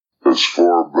As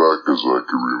far back as I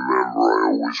can remember, I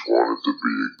always wanted to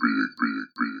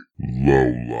be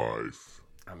low life.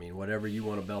 I mean, whatever you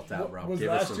want to belt out, bro. Was Give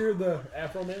last us year the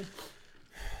Afro Man?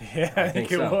 Yeah, I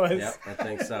think it so. was. Yep, I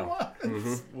think so.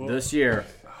 Well, This year,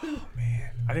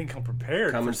 I didn't come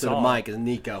prepared. coming for to the song. mic is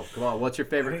Nico. Come on, what's your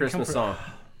favorite didn't come Christmas song?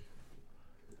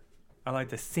 I like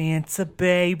the Santa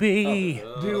Baby.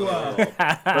 Do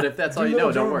But if that's all you Little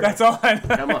know, don't Drummer worry. That's all I know.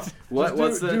 Come on.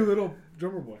 What's do the? Little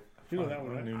Drummer Boy. You know that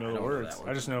one, I right? don't even know I the don't know words. that one.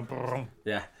 I just know. Brum.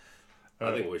 Yeah.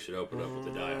 I think we should open up with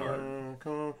the Die Hard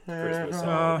Christmas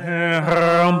Uh,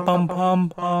 song. Bum, bum,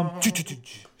 bum.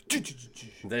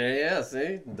 There, yeah.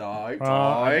 See, die.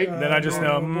 Then I just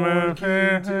know.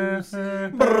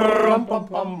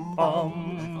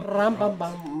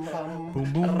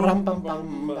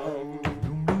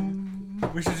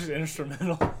 We should just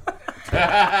instrumental.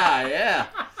 Yeah.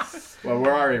 Well,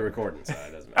 we're already recording, so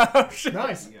it doesn't matter. Oh shit!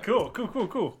 Nice. Cool.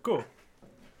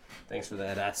 Thanks for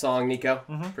that song, Nico.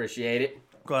 Appreciate it.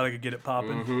 Glad I could get it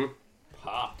popping.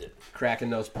 Popped it. Cracking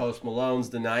those Post Malones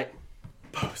tonight.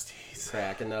 Posties.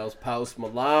 Cracking those Post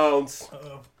Malones.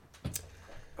 Uh-oh.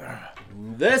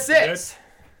 This is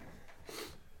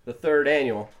the third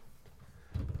annual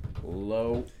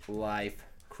Low Life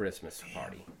Christmas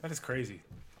Party, That is crazy.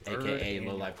 aka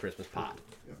Low Life Christmas Pot.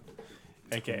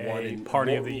 AKA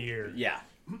Party of the Year. Yeah.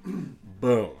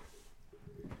 Boom.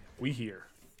 We here.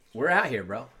 We're out here,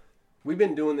 bro. We've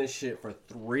been doing this shit for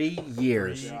 3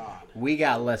 years. We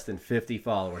got less than 50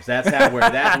 followers. That's how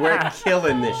we're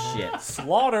killing this shit.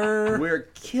 Slaughter. We're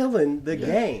killing the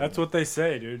game. That's what they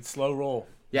say, dude. Slow roll.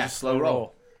 Yeah, Just slow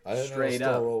roll. I didn't Straight know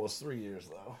Slow up. Roll was 3 years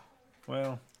though.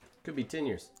 Well, Could be 10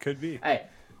 years. could be. Hey,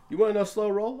 you want to know slow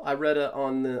roll? I read it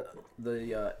on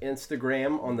the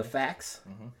Instagram on the facts.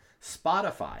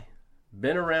 Spotify,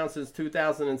 been around since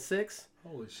 2006.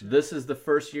 Holy shit. This is the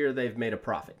first year they've made a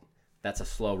profit. That's a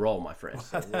slow roll, my friend.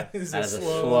 That is That is a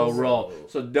slow roll.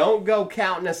 So don't go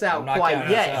counting us out I'm not quite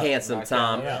counting yet, us out. handsome I'm not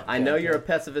Tom. counting out. I know you're a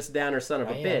pessimist downer son of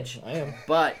a bitch, I am.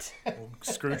 but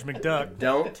Scrooge McDuck.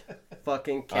 don't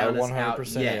fucking I count us out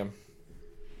 100% yet. am.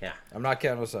 Yeah. I'm not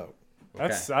counting us out.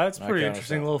 That's Okay. that's Not pretty counting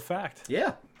interesting us out. little fact.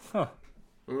 Yeah. Huh.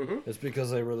 It's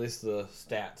because they released the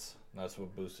stats. That's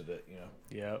what boosted it,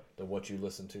 Yep. the what you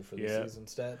listen to for the Yeah. season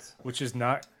stats. Which is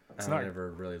not. I It's don't not.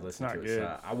 ever really listen not to it. good.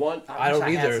 So I I wish don't had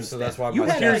either, some so that's stats. why you my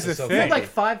had, Here's stats the are so thing. you had funny. like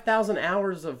 5,000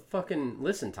 hours of fucking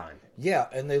listen time. Yeah,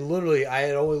 and they literally, I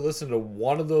had only listened to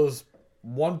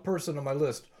one person on my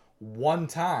list one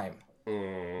time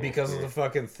because of the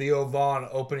fucking Theo Vaughn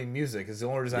opening music. Is the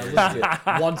only reason I listened to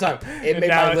it one time. It And made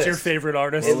now my it's list. your favorite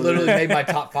artist. It literally made my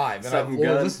top 5, and I've Something only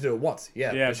Gun? listened to it once.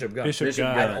 Yeah, Yeah, Bishop Gun. Bishop Bishop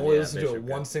Gun. Gun. I only Yeah, listened to it Bishop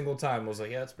one Gun. single time. I was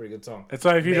like, yeah, that's a pretty good song. That's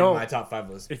why if you Made don't my top 5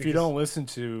 list. if you because- don't listen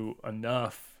to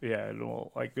enough, yeah,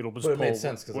 it'll just but it pull. made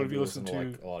sense because What I have you listened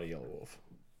listened to? to like a lot of Yellow Wolf.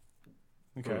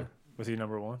 Okay, was he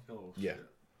number one? Yeah,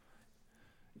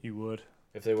 You would.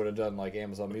 if they would have done like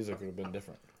Amazon Music, it would have been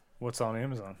different. What's on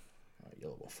Amazon?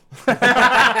 Yellow Wolf.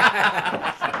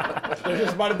 There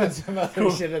just might have been some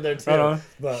other shit in there too. Right on.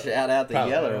 But Shout out to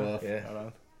Probably, Yellow yeah. Wolf.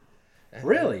 yeah,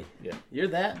 Really? Yeah. You're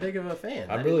that big of a fan?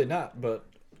 I'm really not. But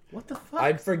What the fuck?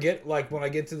 I'd forget like when I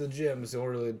get to the gym. It's the only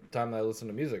really time I listen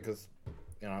to music because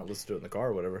I don't listen to it in the car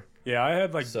or whatever. Yeah, I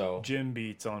had like So, gym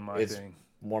beats on my it's thing.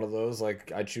 one of those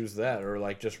like I choose that or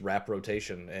like just rap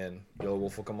rotation and Yellow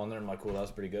Wolf will come on there and I'm like, cool, that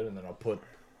was pretty good, and then I'll put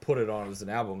it on as an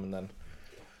album, and then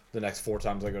the next 4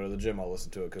 times I go to the gym, I'll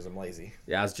listen to it because I'm lazy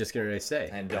Yeah, I was just gonna say.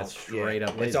 and That's don't straight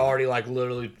up lazy. It's already like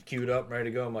literally queued up, ready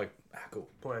to go. I'm like, cool,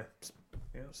 Play.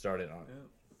 start it on.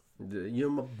 You're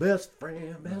my best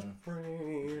friend, best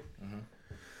friend.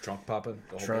 Trunk popping,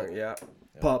 the whole Trunk, bit. yeah.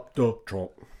 Pop the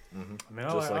trunk. I mean,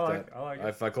 I Just like, like I that. like, I like it.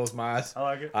 If I close my eyes, I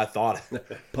like it. I thought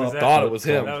Was that- thought it was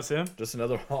him. That was him. Just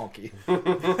another honky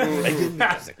making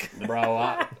music.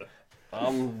 Bro,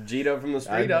 I'm Gito from the I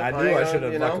street up. knew I ain't should gonna,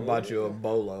 have you fucking know. bought you a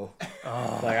bolo.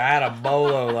 Like I had a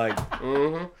bolo. Like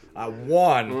I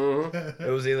won. It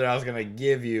was either I was gonna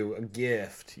give you a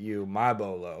gift, my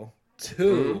bolo.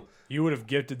 2, You would have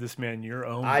gifted this man your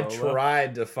own. I Bolo.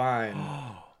 tried to find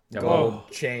Oh. gold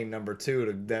chain number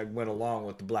 2 that went along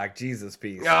with the Black Jesus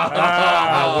piece.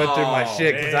 I went through my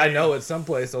shit because I know it's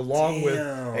someplace along with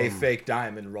a fake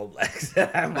diamond Rolex.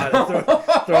 I might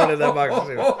have thrown in that box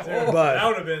too. That But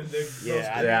would have been the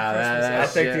yeah, Yeah, I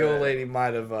think shit. the old lady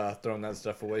might have thrown that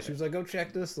stuff away. She was like, "Go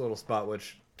check this little spot,"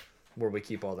 where we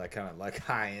keep all that kind of like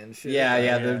high end shit.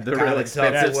 Yeah, the Kinda real tucked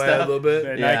expensive away stuff. a little bit.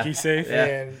 the Yeah. Nike safe. Yeah.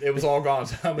 And it was all gone,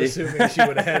 so I'm assuming she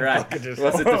would have had Right. fucking just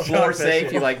Was it the floor chucked that safe?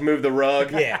 shit. You like move the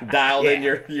rug, Yeah. dialed in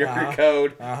Yeah. your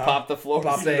code, Uh-huh. pop the floor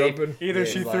Popped it safe. open. Either Yeah,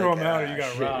 she it's threw like, him out or you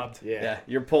got shit. robbed. Yeah. Yeah,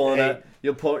 you're pulling Hey, up.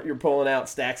 you're pulling out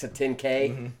stacks of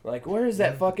 10K. Like, where is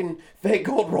that fucking fake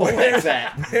gold Rolex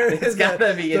at? It's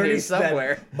gotta be in here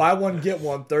somewhere. Buy one get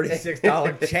one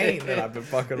 $36 chain that I've been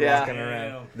fucking rocking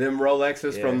around. Them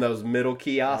Rolexes from those middle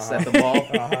kiosks at the mall.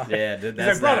 Yeah, dude,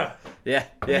 that's brother. Yeah,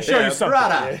 yeah. show you something.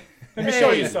 Brother. Let me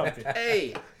show you something.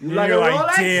 Hey, You're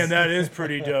like, damn, that is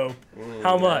pretty dope.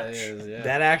 How much?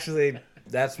 That actually,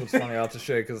 that's what's funny. I'll have to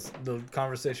show you because the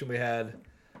conversation we had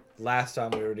last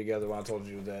time we were together when I told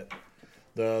you that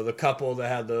the couple that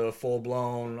had the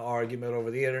full-blown argument over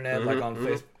the internet, like on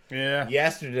Facebook. Yeah.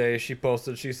 Yesterday, she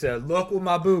posted, she said, look what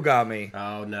my boo got me.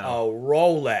 Oh, no. A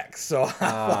Rolex. So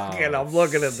I'm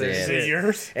looking at this Is shit. it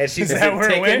yours? And she Is said, that where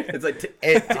it went? It's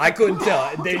like, I couldn't tell.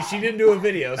 She didn't do a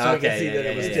video, so I Okay, could see that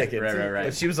it was ticking. Right.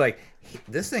 But she was like,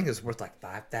 this thing is worth like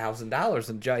 $5,000.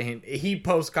 And he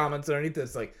posts comments underneath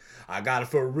this like, I got it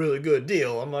for a really good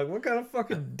deal. I'm like, what kind of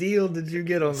fucking deal did you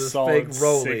get on this Solid fake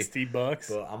Rolex? $60.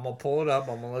 But I'm going to pull it up.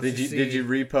 I'm going to let you see. Did you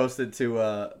repost it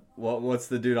to, what's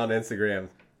the dude on Instagram?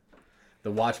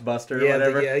 The Watch Buster or Yeah,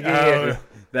 whatever? yeah.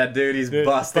 That dude, he's Dude,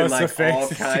 busting bust the like all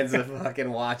faces. kinds of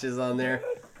fucking watches on there.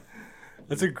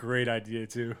 That's a great idea,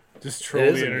 too. Just troll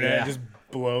is the a- internet. yeah. Just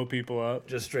blow people up.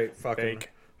 Just straight fucking Fake.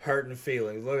 hurting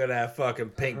feelings. Look at that fucking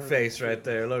pink face right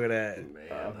there. Look at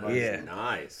that. Yeah.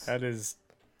 Nice. That is...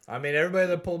 I mean, everybody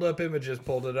that pulled up images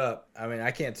pulled it up. I mean,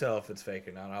 I can't tell if it's fake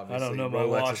or not. Obviously, I don't know my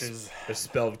Rolex watches. is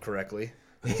spelled correctly.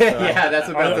 Yeah, that's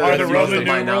about Are the the Roman of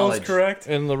my numerals knowledge. correct?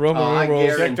 And the Roman I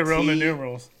numerals. Check the Roman guarantee-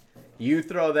 numerals. You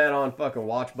throw that on fucking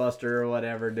Watchbuster or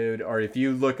whatever, dude, or if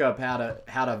you look up how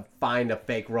to find a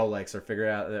fake Rolex or figure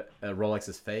out that a Rolex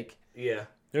is fake, Yeah.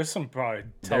 There's some probably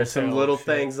there's some telltale little shit.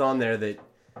 things on there that,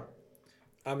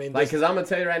 I mean, like, this- because I'm gonna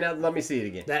tell you right now, let me see it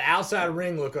again. that outside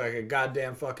ring looked like a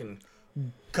goddamn fucking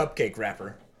cupcake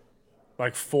wrapper.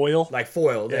 Like foil? Like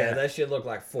foil. Yeah, Yeah. that shit looked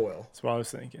like foil. That's what I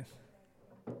was thinking.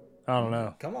 I don't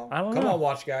know. Come on. I don't Come know. on,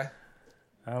 watch guy.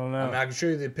 I don't know. I mean, I can show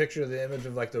you the picture of the image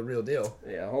of like the real deal.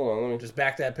 Yeah, hold on, let me Just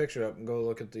back that picture up and go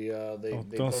look at the they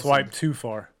don't posted- swipe too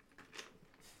far.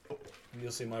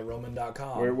 You'll see my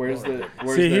Roman.com. Where's See,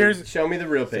 the here's- show me the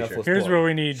real picture. Selfless Here's boy. where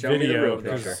we need Show me the video. real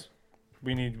 'cause picture.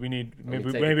 We need me maybe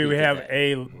take a maybe we peek at have that.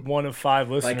 a one of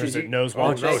five listeners could you- that knows oh,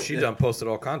 watches. No, no, she done posted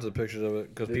all kinds of pictures of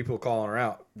it because people calling her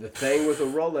out. The thing with a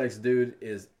Rolex, dude,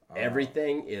 is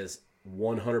everything is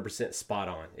 100% spot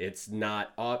on. It's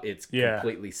not up. It's Yeah.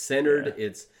 completely centered.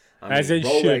 It's I As it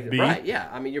Rolex, should be. Right? Yeah.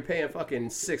 I mean, you're paying fucking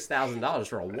 $6,000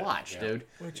 for a watch, dude.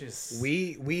 Which is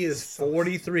We is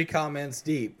 43 comments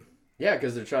deep. Yeah,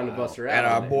 because they're trying to bust her out. And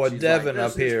our on it. boy She's Devin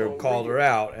like, up here called her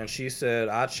out, and she said,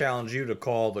 I challenge you to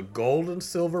call the Gold and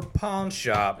Silver Pawn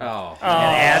Shop Oh, and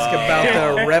ask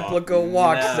about the replica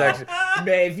watch section.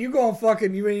 Man, if you going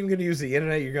fucking, you ain't even going to use the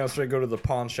internet, you're going to straight go to the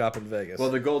pawn shop in Vegas. well,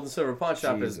 the Gold and Silver Pawn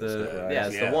Shop is Jesus the Christ. yeah,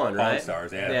 it's Yeah, the one, Pawn right?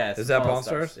 Stars, yeah. Yeah, it's Is that Pawn Pawn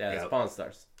Stars? Yeah, it's Yeah. Pawn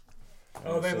Stars.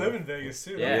 oh, they live in Vegas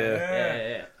too. Yeah,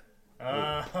 Yeah.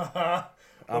 yeah.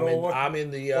 I'm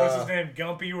in the what's his name?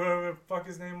 Gumpy, whatever the fuck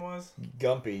his name was.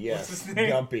 Gumpy, yes. What's his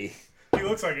name? Gumpy. He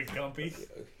looks like a Gumpy.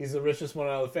 He's the richest one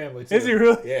out of the family, too. Is he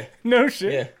really? Yeah. No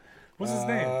shit. Yeah. What's his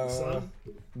name?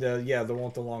 The one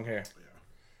with the long hair.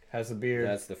 Has the beard.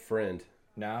 That's the friend.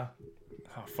 Nah.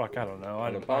 Oh fuck, I don't know. I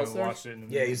haven't Pawn Stars? watched it. In a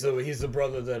Yeah, minute. he's the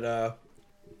brother that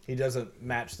he doesn't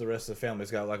match the rest of the family.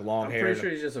 He's got like long I'm hair. pretty sure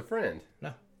he's just a friend.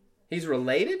 No. He's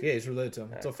related? Yeah, he's related to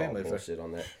him. It's a Call family affair. bullshit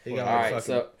on that. He got All like right, fucking-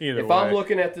 so Either if way. I'm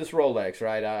looking at this Rolex,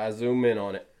 right, I zoom in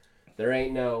on it. There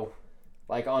ain't no,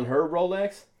 like on her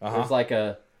Rolex, there's like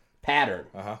a pattern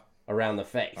around the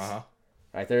face.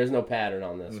 Right, there is no pattern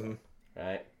on this one.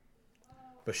 Right?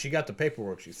 But she got the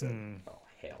paperwork, she said. Oh,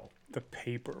 hell. The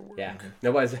paperwork. Yeah.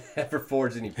 Nobody's ever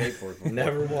forged any paperwork before.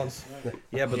 Never once.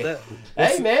 Yeah, but that.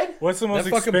 Hey, man. What's the most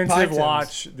That fucking expensive Pythons.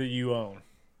 watch that you own?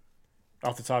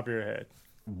 Off the top of your head.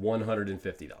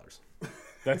 $150.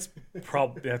 That's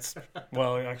probably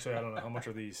well, actually I don't know. How much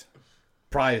are these?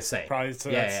 Probably the same. Probably so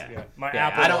Yeah, that's, yeah. My Yeah,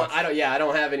 Apple Watch. I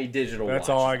don't have any digital That's watches.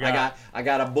 all I got. I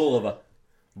got a Bulova,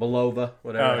 whatever,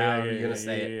 Oh, yeah, however yeah, you're gonna yeah,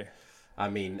 say yeah, it. yeah. I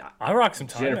mean, I rock some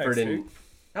Timex, Jennifer dude. didn't.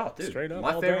 Oh, dude, Straight up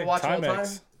my all favorite day. watch of all time,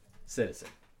 Timex. Citizen.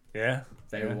 Yeah.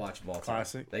 Favorite Yeah. watch of all time.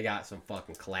 Classic. They got some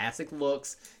fucking classic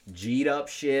looks, G'd up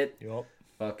shit, Yup.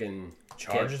 fucking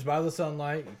Charges by the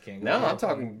sunlight. You can't go No, back. I'm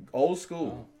talking old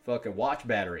school. Fucking watch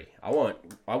battery. I want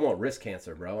wrist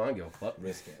cancer, bro. I don't give a fuck.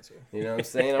 Wrist cancer. You know what I'm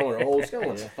saying? I want old school. I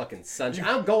want some fucking sunshine.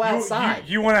 I don't go outside.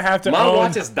 You want to have to my own.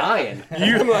 watch is dying.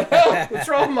 I'm like, oh, what's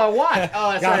wrong with my watch?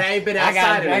 Oh, that's right. I ain't been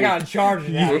outside. I got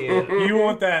charged out here. You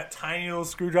want that tiny little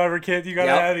screwdriver kit you gotta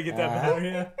Yep. have to get that battery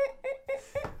in?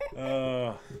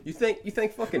 You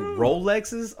think fucking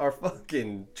Rolexes are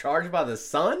fucking charged by the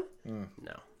sun? No,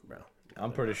 bro.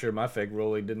 I'm pretty sure my fake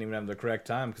Rolly didn't even have the correct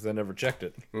time because I never checked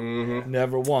it. Mm-hmm.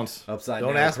 Never once. Upside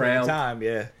Don't down ask me crown. the time.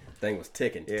 Yeah. Thing was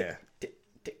ticking. Yeah.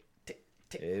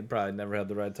 It probably never had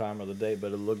the right time or the date,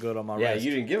 but it looked good on my Yeah, wrist.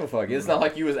 you didn't give a fuck. It's not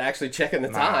like you was actually checking the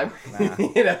time. Nah.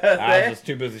 You know what I'm I saying? was just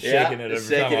too busy shaking it every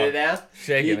shaking time. it down.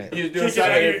 Shaking it. You was doing Kick it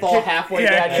something out and of you fall halfway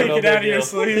down. kick your it out of your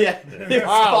sleeve. Yeah, you're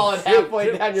falling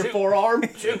halfway down your forearm.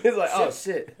 It's like, oh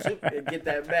shit, get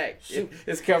that back.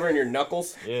 It's covering your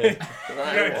knuckles. Yeah. You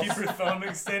gotta keep your thumb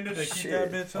extended to keep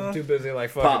that bitch on. I'm too busy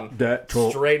like Pop fucking that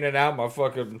trunk. straightening out my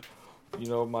fucking,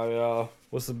 my,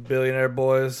 what's the Billionaire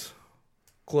Boys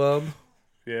Club?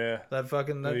 Yeah. That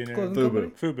fucking Billionaire.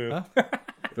 clothing company? Fubu. Huh?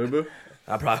 Boo-boo.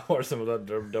 I probably wore some of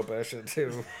that dope ass shit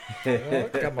too.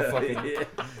 Got my fucking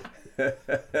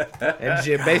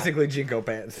and basically Jinko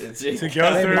pants. To They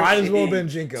go through, might as well have been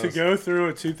Jinkos. to go through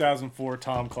a 2004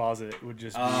 Tom closet would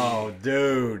just be, Oh,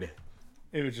 dude.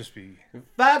 it would just be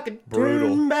Fucking Brutal.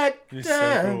 turn back just so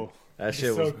time. cool. That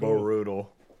shit so was cool.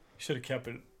 brutal. Should have kept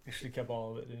it. You should have kept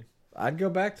all of it, dude. I'd go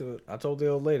back to it. I told the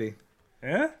old lady.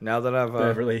 Yeah. Now that I've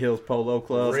Beverly Hills Polo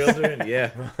Club. reeled her in, yeah.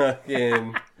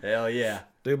 Fucking hell yeah.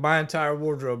 Dude, my entire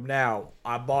wardrobe now,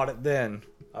 I bought it then.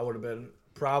 I would have been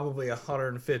probably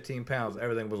 115 pounds.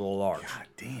 Everything was a large. God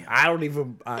damn. I don't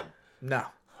even, no.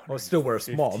 I would still wear a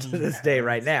small to this day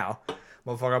right now.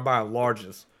 Motherfucker, I'm buying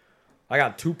larges. I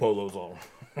got 2 polos on.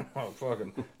 Oh,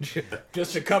 fucking.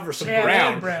 Just to cover some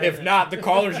ground. If not, the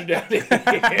collars are down here.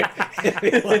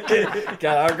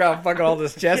 God, I've got fucking all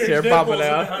this chest hair popping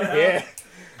out. Yeah.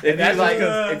 If that's you like,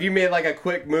 because- if you made like a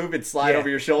quick move, it'd slide Yeah. over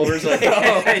your shoulders, like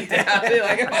oh, way down. You're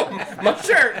like, oh, my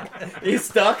shirt. He's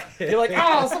stuck. You're like,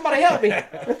 oh, somebody help me,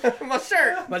 my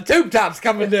shirt. My tube top's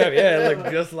coming down. Yeah, it looked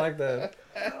just like that.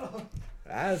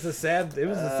 It was a sad time. It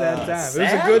was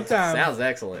a good time. Sounds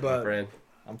excellent, but- my friend.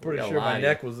 I'm pretty Gonna sure lie my to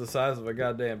neck was the size of a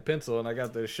goddamn pencil, and I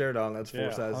got this shirt on that's 4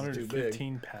 Yeah. sizes too big.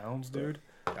 115 pounds, dude.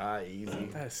 Easy.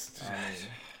 That's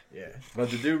Yeah. But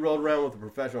the dude rolled around with a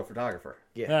professional photographer.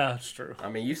 that's true. I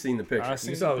mean, you've seen the I've pictures.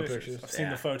 seen saw the the pictures. pictures. I've seen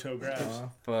Yeah. the photographs.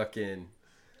 Fucking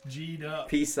G'd up.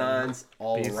 peace signs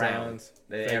all Peace around. signs,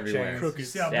 They fake everywhere. chains. Crooked.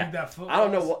 See how Yeah. big that foot I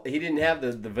don't know was? what he didn't have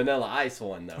the vanilla ice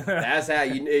one though. That's how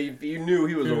you knew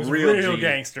he was He a was real G.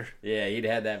 gangster. Yeah, he'd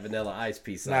had that vanilla ice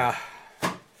piece. Nah.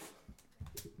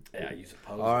 Yeah, you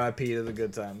suppose. R.I.P. to the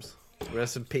good times.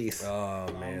 Rest in peace. Oh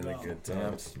man, the good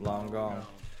times. Long gone.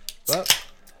 But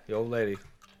the old lady,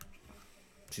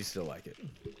 she still like it.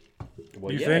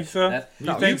 Well, You yeah, think so? that's-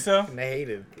 You think so? And they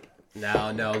hated.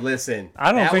 No, listen.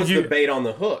 I don't that think was you- the bait on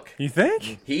the hook. You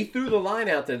think? He threw the line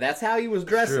out there. That's how he was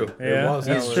dressing. True. Yeah, it was.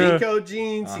 that's His That was true. Jinko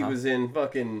jeans. He was in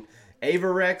fucking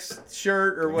Avarex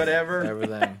shirt or whatever.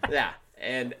 everything. Yeah,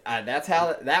 and that's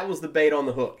how that was the bait on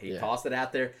the hook. He Yeah. tossed it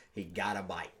out there. He got a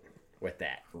bite with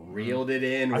that. Reeled it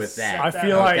in with that. I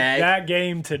feel like Okay? that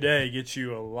game today gets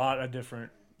you a lot of different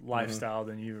lifestyle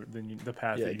than the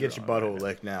path. Yeah, that get you're your on. butthole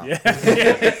licked now. It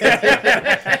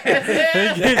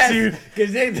gets you.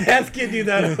 Because that's getting you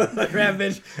that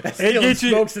ravage. It gets you-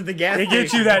 smokes at the gas It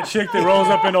gets you that chick that rolls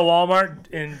up into Walmart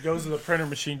and goes to the printer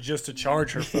machine just to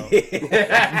charge her phone.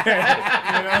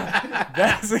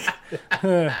 That's like,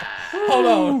 Hold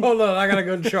on. I gotta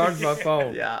go charge my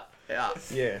phone. Yeah.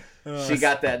 Yeah. She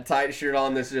got that tight shirt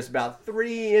on that's just about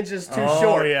 3 inches too oh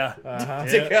short yeah.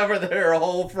 to cover her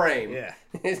whole frame. Yeah.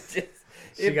 It's just,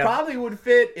 it got- probably would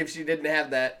fit if she didn't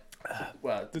have that.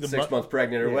 Well, The 6 mu- months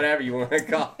pregnant or whatever you want to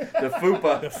call it. The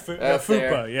fupa. The up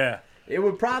there. fupa, yeah. It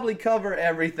would probably cover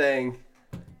everything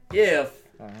if.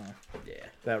 Yeah.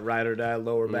 That ride or die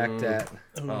lower back tat.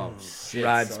 Oh shit.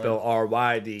 Ride son. spell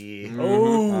R-Y-D-E.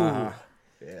 Oh,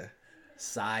 Yeah.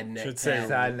 Side neck. Should say down.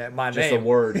 Side net, my Just name. a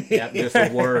word. Yep, just a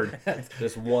word.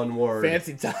 Just one word.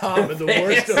 Fancy Tom and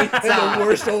the Tom.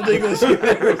 worst old English you've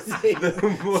ever seen.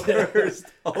 The worst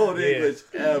old Yeah. English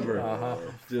ever. Uh-huh.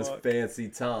 Just fancy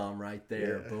Tom right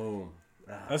there. Yeah. Boom.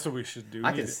 that's what we should do.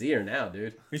 I can see her now,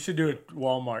 dude. We should do a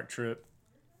Walmart trip.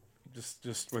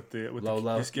 Just with the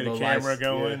Low, just get a low camera lights,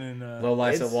 going and Low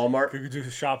lights at It's- Walmart. we could do a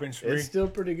shopping spree. It's still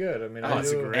pretty good. I mean, Oh, I it's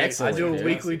do, great. I Excellent, do a dude.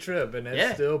 weekly trip, and it's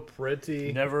Yeah. still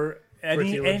pretty. Never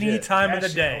Pretty any legit. time of That the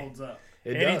shit day. holds up.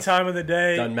 It Any does. time of the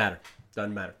day, Doesn't matter.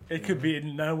 Doesn't matter. it could be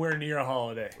nowhere near a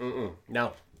holiday.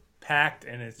 No. Packed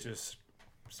and it's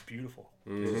beautiful.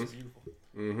 It's just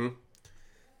beautiful.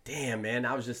 Damn, man.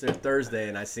 I was just there Thursday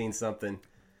and I seen something.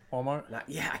 Walmart.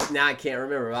 Now I can't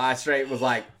remember. I straight was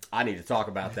like, I need to talk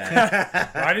about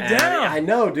that. Write it And down. I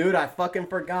know, dude. I fucking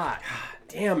forgot. God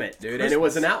damn it, dude. And it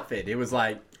was an outfit. It was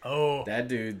like, Oh, that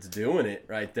dude's doing it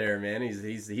right there, man.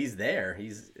 He's there.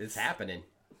 It's happening.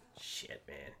 Shit,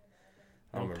 man.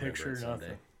 I'll no remember picture, it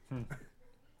someday. nothing.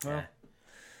 Well,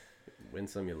 win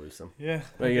some, you lose some. Yeah.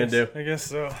 What are you gonna do? I guess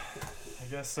so.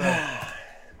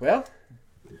 Well,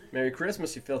 Merry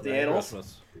Christmas, you filthy animals.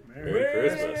 Merry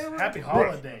Christmas. Happy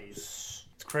holidays.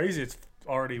 It's crazy. It's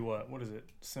already what? What is it?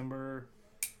 December?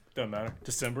 Doesn't matter.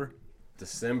 December.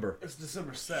 It's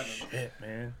December 7th. Shit,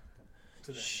 man.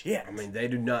 Today. Shit. I mean, they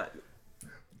do not.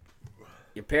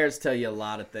 Your parents tell you a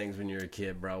lot of things when you're a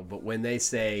kid, bro. But when they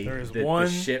say There's that one-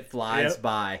 the shit flies Yep.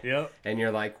 by, Yep. and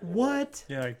you're like, what?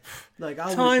 Yeah. Like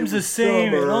I Time's the wish it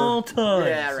same was at summer. all times.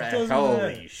 Yeah, It right. doesn't Holy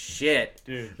matter. shit,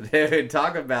 Dude. Dude,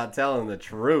 talk about telling the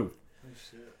truth.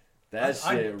 That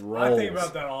shit rolls. I think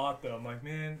about that a lot, though. I'm like,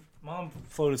 man, Mom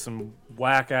floated some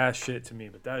whack ass shit to me,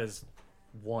 but that is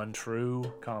one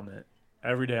true comment.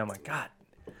 Every day, I'm like, God,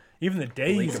 even the Blink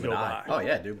days of go an by. eye. Oh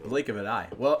yeah, dude. Blink of an eye.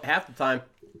 Well, half the time,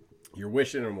 you're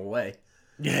wishing them away.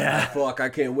 Yeah. Fuck, I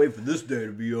can't wait for this day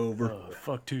to be over. Oh,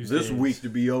 fuck Tuesdays. This week to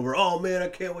be over. Oh man, I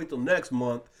can't wait till next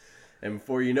month. And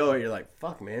before you know it, you're like,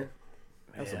 fuck, man.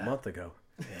 That was a month ago.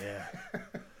 Yeah.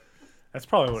 That's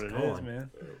probably what it is, gone. man.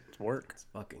 It's work. It's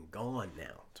fucking gone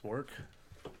now. It's work.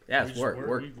 Yeah, We it's just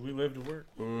work. We live to work.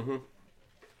 Mm-hmm.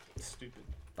 Stupid.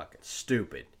 Fucking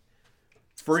stupid.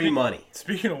 Free money.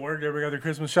 Speaking of work, everybody got their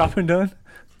Christmas shopping done?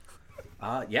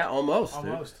 Yeah, almost. dude.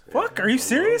 Almost. Fuck, are you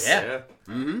serious? Yeah.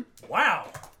 Wow.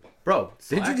 Bro,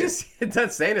 did you just get done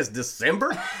saying it's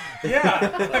December?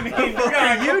 Yeah. I mean, we got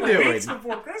are a you couple doing? weeks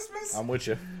before Christmas. I'm with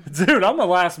you. Dude, I'm a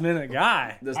last minute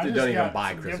guy. This I dude just don't even got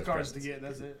buy some Christmas gift cards presents. to get.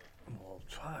 That's it. Well,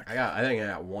 fuck. I think I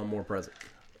got one more present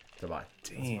to buy.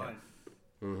 Damn.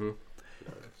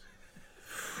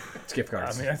 It's gift I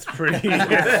cards. mean, that's pretty.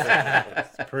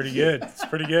 It's pretty good. It's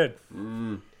pretty good.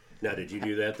 Now, did you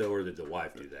do that though, or did the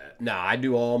wife do that? No, I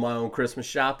do all my own Christmas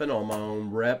shopping, all my own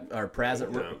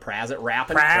present wrapping. Present I wrap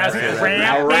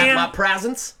wrapping. my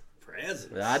presents.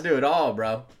 Presents. I do it all,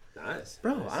 bro. Nice.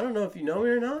 Bro, I don't know if you know me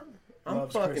or not. I'm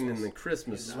Loves fucking Christmas. in the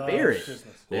Christmas Loves spirit.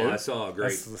 Christmas. Well, Dude. I saw a great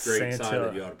That's the sign Santa.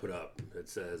 that you ought to put up. It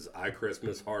says, "I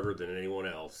Christmas harder than anyone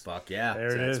else." Fuck yeah. There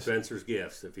It's it at is. Spencer's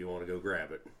Gifts if you want to go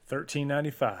grab it.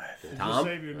 $13.95. Tom,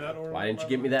 Save your nut or why didn't you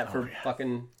get me that for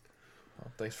fucking...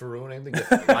 Thanks for ruining the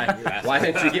gift. Why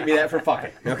didn't you get me that for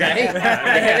fucking? Okay?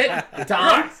 Get it?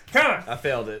 Tom? Come on. I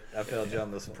failed it. I failed you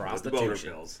on this one. With the boner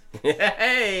Prostitution. pills.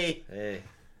 Hey! Hey.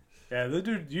 Yeah,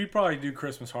 you probably do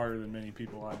Christmas harder than many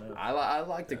people I know. I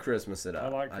like to Christmas it up. I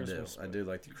like Christmas. I do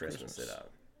like to Christmas it up.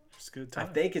 It's a good I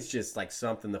time. think it's just like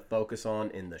something to focus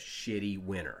on in the shitty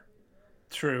winter.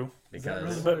 True.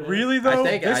 Because But really, though, I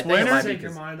think this it winter, might be Take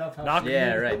your mind off how Knock-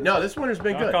 yeah, right. No, this winter's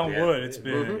been knock good. on Yeah. wood, it's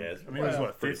been, Yeah, it's I mean, it was well,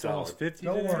 what, pretty 50, almost solid. 50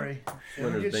 Don't today? worry.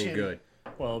 Winter's Get been shitty. good.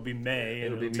 Well, it'll be May. And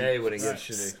It'll be May when it gets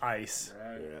s- shitty. ice.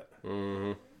 Yeah.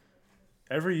 Mm-hmm.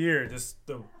 Every year, just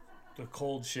the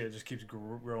cold shit just keeps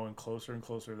growing closer and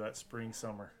closer to that spring,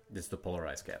 summer. It's the polar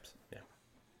ice caps. Yeah.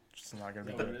 It's not going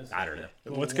to be What it good. is. I don't know.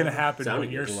 What's going to happen Sounded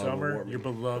when your good. Global summer, warming. your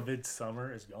beloved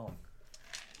summer, is gone?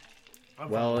 I'm fine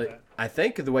Well, with that. I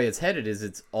think the way it's headed is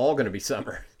it's all going to be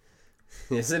summer.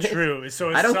 Isn't it? True. So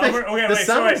it's I don't summer. think Okay, the wait,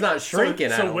 summer's so wait. not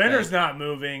shrinking. I So don't winter's think. not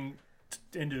moving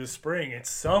into the spring. It's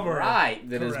summer. Right,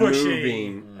 that is Pushing.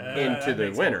 moving into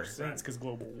the winter. Sense because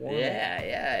global warming.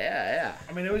 Yeah.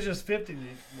 I mean, it was just 50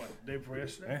 day before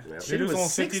yesterday. Yeah. Shit It was was on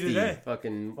 50 60 today.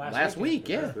 fucking Last last week,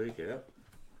 yeah. Last week, yeah.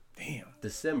 Damn.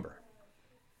 December.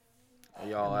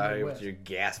 Y'all out here with your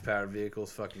gas-powered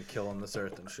vehicles fucking killing this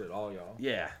earth and shit. All y'all.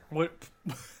 Yeah. What?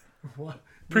 What?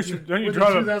 Pretty sure, don't you With the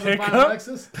drive a 2005 pickup?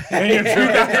 Lexus? And your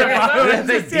 2005 Are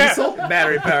they Yeah. diesel?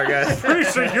 Battery power, guys. Pretty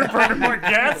sure you're burning more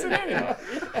gas in it.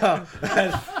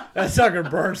 That sucker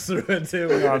burns through it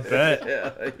too. I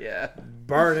bet. Yeah.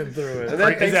 Burning through And it.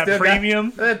 then they Is that still got- premium?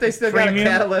 and then they still Premium?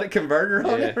 got a catalytic converter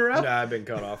on it, bro. Nah, I've been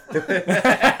cut off. Somebody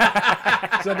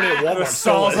at Walmart The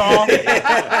stole saw's it.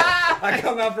 off. I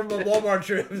come out from a Walmart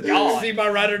trip, see my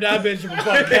ride or die bitch, and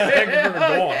fucking catalytic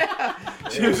converter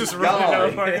gone. She was just running God. out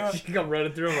of my She come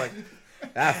running through. I'm like,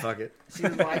 fuck it. She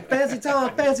was like, fancy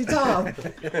Tom, fancy Tom.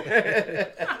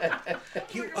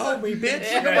 You owe me,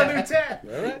 bitch. Look at my new tat.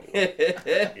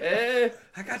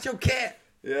 I got your cat.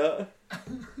 Yeah.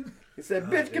 He said,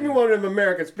 bitch, give me one of them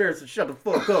American spirits and shut the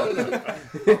fuck up.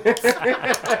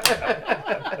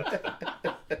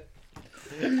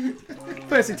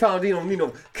 Fancy Tom, you don't need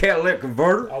no catalytic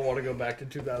converter. I want to go back to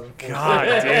 2004. God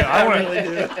damn.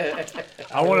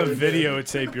 I want to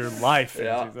videotape your life in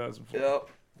Yeah. 2004. Yep.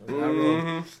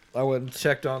 I went and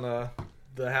checked on the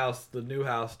new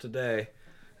house today,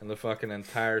 and the fucking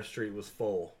entire street was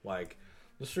full. Like,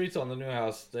 the streets on the new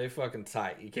house, they fucking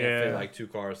tight. You can't fit Yeah. like two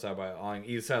cars side by on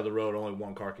either side of the road. Only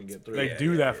one car can get through. They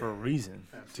do that for a reason.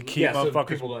 To keep Yeah, so motherfuckers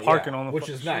people don't- parking yeah, on the which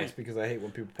fucking is street. nice because I hate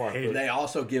when people park. Hate but- They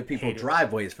also give people Hate it.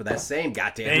 driveways for that same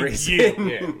goddamn Thank reason. you.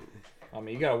 Yeah. I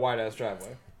mean, you got a wide ass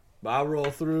driveway. But I roll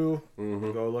through,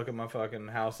 go look at my fucking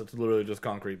house. It's literally just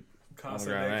concrete. On the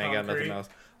ground. I ain't got nothing else.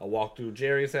 I walk through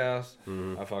Jerry's house.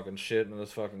 I fucking shit in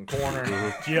this fucking corner.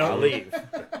 I leave.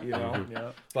 You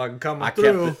know? Fucking coming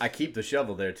through. I keep the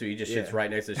shovel there too. He just shits right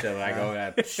next to the shovel. I go and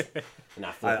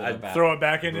I flip it back. Throw it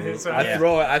back into his side.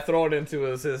 I throw it into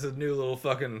his new little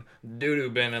fucking doo-doo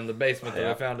bin in the basement that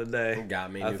I found today.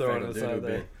 Got me. I throw it inside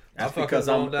there. That's because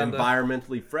I'm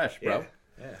environmentally fresh, bro.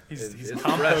 Yeah. He's It's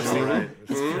composting.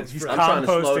 fresh, right? He's I'm trying to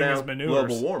slow composting down his manures.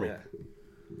 global warming.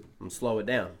 I'm slow it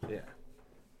down. Yeah.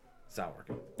 It's not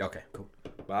working. Okay, cool.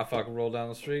 But I fucking roll down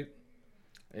the street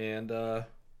and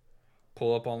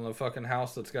pull up on the fucking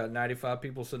house that's got 95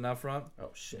 people sitting out front. Oh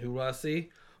shit. Who do I see?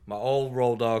 My old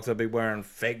road dogs that be wearing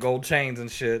fake gold chains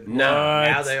and shit. No.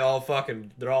 Now they're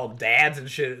all dads and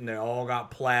shit, and they all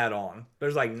got plaid on.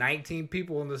 There's like 19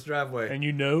 people in this driveway. And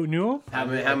you knew him? How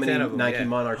many 10 of them, Nike yeah.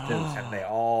 Monarch 2s? And they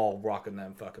all rocking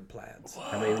them fucking plaids.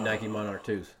 How many Nike Monarch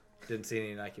 2s? Didn't see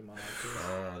any Nike Monarch.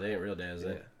 Oh, they ain't real dads.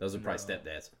 Yeah. Those are probably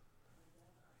stepdads.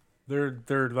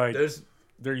 They're like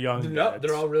they're young. No, dads.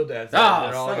 they're all real dads. Ah,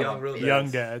 They're all son of young a- real dads. young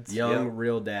dads. Young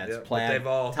real dads. Yeah, but Plaid they've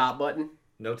all- top button.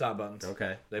 No top buttons.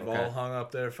 Okay. They've okay. all hung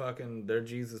up their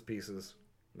Jesus pieces.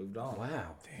 Moved on.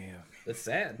 Wow. Damn. It's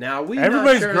sad. Now we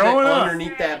Everybody's not sure growing that up.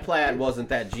 underneath that plaid wasn't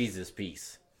that Jesus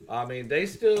piece. I mean,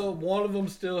 one of them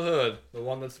still hood. The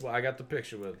one that's I got the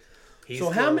picture with. So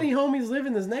how many homies live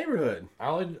in this neighborhood? I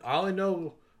only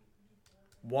know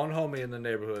one homie in the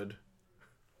neighborhood.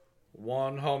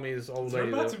 One homie's old Is there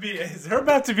lady.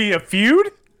 about to be a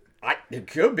feud? It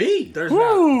could be. There's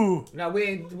Woo! not. No,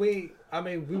 we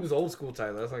was old school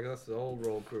type. That's the old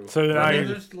roll crew. So then I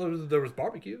mean, there was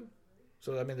barbecue.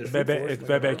 So I mean, there's food for us. It's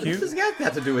What BBQ. does that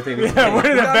have to do with anything? Yeah, where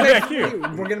did that We're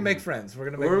BBQ? gonna make friends.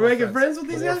 We're We're making friends with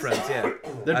these We're guys? friends, yeah.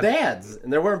 They're dads,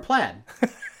 and they're wearing plaid.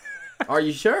 Are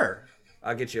you sure?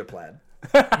 I'll get you a plaid.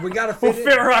 We gotta We'll fit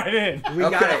fit in. right in. We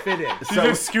gotta fit in. You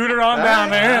just scooter on down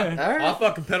there. All right. I'll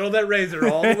fucking pedal that razor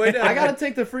all the way down. I gotta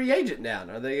take the free agent down.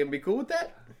 Are they gonna be cool with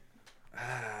that?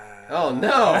 Oh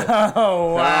no!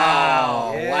 Oh,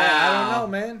 wow. Yeah, wow! I don't know,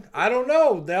 man. I don't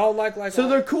know. They all like. So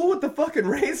they're cool with the fucking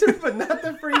razor, but not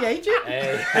the free agent.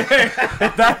 Hey,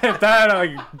 If that had like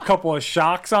a couple of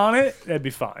shocks on it, that'd be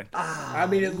fine. I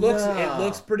mean, it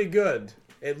looks pretty good.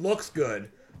 It looks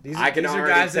good. These I can these are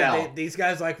already guys tell. these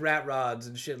guys like rat rods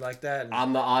and shit like that. And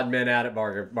I'm the odd man out at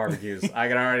barbecues. I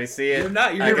can already see it. you're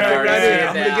not. You're I can right. already see it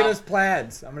I'm gonna now. get us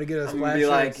plaids. I'm gonna get us I'm plaid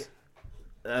gonna be shirts.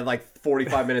 like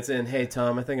 45 minutes in. Hey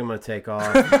Tom, I think I'm gonna take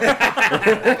off.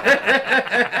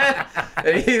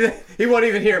 And he won't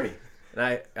even hear me. And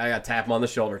I got to tap him on the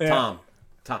shoulder. Yeah. Tom.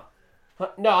 Huh?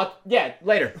 No, yeah,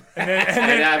 later. And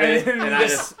I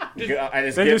just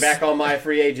get back on my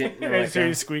free agent. And And so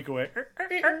you squeak away.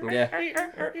 yeah.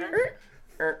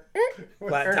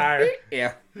 Flat tire.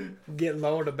 Yeah. Getting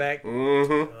low in the back.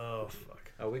 Mm-hmm. Oh fuck.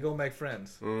 Oh, we gonna make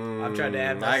friends. I'm trying to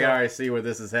add I myself. can already see where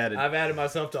this is headed. I've added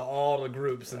myself to all the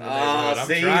groups in the Oh, neighborhood. I'm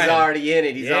see, trying. he's already in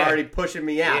it. He's Yeah. already pushing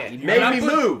me out. Yeah. He I'm made not me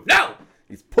push- move. No,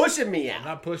 He's pushing me I'm out.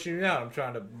 not pushing you out. I'm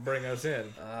trying to bring us in.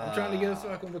 I'm trying to get us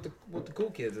fucking with the cool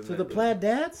kids. In To there. the plaid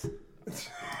dads?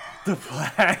 The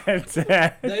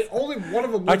plaid. Only one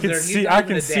of them I lives can there. and he's see. not I even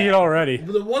can a see dad. it already.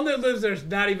 The one that lives there's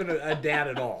not even a dad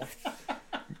at all.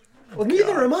 Well,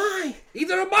 neither am I.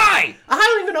 Either am I. I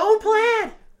don't even own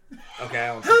plaid. Okay, I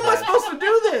own How some am I plaids. supposed to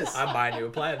do this? I'm buying you a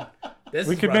plaid. This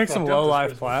We is could where I make some fucked up low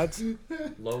this life Christmas.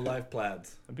 plaids. Low life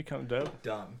plaids. That'd be kind of dope.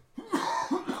 Done.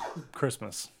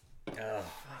 Christmas.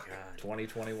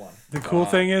 2021. The cool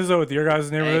thing is though, with your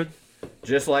guys' neighborhood,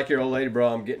 Just like your old lady, bro,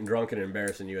 I'm getting drunk and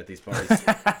embarrassing you at these parties.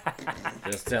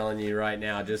 Just telling you right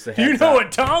now. Just a you heads know up.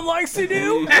 what Tom likes to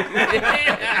do.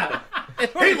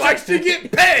 He likes to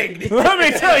get pegged. Let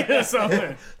me tell you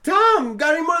something. Tom,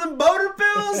 got any more of them boner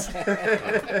pills?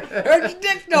 Heard your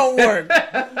dick don't work.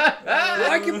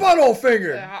 Like your butthole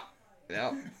finger.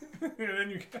 Yeah. And then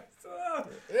you guys,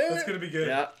 that's gonna be good.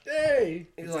 Yeah. Hey.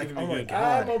 He's like, oh my I'm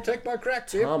god. gonna take my crack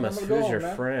tip. Thomas, I'm gonna who's go your home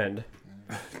now. friend?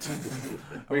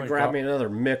 We my grab God. me another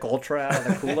Mick Ultra out of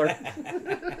the cooler.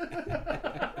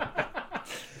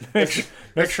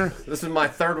 Make sure. This is my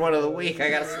third one of the week. I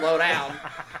gotta slow down.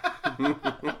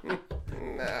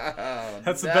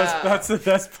 That's the best. That's the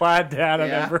best plaid dad I've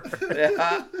Yeah.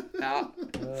 ever. Yeah.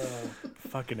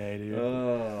 Fucking A, dude.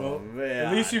 Oh man.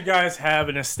 At least you guys have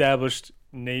an established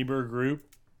neighbor group,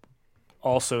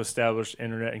 also established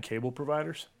internet and cable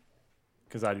providers,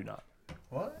 because I do not.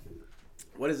 What?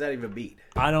 What does that even mean?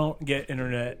 I don't get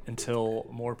internet until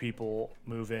more people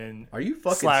move in. Are you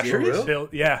fucking slash serious?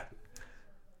 build, yeah.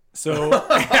 So,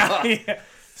 yeah.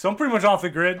 So I'm pretty much off the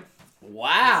grid.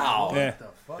 Wow. Yeah. The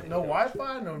fuck? No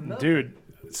Wi-Fi? No nothing. Dude,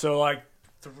 So like,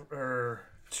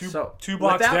 two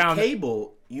blocks without down,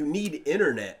 cable, you need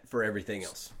internet for everything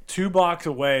else. 2 blocks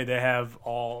away, they have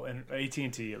all in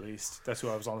AT&T at least. That's who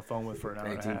I was on the phone with for an hour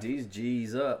and a half. AT&T's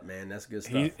G's up, man. That's good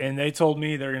stuff. And they told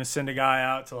me they're gonna send a guy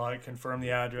out to like confirm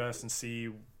the address and see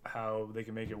how they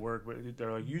can make it work. But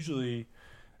they're like, usually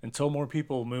until more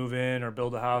people move in or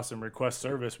build a house and request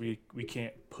service, we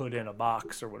can't put in a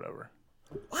box or whatever.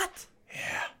 What?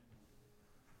 Yeah.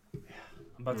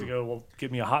 I'm about to go. Well,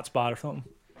 give me a hotspot or something.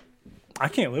 I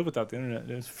can't live without the internet,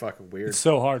 dude. It's fucking weird. It's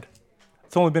so hard.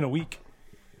 It's only been a week.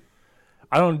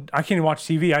 I can't even watch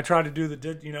TV. I tried to do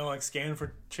like scan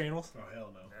for channels. Oh, hell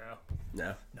no.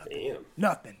 No. Damn.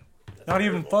 Nothing. Not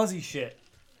even fuzzy shit.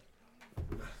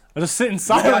 I just sit in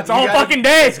silence You all gotta- fucking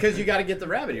day. It's because you got to get the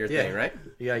rabbit ear thing, right?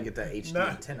 You gotta get that HD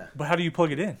antenna. But how do you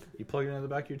plug it in? You plug it into the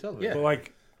back of your television. But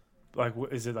like,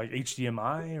 is it like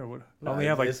HDMI or what? I only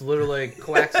have like. It's literally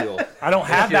coaxial. I don't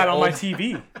have your that on my old-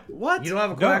 TV. What? You don't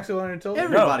have a coaxial on your television?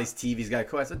 Everybody's TV's got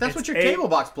coax. That's It's what your a- cable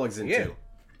box plugs into. Yeah.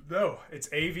 No, it's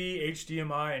AV,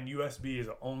 HDMI, and USB is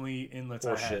the only inlets I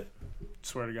have. Bullshit.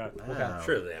 Swear to God. I'm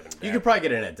sure they haven't. You could probably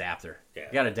get an adapter. Yeah.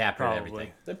 You got an adapter and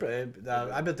Probably. everything.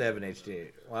 I bet they have an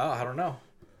HD. Well, I don't know.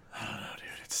 I don't know, dude.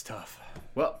 It's tough.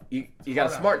 Well, you got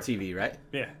a smart TV, right?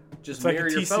 Yeah. Just It's like mirror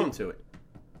a your TC phone to it.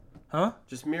 Huh?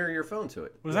 Just mirror your phone to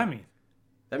it. What does that mean?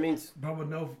 That means But with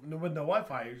no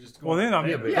Wi-Fi, you're just going. Well, then I'm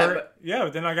yeah,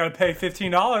 but then I got to pay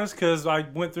 $15 because I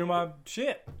went through my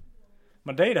shit,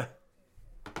 my data.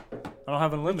 I don't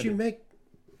have unlimited. you make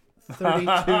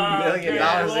 $32 million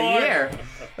a year.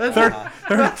 That's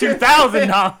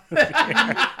 $32,000.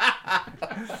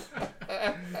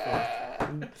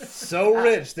 So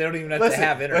rich, they don't even have to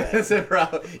have internet. Listen, bro.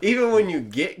 Even when you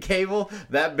get cable,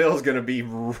 that bill's gonna be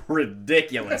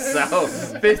ridiculous. So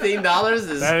 $15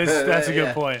 is That's a good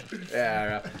yeah. point.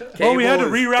 Yeah. Well, we had to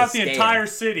Cable is reroute the scam. entire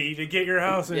city to get your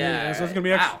house, and Yeah, so it's gonna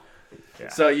be extra. wow. Yeah.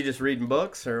 So you just reading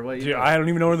books or what? You Dude, doing? I don't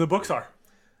even know where the books are.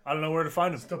 I don't know where to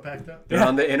find them. Still packed up. They're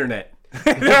on the internet.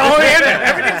 They're on the internet.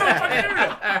 Everything's on the fucking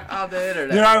internet. On the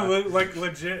internet. You know, like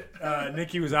legit.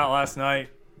 Nikki was out last night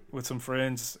with some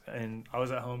friends, and I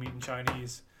was at home eating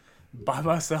Chinese by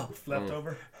myself.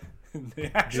 Leftover.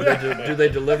 Yeah. Do they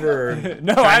deliver? Or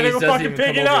No, I Chinese didn't doesn't fucking even pick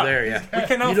come it over up. there, yeah. We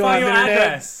cannot You don't find have your internet?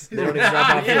 address. They don't even drop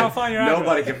off We cannot find your address.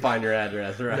 Nobody can find your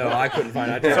address, right? No, I couldn't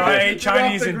find it. So I ate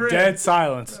Chinese the in grid. dead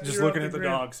silence, just You're looking off at the the grid.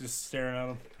 dogs, just staring at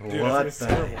them. Dude, What it's the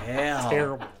terrible. hell?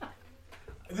 Terrible.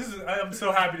 I'm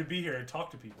so happy to be here and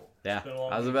talk to people. Yeah, It's been a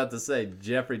long I was week. about to say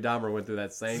Jeffrey Dahmer went through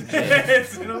that same shit.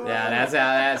 It's been a long Yeah, that's how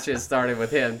that shit started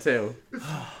with him too.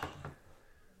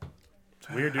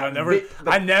 weird, dude. I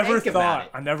But never think about thought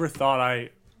it. I never thought I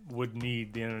would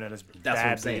need the internet as That's what I'm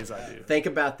badly saying. as I do. Think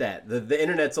about that. The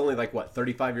internet's only like what,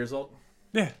 35 years old?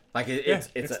 Yeah, Like it's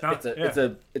not-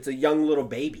 it's a young little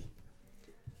baby.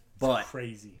 But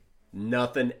crazy.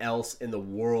 nothing else in the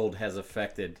world has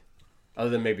affected, other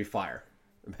than maybe fire.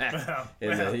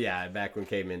 Back back when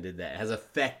cavemen did that, has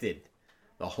affected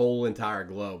the whole entire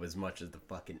globe as much as the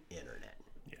fucking internet.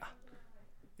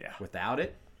 Yeah. Without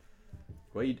it,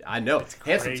 well, I know. Handsome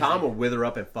crazy. Tom will wither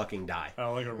up and fucking die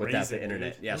Oh, like a without raisin, the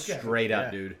internet. dude. Yeah, Okay. straight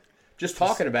up, dude. Just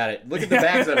talking about it. Look at the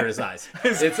bags under his eyes.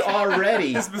 It's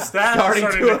already mustache starting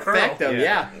started to to curl. affect him.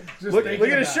 Yeah. Look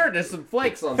thinking at his about shirt. There's some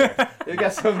flakes on there. He's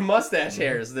got some mustache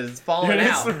hairs that's falling Dude,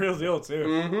 it's the out. real deal too.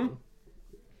 Mm-hmm.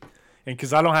 And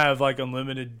because I don't have like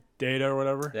unlimited data or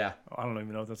whatever. Yeah. I don't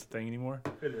even know if that's a thing anymore.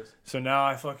 It is. So now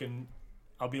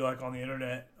I'll be like on the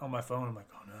internet on my phone. I'm like,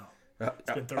 oh no,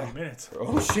 it's been 30 minutes.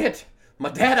 Oh shit. My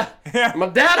data. Yeah. My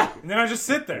data. And then I just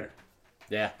sit there.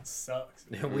 Yeah. It sucks.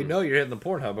 We know you're hitting the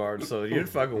Pornhub hard, so you're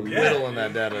fucking whittling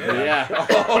that data down. Yeah.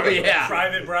 Oh yeah.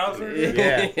 Private browser.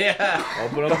 Yeah. Yeah.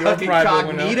 Open up your Fucking private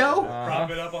window. incognito? Prop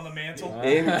it up on the mantle.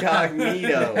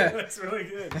 Incognito. That's really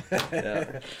good.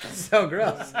 Yeah. So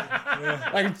gross.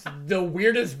 Like it's the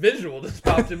weirdest visual just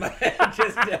popped in my head.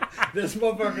 Just this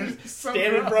motherfucker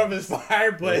standing in front of his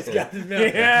fireplace, got his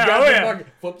milk, Yeah, got oh the yeah. fucking,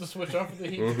 flip the switch off for the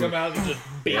heat to come out and just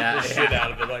beat Yeah, the shit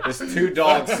out of it. Like, There's two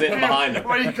dogs sitting behind him.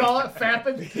 What do you call it? Fapping?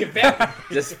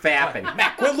 Just fapping.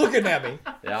 quit looking at me.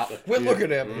 Yeah. Quit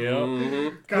looking at me.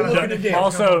 Yep. Kinda looking again.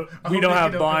 Also, I we hope don't they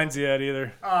have can blinds yet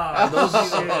either.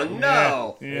 Oh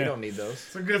no. You Yeah. don't need those.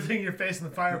 It's a good thing you're facing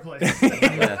the fireplace.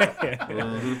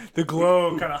 The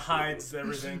glow kind of hides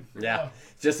everything. Yeah.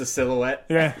 Just a silhouette.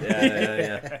 Yeah.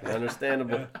 Yeah.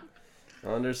 Understandable.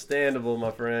 Understandable,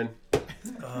 my friend.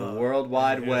 The World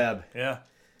Wide Web. Yeah.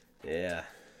 Yeah.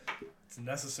 It's a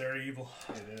necessary evil.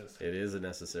 It is. It is a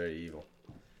necessary evil.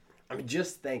 I mean,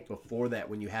 just think before that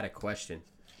when you had a question.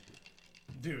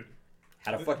 Dude,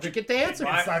 How the fuck did you get the answer?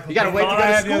 My- You gotta wait to All go I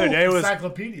to had the other school. day was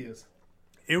Encyclopedias.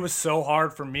 it was so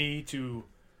hard for me to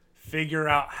figure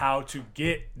out how to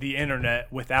get the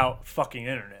internet without fucking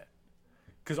internet.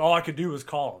 Because all I could do was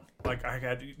call them. Like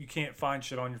you can't find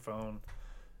shit on your phone.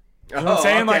 You know what I'm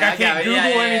saying? Like I can't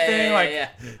Google anything.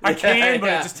 I can, but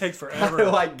it just takes forever. How do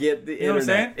I get the know what I'm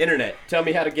saying? internet? Internet. Tell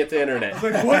me how to get the internet.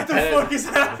 Like what the fuck is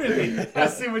happening? I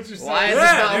see what you're saying. Why is it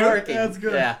Yeah, not dude. working? That's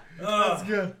good. Yeah. That's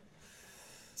good.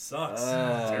 Sucks.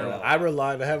 I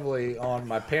relied heavily on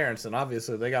my parents, and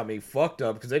obviously they got me fucked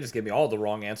up because they just gave me all the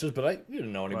wrong answers. But you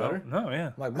didn't know any better. No, yeah.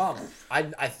 I'm like, Mom, I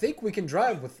think we can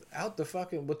drive without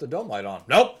with the dome light on.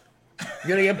 Nope.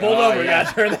 You're gonna get pulled over. yeah.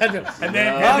 You gotta turn that. And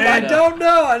then, Mom, I no. don't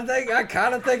know. I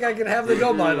kind of think I can have the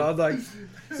dome light on. Like,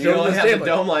 You only have the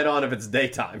dome light on if it's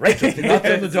daytime. Rachel, do not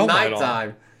turn the If dome it's light on.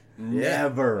 nighttime.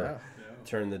 Never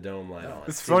turn the dome light on.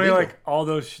 it's funny, illegal. like all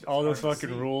those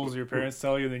fucking rules your parents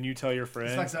tell you, and then you tell your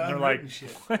friends, It's like and they're the like, unwritten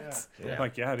shit. "What?" Yeah. I'm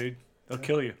like, yeah, dude, they'll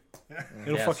kill you.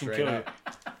 It'll Yeah, fucking straight kill up. you.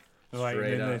 They're like,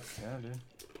 Straight and then up. yeah, dude.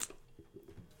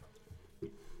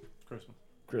 Christmas.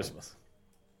 Christmas.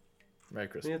 Merry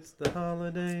Christmas. It's the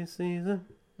holiday season.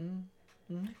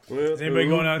 Is anybody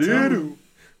going out of town?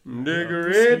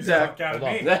 Digger Fuck out of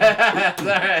me. That's all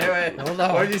right. Wait. Hold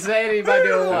on. What did you say? Anybody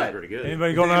doing what? Pretty good.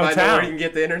 Anybody going out of Anybody know where you town? can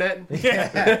get the internet?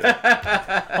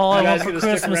 All I guys want for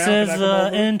gonna stick Christmas around? is Can I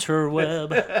come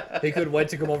interweb. He couldn't wait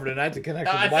to come over tonight to connect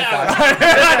to the I know. Wi-Fi.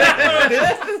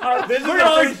 This is Look the at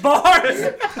all these bars.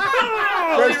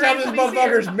 first time this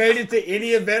motherfucker's made it to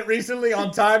any event recently on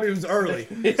time. He was early.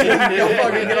 So he can go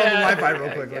fucking get on the Wi-Fi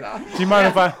real quick. Do you mind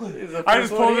if I the I first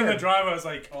just one pulled in here. the driveway. I was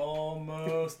like,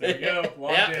 almost. There you go.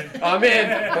 Logged Yeah, in. I'm in.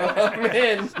 I'm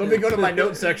in. Let me go to my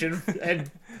notes section and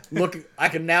look. I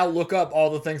can now look up all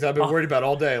the things I've been worried about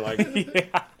all day. Like,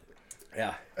 Yeah.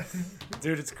 Yeah.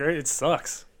 Dude, it's great. It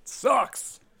sucks. It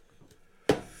sucks.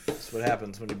 that's what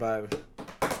happens when you buy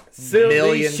Silly $1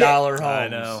 million shit. homes. I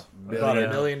know. About Yeah. $1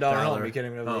 million Dollar home. You can't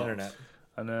even have the homes. internet.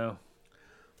 I know.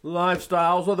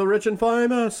 Lifestyles of the rich and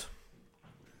famous.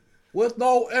 With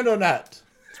no internet.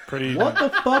 It's pretty. What the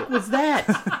fuck was that?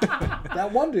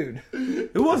 That one dude.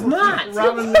 It was not.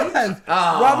 Robin Leach.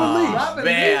 Robin Leach. Robin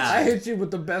man. I hit you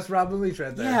with the best Robin Leach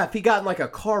right there. Yeah, if he got in like a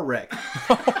car wreck.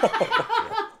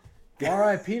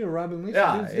 R.I.P. to Robin Leach.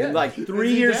 Yeah, Dude's and dead. like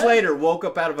 3 years later, woke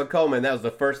up out of a coma, and that was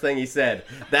the first thing he said.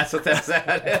 That's what that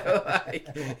sounded like.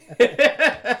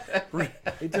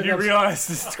 He took You up- realize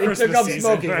this is He Christmas took up season,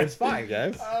 smoking. right? It's fine,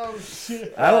 guys. Oh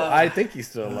shit. I think he's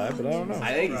still alive, but I don't know.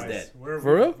 I think he's dead. We're,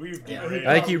 For real? We've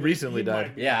I think he recently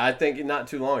died. Yeah, I think not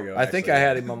too long ago. I think I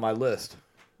had him on my list.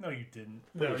 No, you didn't.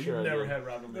 No, you never had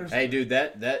Robin Leach. Hey, dude,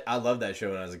 that I love that show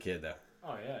when I was a kid, though.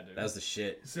 Oh yeah, dude. That was the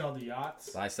shit. You see all the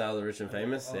yachts? Lifestyle of the rich and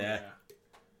famous. Oh, Yeah.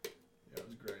 Yeah, it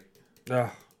was great.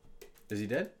 Is he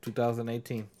dead?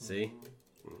 2018. See.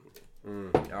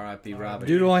 R.I.P. Robin.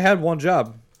 Dude only had one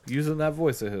job, using that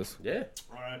voice of his. Yeah.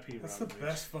 R.I.P. That's the Robin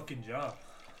best fucking job.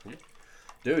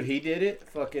 Dude, he did it.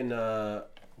 Fucking. Voice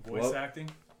Well- acting.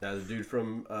 That was a dude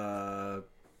from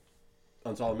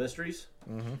Unsolved Mysteries.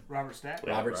 Leach. Robert Stack.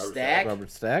 Robert Robert Stack. Robert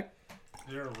Stack.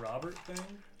 Is there a Robert thing?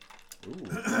 Ooh.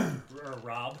 Or a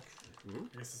Rob? I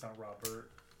guess it's not Robert.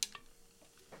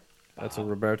 That's a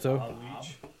Roberto. Bob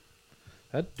Leach.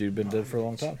 That dude been dead for a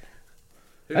long time.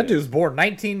 Who That did? dude was born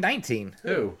 1919.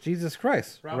 Who? Jesus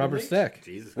Christ. Robert Leach? Stack.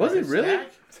 Jesus Was Christ. it really?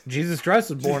 Jesus Christ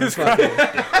was born in Jesus fucking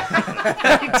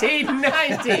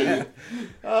 1919.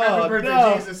 Oh, Happy birthday,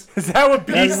 no. Jesus. Is that what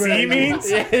BC means?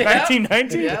 Yeah.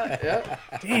 1919? Yeah.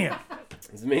 Damn.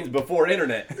 This means before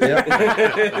internet.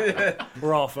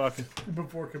 We're all fucking.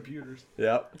 Before computers.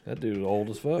 Yep. That dude was old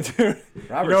as fuck.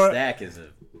 Robert know what? Stack is a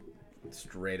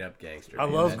straight up gangster. I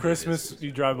man. love That dude Christmas. is-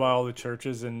 You drive by all the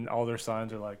churches and all their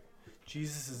signs are like,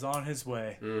 Jesus is on his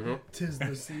way. Tis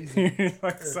the season.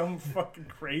 Like some fucking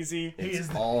crazy. He is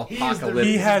all he is the apocalyptic.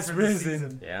 He reason has for the risen.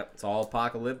 season. Yeah, it's all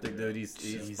apocalyptic, dude. He's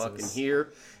Jesus. fucking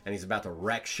here, and he's about to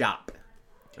wreck shop.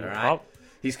 All right, Pop-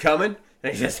 he's coming,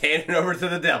 and he's just handing it over to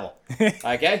the devil.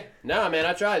 Okay, no, man,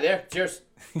 I tried. There, cheers.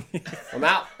 I'm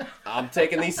out. I'm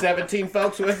taking these 17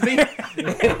 folks with me, and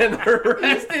the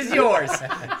rest is yours.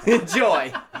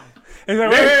 Enjoy. He's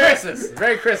like, Merry "Wait, Christmas.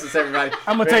 Merry Christmas, everybody.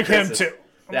 I'm gonna Merry take him Christmas. too.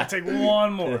 I'm Yeah. gonna take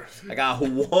one more. I got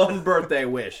one birthday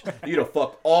wish. You to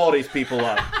fuck all these people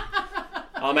up.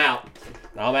 I'm out.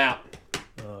 I'm out.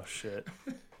 Oh shit.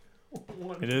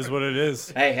 It is what it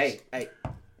is. Hey,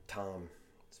 Tom.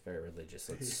 It's very religious.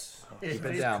 Let's Keep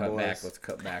it down, cut boys. back. Let's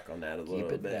cut back on that a little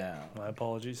Keep it bit. down. My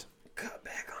apologies. Cut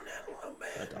back on that a little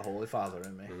bit. The Holy Father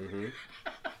in me.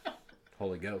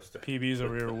 Holy Ghost. PB's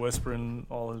over here whispering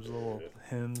all his little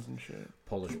hymns and shit.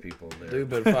 Polish people there. Dude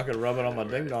been fucking rubbing on my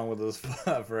ding dong with his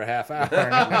foot for a half hour.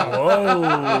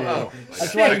 Whoa!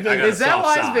 That's why he's been, Is that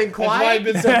why it's been that's why quiet?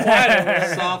 he's been so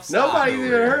quiet. Soft Nobody's even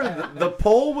heard of the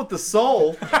pole with the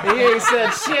soul. He ain't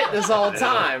said shit this whole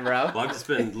time, bro. Well, I've just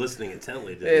been listening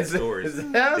intently to Is- these stories.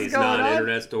 is that what's These going on?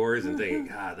 non-internet stories and thinking,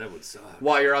 God, that would suck.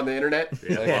 While you're on the internet?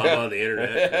 Yeah, while I'm on the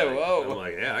internet. Whoa. I'm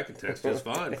like, yeah, I can text just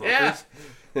fine, fuckers. Yeah.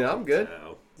 Yeah, I'm good.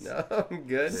 So, No, I'm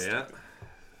good. yeah.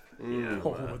 Yeah.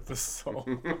 Oh, with the soul.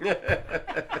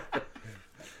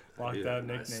 Lock Dude, that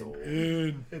nice nickname. soul.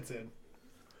 Dude. It's in.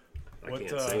 I What,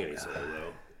 can't sing any soul,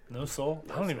 though. No soul?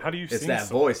 I don't even. How do you It's sing that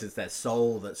soul? voice. It's that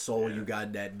soul. You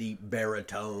got that deep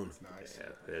baritone. Yeah,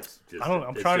 it's just, I don't.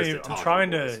 I'm it's trying just a to. I'm talking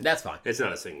trying voice. to. That's fine. It's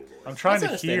not a singing voice. I'm trying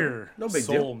That's to hear understandable. No big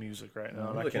soul deal. music right now.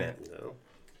 and I Looking can't. at No.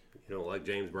 You don't like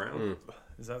James Brown?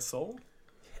 Is that soul?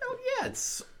 Hell yeah,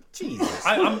 it's Jesus.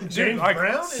 I'm James like,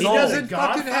 Brown? He soul. doesn't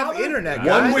fucking have Godfather? internet, One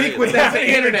guys. week without the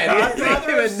internet. He Godfather didn't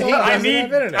of even soul? I doesn't have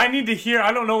internet. need. I need to hear.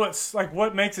 I don't know what's like.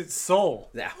 What makes it soul?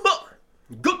 that.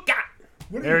 Good God.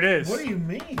 What do There you- it is. What do you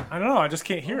mean? I don't know. I just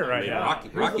can't hear it I right mean, now. Rocky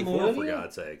the 4, for millennial?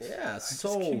 God's sakes. Yeah,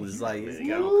 soul is like Man, you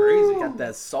got all crazy. got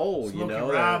that soul, you Smokey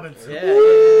know. Robinson. Yeah,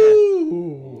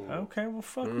 yeah. Okay, well,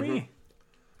 fuck me.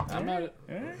 I'm not.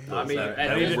 I mean,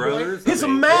 Blues Brothers. It's a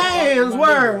man's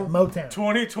world. Motown.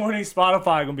 2020 Spotify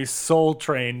gonna be Soul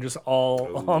Train, just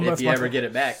all on If you ever get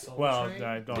it back. Well,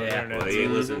 I don't have Yeah. internet. Well, you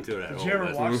ain't listening to it at Did home. you ever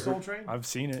that's- watch Soul Train? I've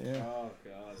seen it. Yeah. Oh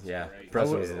god. Yeah,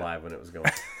 Preston was alive when it was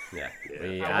going. Yeah,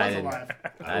 I was alive.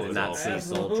 I did was not also-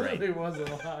 see Soul Train. Absolutely wasn't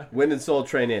alive. When did Soul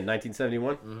Train in?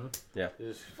 1971. Yeah,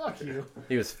 Fuck you.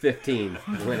 he was 15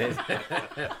 when it.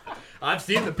 I've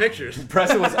seen the pictures.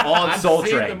 Preston was on Soul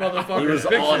Seen Train. the motherfucker's He was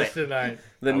pictures on it. tonight.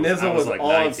 The I Nizzle was was like on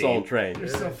 19. Soul Train, You're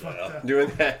so fucked up. doing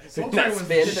that. Soul doing that Train was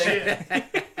spin the thing.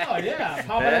 shit. Oh yeah,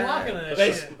 popping and locking in that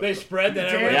shit. They spread that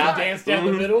everybody Yeah. danced down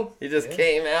the middle. He just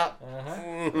came out.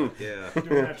 Yeah.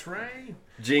 Doing that train.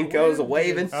 Jinkos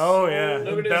waving. Oh yeah.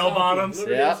 Look at Bell this honky. bottoms. Look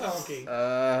at Yeah. this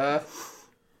honky.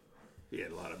 He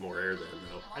had a lot of more air than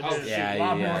though. I did Yeah, a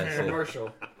lot yeah, more that's it. commercial.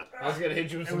 I was gonna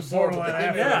hit you with It some was sword. borderline but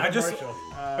after Yeah, the I just- commercial.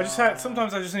 I just had.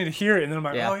 Sometimes I just need to hear it, and then I'm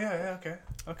like, Yeah. oh yeah,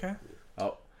 okay.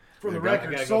 Oh, For the I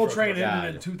record, gotta go Soul for a Train God.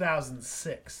 ended in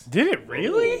 2006. Did it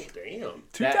really? Damn.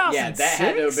 2006. yeah, that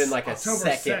had to have been like a October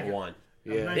second 2nd. one.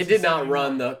 Yeah. It did not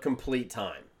run the complete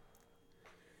time.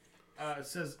 It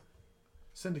says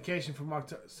syndication from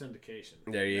October. Syndication.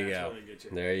 There you That's go. where they get you.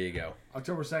 There you go.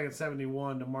 October 2nd,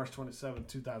 71 to March 27,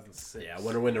 2006. Yeah, I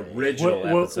wonder when the original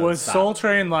episode Was stopped. Soul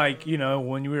Train like, you know,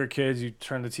 when we were kids, you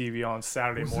turned the TV on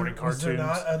Saturday morning Was there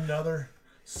cartoons? not another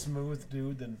smooth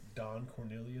dude than Don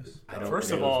Cornelius? I don't First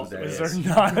know of all, who that is is.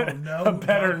 there not don't know a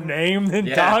better Don- name than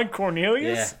Yeah. Don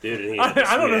Cornelius? Yeah. Dude, and he I had the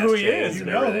don't know who sweet-ass he chains is. You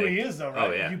and know who everything. he is, though, right?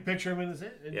 Oh, yeah. You picture him in his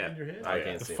head, in Yeah. your head. Oh, I yeah.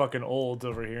 can't The see. fucking olds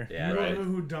over here. Yeah, You right. don't know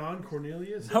who Don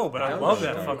Cornelius is? No, but I don't love know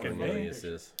that who fucking name. Cornelius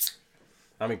is.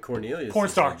 I mean, Cornelius Porn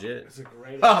is star. legit. It's a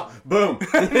great. Oh, boom.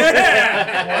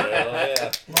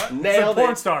 Nailed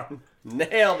Porn it. star.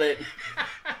 Nailed it.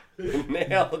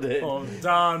 Nailed it. Oh,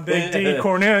 Don Big D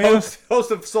Cornelius.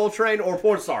 Host of Soul Train or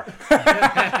Porn Star.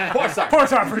 Porn Star. Porn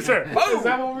star for sure. Is Boom.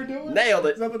 that what we're doing? Nailed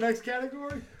it. Is that the next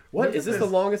category? What is this the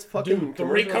longest fucking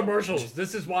 3 commercial? commercials.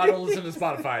 This is why I don't listen to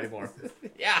Spotify anymore.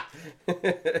 Yeah.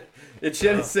 It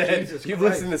should have said Jesus you've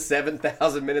Christ. listened to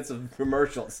 7,000 minutes of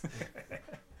commercials.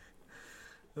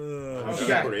 Don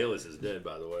Cornelius is dead,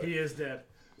 by the way. He is dead.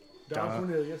 Don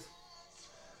Cornelius.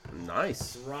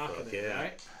 Nice. Rocking it, yeah.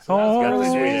 right? Oh,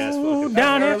 Sweet-ass fucking...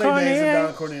 down here, Early days of Cornelius.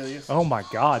 Don Cornelius. Oh my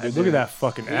God, dude! Look at that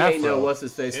fucking He ain't no afro. what's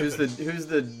his face. Who's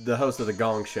the host of the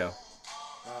Gong Show?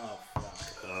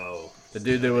 Oh. The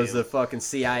dude that was the fucking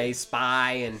CIA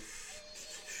spy and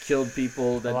killed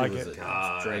people. That I like dude was it.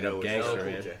 a straight up gangster,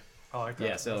 man. I like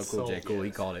that. Yeah, LL Cool J. Cool.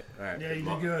 He called it. All right. Yeah, you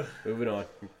did good. Moving on.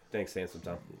 Thanks, Handsome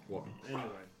Tom. Anyway,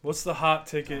 What's the hot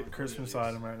ticket Christmas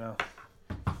item right now?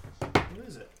 what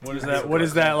is it? What is that? What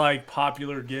is that like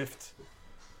popular gift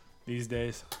these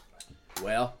days?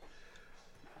 Well,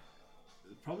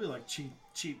 Probably like cheap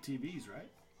TVs, right?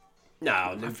 no.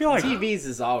 I feel like TVs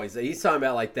is always. He's talking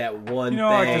about like that one You know,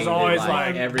 like, thing. there's that, always, like,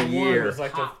 like, every The one year. was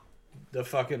like the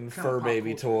fucking fur pop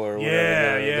baby culture. tour. Or Yeah,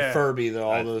 whatever, yeah. The Furby,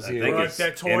 all those I years. think Or like it's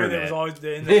that toy that internet. was always in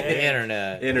The the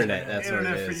internet. Internet. That's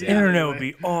Internet what it for is. you. Yeah. internet would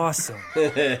be awesome.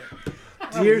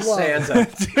 Dear Santa.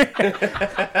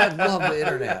 I love the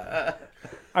internet.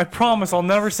 I promise I'll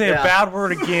never say Yeah. a bad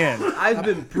word again. I've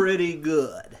been pretty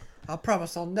good. I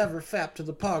promise I'll never fap to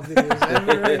the Pog videos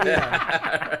ever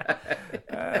again.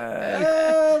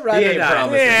 He ain't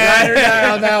promising. Ride or die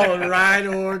on that one. Ride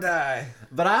or die.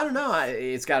 But I don't know.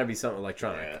 It's got to be something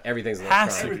electronic. Yeah. Everything's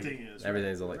Has to electronic. be. Everything is.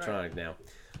 Everything's electronic now.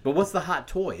 But what's the hot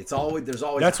toy? There's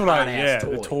always That's a what hot I. ass Yeah,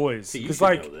 toy. the toys. See, you Because should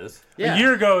like know this. Yeah. a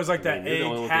year ago, it was like I that mean, you're the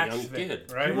egg only one with hatch a young thing,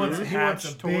 kid. right? He wants a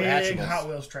Hatch toy. big Hatchimals. Hot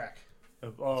Wheels track.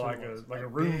 Oh, like a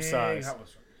room Big size. Hot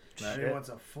Wheels track. And he wants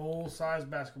a full size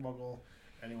basketball goal,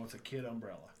 and he wants a kid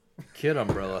umbrella. Kid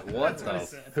umbrella. What the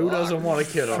Who doesn't want a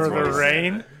kid For umbrella? the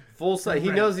rain, full size?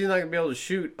 He knows he's not gonna be able to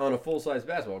shoot on a full size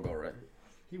basketball goal, right?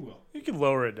 He will. you can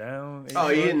lower it down. Oh,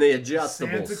 he in the adjustables.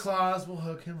 Santa Claus will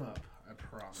hook him up. I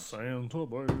promise. Santa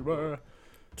baby.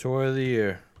 Toy of the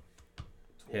year.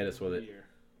 Hit us with it.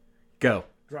 Go.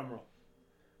 Drum roll.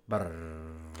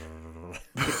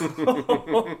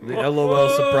 The LOL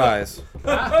surprise.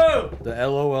 The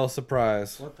LOL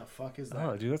surprise. What the fuck is that?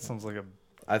 Oh, dude, that sounds like a.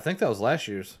 I think that was last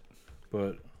year's,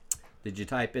 but Did you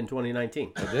type in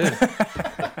 2019? I did.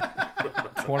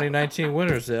 2019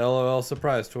 winners, the LOL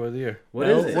surprise toy of the year. What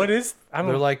is it? What is? I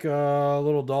They're don't. like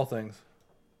little doll things.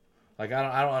 Like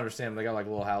I don't understand. They got like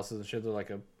little houses and shit. They're like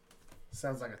a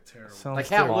Sounds like a terrible. Sounds Like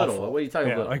how awful. little? What are you talking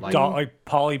Yeah, about? like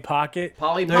Polly Pocket.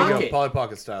 Polly there you go, Pocket. Polly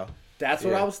Pocket style. That's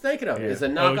what Yeah. I was thinking of. Yeah. Is a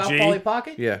knockoff OG? Polly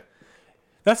Pocket? Yeah,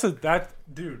 That's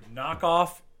dude.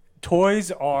 Knockoff toys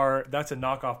are. That's a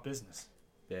knockoff business.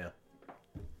 Yeah.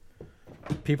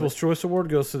 People's Choice Award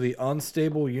goes to the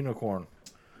Unstable Unicorn.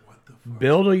 What the fuck?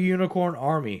 Build a unicorn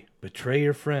army. Betray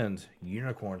your friends.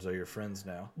 Unicorns are your friends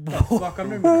now. Fuck, I've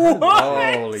never even heard of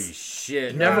this. Holy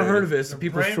shit. Never dude. heard of it. It's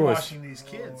People's Choice. Brainwashing these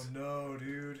kids. No,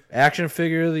 dude. Action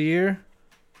figure of the year,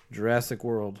 Jurassic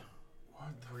World.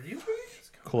 Really?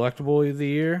 Collectible of the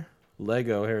year,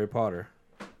 Lego Harry Potter.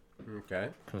 Okay.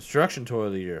 Construction toy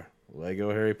of the year,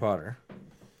 Lego Harry Potter.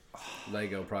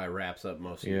 Lego probably wraps up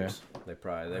most Yeah. years. They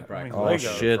probably. mean, Oh Lego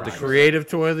shit! The fries. creative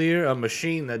toy of the year, a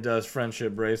machine that does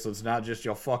friendship bracelets, not just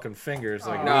your fucking fingers.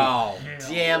 Like No.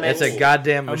 Damn it. it's a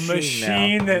goddamn A machine,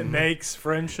 machine now. that makes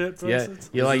friendship Yeah, bracelets.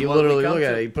 you like is you what we literally come look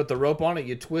at to. it. You put the rope on it,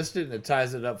 you twist it, and it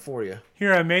ties it up for you.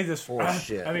 Here, I made this for Oh, you.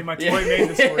 shit. I mean, my toy made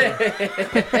this for you.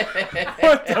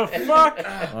 What the fuck?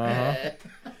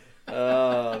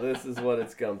 This is what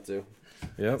it's come to.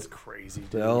 Yep. That's crazy,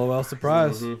 The dude. LOL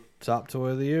surprise, top toy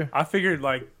of the year. I figured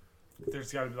like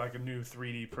there's got to be like a new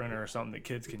 3D printer or something that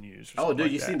kids can use. or Oh, something dude,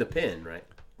 like you that. seen the pin, right?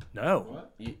 No,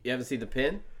 You haven't seen the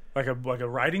pin? like a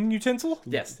writing utensil.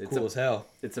 Yes, it's Cool a as hell.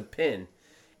 it's a pin,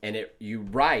 and you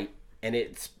write, and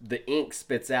the ink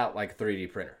spits out like a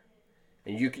 3D printer,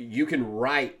 and you can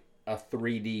write a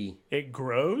 3D. It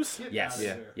grows. Yes,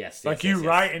 Yeah. yes. Like yes, you yes,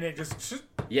 write and it just.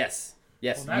 Yes,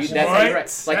 yes. Well, That's that's how you what?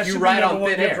 write. Like That you should be write number on one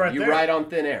thin gift air. right You there. write on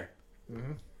thin air.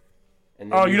 And then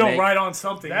Oh, you don't make- write on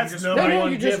something. That's you just no- No, no,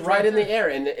 One you just gift write right in the air,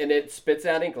 and it spits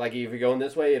out ink. Like if you're going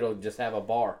this way, it'll just have a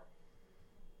bar.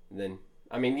 And then,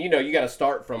 I mean, you got to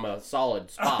start from a solid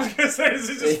I was spot. gonna say, is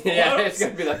it just Yeah, floats? it's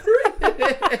gonna be like.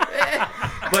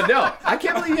 But no, I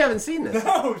can't believe you haven't seen this.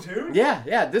 No, dude. Yeah.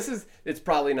 It's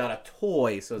probably not a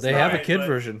toy, so it's They not- have a Right, kid but-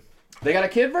 version. They got a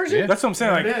kid version. Yeah. That's what I'm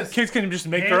saying. There it Like is. kids can just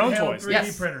make their own Handheld toys. 3D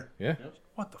Yes. printer. Yeah,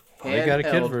 What the fuck? they got a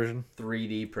kid Handheld version.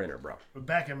 3D printer, bro. But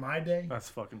back in my day, That's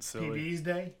fucking silly. PB's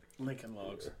day, Lincoln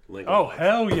Logs. Lincoln Oh Logs.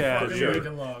 hell yeah, For Fucking sure.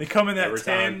 Lincoln Logs. They come in that Every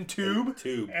tin time. tube.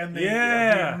 Tube. And the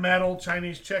Yeah. big metal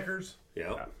Chinese checkers.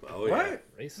 Yep. Oh yeah.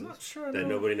 Racist. That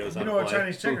nobody knows how You to know what play.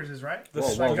 Chinese checkers is, right? The Whoa,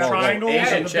 whoa, got whoa. triangles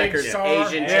Asian and the big checkers. star.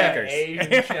 Asian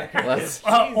Yeah. checkers. Let's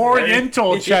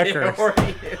Oriental checkers.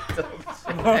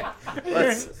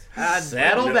 Let's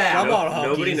settle down. Come on,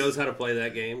 Nobody honkies. knows how to play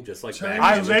that game, just like Chinese-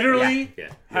 I backgammon. literally Yeah.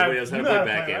 have- Nobody knows how to you know play how to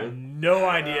play, backgammon. no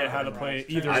idea how to play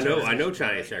either. I know sport.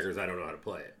 Chinese checkers. I don't know how to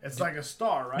play it. It's like a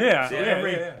star, right? Yeah, So yeah,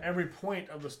 every, yeah. every point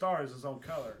of the star is its own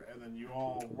color, and then you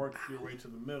all work your way to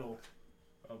the middle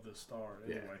of the star.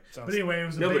 Anyway, Sounds- but anyway, it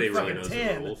was a Nobody big really fucking knows the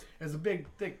tin. rules. It was a big,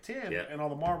 thick tin, Yeah. and all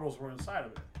the marbles were inside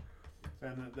of it,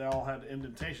 and they all had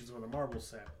indentations where the marbles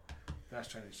sat. That's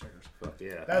Chinese checkers. Fuck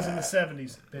yeah. That was in the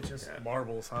 70s, bitches.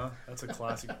 Marbles, huh? That's a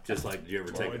classic. Just like, do you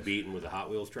ever take a beating with a Hot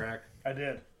Wheels track? I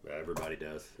did. Everybody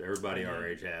does. Everybody our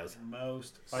age has.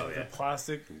 Most. Like Oh, the yeah.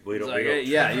 plastic. We don't. Like, we don't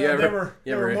yeah, you They ever? were,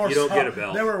 you they were ever? more you don't get a soft.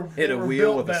 belt. They were, Hit they a were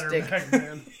wheel built with a better stick. back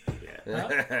then.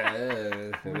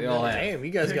 We all have. Damn,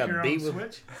 you guys Pick got your beat own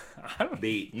with. switch.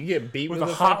 beat. You get beat With with,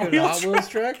 a a Hot fucking Wheels Hot Wheels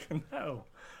track? No,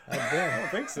 God I damn. don't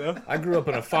think so. I grew up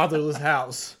in a fatherless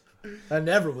house. I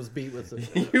never was beat with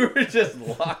it. You were just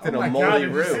locked in Oh a my God, moldy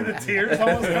did you see room. the tears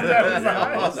almost coming out of his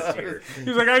eyes? He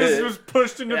was like, I just was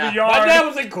pushed into Yeah. the My yard. dad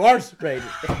was incarcerated.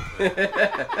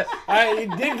 I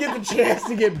did get the chance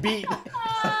to get beat by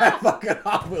a fucking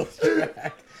Hot Wheels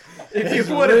track. If you It's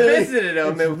would have really- visited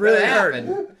him, it would really have hurt.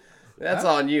 happened. That's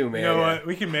on you, man. You know what?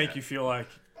 We can make you feel like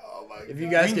If you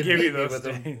guys We could can give beat you me those with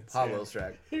a stains, Hot yeah. Wheels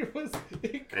track.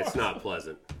 It's not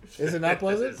pleasant. Is it not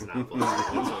pleasant? It's not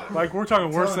pleasant whatsoever. Like we're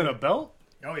talking worse than a belt.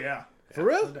 Oh yeah. For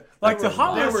real? Like the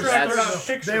Hot They Wheels were track that's-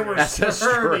 are picture. They were That's a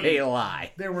sturdy. straight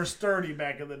lie. They were sturdy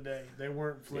back in the day. They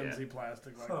weren't flimsy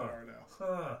plastic like they are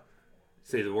now.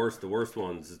 See, the worst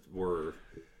ones were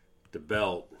the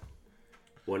belt.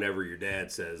 Whenever your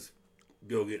dad says,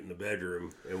 "Go get in the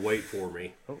bedroom and wait for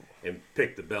me," and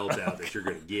pick the belt out that you're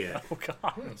gonna get. Oh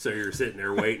God. So you're sitting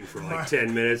there waiting for like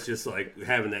 10 minutes, just like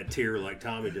having that tear like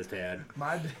Tommy just had,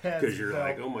 My dad's because you're belt,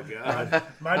 like, "Oh my god!"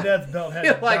 my dad's belt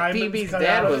had Like diamonds PB's cut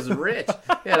dad out of was it. rich.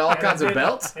 He had all kinds of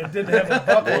belts. It didn't have a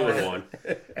buckle More on than it. one.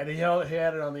 And he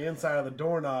had it on the inside of the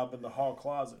doorknob in the hall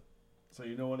closet. So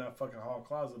you know when that fucking hall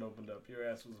closet opened up, your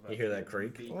ass was about You hear to that get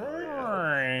creak? beat.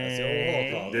 That's the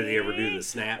old Hulk Did he ever do the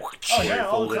snap? Oh, Where yeah, he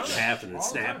all folded the it in time. half and then All the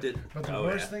snapped time. it? But the Oh,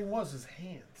 worst yeah. thing was his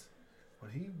hands.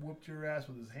 When he whooped your ass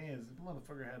with his hands, the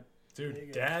motherfucker had.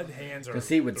 Dude, dad hands are. Because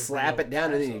he would the slap real it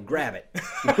down and then asshole. he'd grab it.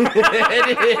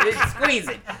 and squeeze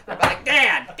it. I'm like,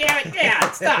 Dad, damn it, Dad,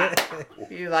 stop.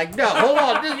 You're like, no, hold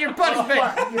on. This is your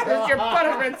punishment. This is your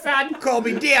punishment, son. Call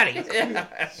me daddy.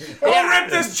 Oh, rip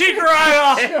this cheek right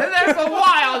off! There's a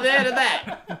Y on the end of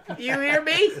that. You hear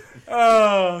me?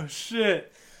 Oh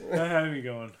shit! That had me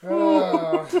going.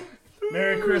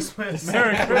 Merry Christmas.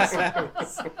 Merry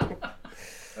Christmas.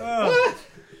 Oh,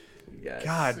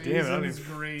 God damn it! I don't Season's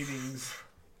even... greetings.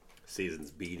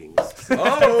 Season's beatings.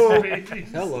 Oh.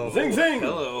 Hello. Zing, zing.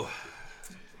 Hello.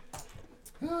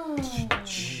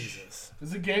 Jesus.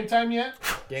 Is it game time yet?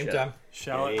 Game time.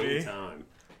 Shall it be? Time.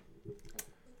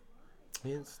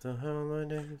 It's the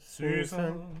holiday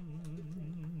Season.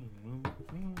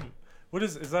 What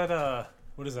is that?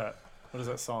 What is that? What is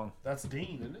that song? That's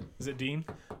Dean, isn't it? Is it Dean?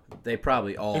 They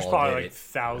probably all There's probably did like it.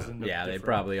 thousands. Yeah, they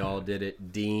probably all did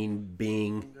it. Dean,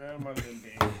 Bing. That might have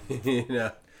been Dean. you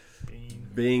know, Dean.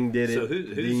 Bing did it. So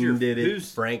who's Dean your- did it.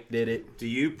 who's- Frank did it. Do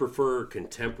you prefer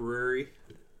contemporary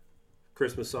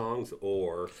Christmas songs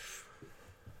or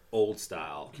old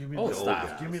style? Give me Old the style.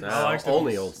 guys. Give me the No, I like the-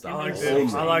 only old I style. like Only.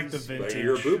 the. I like the But vintage.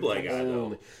 you're a Buble guy, though.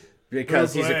 Only.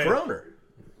 Because he's a Buble. croner.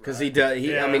 Because he does.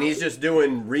 Yeah. I mean, he's just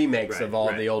doing remakes Right, of all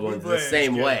right. the old ones Buble the is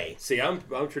same good. way. See, I'm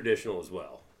traditional as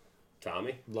well.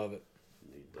 Tommy, Love it.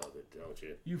 you love it, don't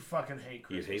you? You fucking hate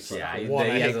You Christmas. hate Yeah, Buble. he, One, I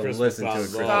hate hasn't Christmas listened to a songs.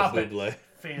 Christmas. Stop Love it. Buble.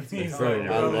 Fancy. Bro, time. he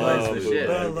I plays love the shit.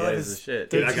 Buble. I He love plays his- the shit.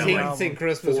 Dude, I got He like can sing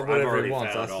Christmas I've whatever already he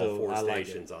wants. found I all still, four I like it.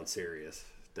 stations on Sirius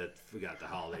that we got the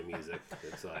holiday music.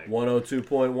 It's like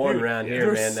 102.1 Dude, around here,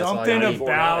 there's man. That's all something you need.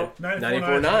 about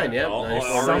 94.9, yeah. All- 94.9.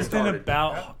 all- something started.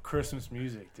 about Christmas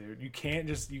music, dude. You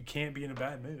can't be in a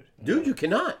bad mood. Dude, you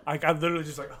cannot. Like I'm literally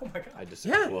just like, oh my god. I just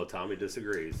Yeah. well, Tommy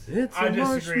disagrees. It's I a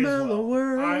disagree as marshmallow well.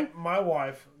 world. My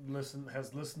wife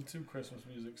has listened to Christmas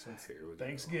music since Here we go.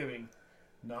 Thanksgiving,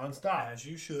 nonstop, As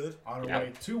you should. on her Yeah.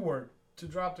 way to work, to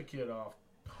drop the kid off,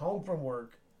 home from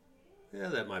work. Yeah,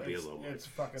 that might be a It's, little much. it's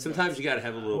fucking. Sometimes you got to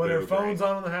have a little when bit her of a break. phone's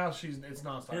on in the house, it's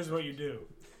nonstop. Here's what you do.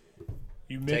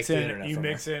 You Take mix the in internet you from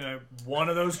mix in one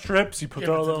of those trips. You put Give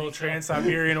the it to little me.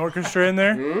 Trans-Siberian Orchestra in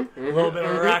there. A little bit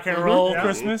of rock and roll Yeah.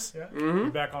 Christmas. Yeah.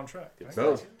 You're back on track.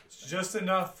 Boom. It's just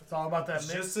enough. It's all about that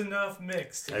It's mix. just enough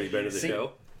mixed. Have you been to the See-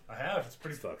 show? I have. It's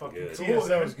pretty It's fucking fucking good. cool.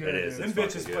 TSO was good. It is. dude. Them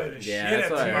It's bitches fucking play good. the Yeah, shit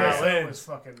that's out what of I heard. TSO violins. was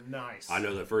fucking nice. I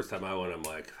know the first time I went, I'm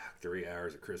like, 3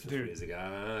 hours of Christmas Dude. music.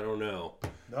 I don't know.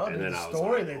 No, And dude, then the I was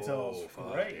story like, they tell oh, is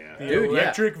fuck, great. yeah. The Dude, yeah.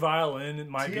 electric violin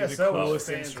might be the TSO was coolest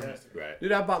instrument. fantastic. Right.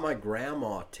 Dude, I bought my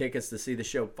grandma tickets to see the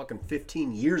show fucking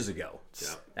 15 years ago. Yeah.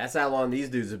 That's how long these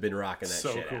dudes have been rocking that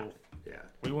So shit cool. out. Yeah.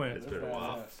 We went It's been a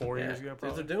while. 4 years ago, Dudes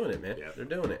probably. are doing it, man. Yeah. They're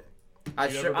doing it. You I'm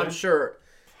ever sure. been?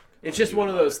 It's just one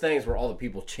of those things where all the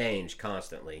people change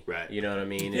constantly. Right. You know what I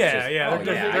mean? It's Yeah, just, yeah, oh, they're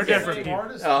different- I they're get different it. people.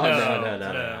 Artists? Oh, No,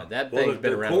 no. That Well, thing's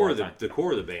been around a core long of time. the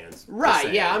core of the band's the Right,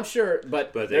 same. yeah, I'm sure,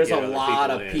 but But they there's get a other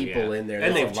lot of in, people yeah. in there.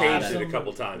 And There's they've a lot changed of- it a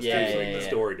couple times Yeah, too, yeah, to make yeah. the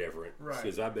story different. Right.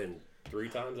 Because I've been 3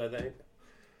 times, I think.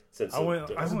 Since I went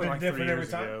the- like been 3 different every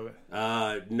years time?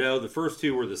 ago. no, the first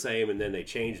 2 were the same, and then they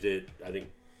changed it. I think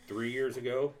 3 years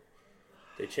ago.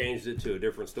 They changed it to a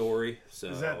different story. So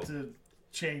Is that to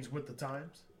change with the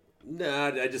times? no,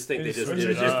 I just think They they just switched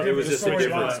did it up. it was The just a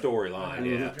different storyline. storyline.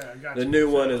 Mhm. Yeah. Okay, I got The you. new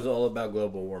one is all about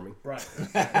global warming. Right.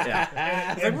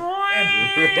 Yeah.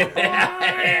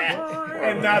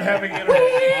 And not having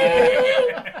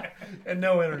internet. And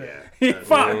no internet.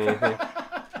 Fuck.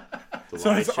 The So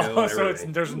light it's show, also it's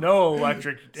everything. there's no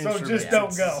electric So instruments. just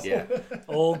don't go. Yeah.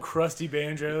 Old crusty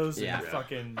banjos Yeah. and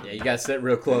fucking Yeah, you gotta sit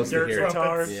real close to dirt hear it.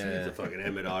 guitars. It's Yeah. a fucking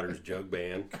Emmett Otter's jug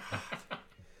band.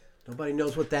 Nobody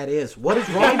knows what that is. What is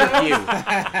wrong with you?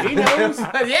 He knows.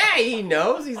 Yeah, he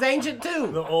knows. He's ancient too.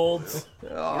 The olds.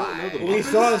 We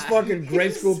saw his fucking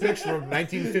grade school picture from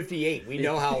 1958. We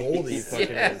know how old he fucking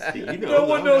is. You know, No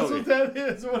one knows what that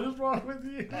is. What is wrong with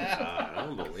you?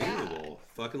 Unbelievable.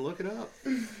 Fucking look it up.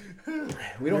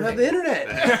 We don't have the internet.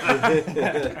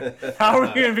 How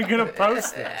are we even gonna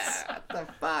post this? What the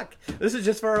fuck? This is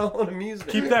just for our own amusement.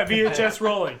 Keep that VHS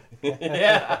rolling.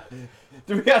 Yeah.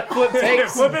 Do we gotta flip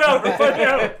tapes? Flip it over. Flip it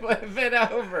over. Flip it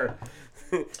over.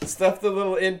 Stuff the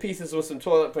little end pieces with some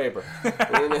toilet paper.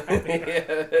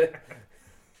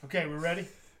 Okay, we ready?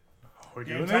 We're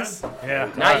Game doing time? this?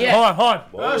 Yeah. Not yet. Hold on.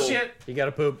 Oh shit! You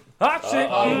gotta poop. Hot shit.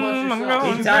 I'm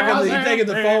going. He's taking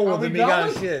the phone Are with we him. He got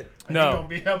going? shit. He's gonna No.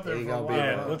 be up there He for a gonna be while.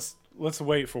 there. Yeah. Let's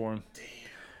wait for him.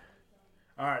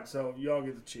 All right, so y'all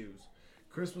get to choose.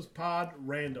 Christmas pod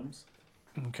randoms.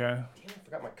 Okay. I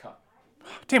forgot my cup.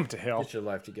 Damn it to hell. Get your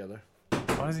life together.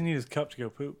 Why does he need his cup to go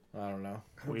poop? I don't know.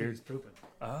 I think he's pooping.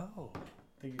 Oh.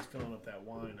 I think he's filling up that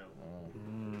wine.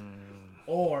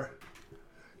 Or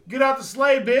get out the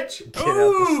sleigh, bitch. Get out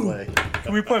the sleigh.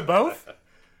 Can we play both?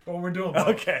 Well, we're doing both.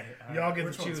 Okay. Y'all get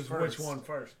Which to one's choose first? which one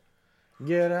first.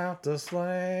 Get out the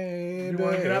sleigh. You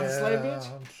wanna get out the sleigh, bitch?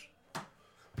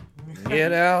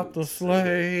 Get out the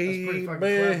sleigh, Pretty fucking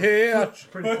clever.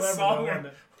 bitch. Pretty What clever, song? though, wasn't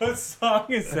it? What song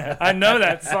is that? I know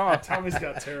that song. Tommy's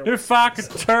got terrible. If I could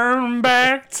turn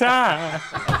back time.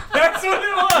 That's what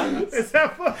it was. Is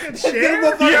that fucking You shit?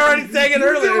 already sang it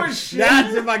earlier. doing shit?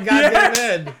 That's in my goddamn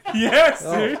head. Yes,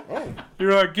 dude.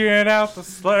 You're like, get out the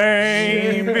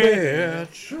sleigh,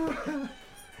 bitch. Bitch.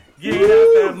 Get out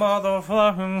that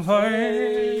motherfucking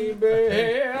sleigh.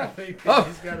 I think he's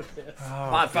got a piss.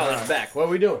 My fella's back. What are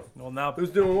we doing? Well, now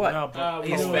Who's doing what? now,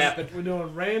 He's fapping. We're doing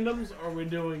randoms or we're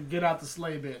doing get out the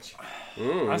sleigh, bitch.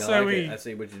 I say we. I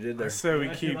see what you did there. So we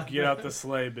keep get out the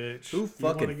sleigh, bitch. Who You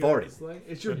wanna fucking get out the farted? sleigh?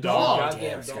 It's your The dog. dog.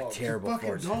 Goddamn, it's got terrible Fucking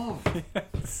farts. dog.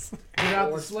 Get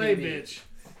out the sleigh, bitch.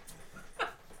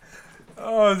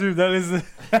 Oh, dude, that is the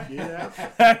Get out.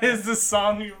 that is the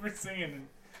song you were singing.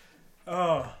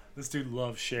 Oh, this dude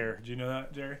loves Cher. Do you know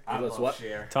that, Jerry? Let's what?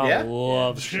 Tom Yeah?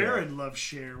 loves Cher. Jared loves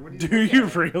Cher. What do you Do you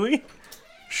really?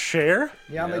 Cher?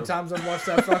 You know how many times I've watched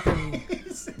that fucking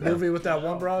movie with that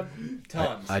one broad?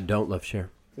 Tons. I don't love Cher.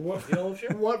 What, you know,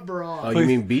 what bra? Oh, you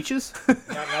mean beaches?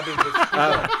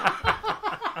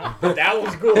 That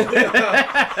was cool. Is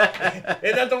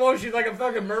that the one she's like a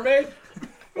fucking mermaid?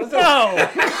 No!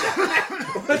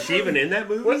 Is she even in that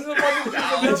movie? What's the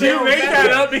one Did you make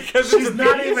that up because She's it's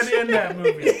not even in that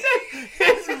movie.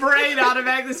 His brain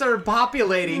automatically started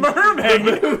populating mermaid?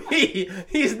 the movie.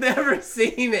 He's never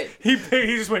seen it. He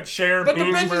just went Cher But the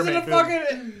being bitch is in mermaid. a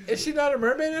fucking... Is she not a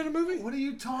mermaid in a movie? What are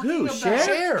you talking Who, about? Cher?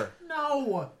 Cher.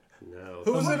 No. No.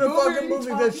 Who's What in a movie are fucking you movie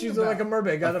that talking she's about? like a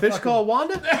mermaid? Got a Fish fucking... called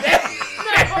Wanda?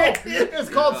 It's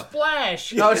called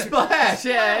Splash. Oh, Splash.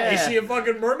 Yeah. Is she a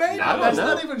fucking mermaid? I don't That's know.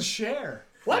 not even Cher.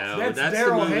 What? That's That's the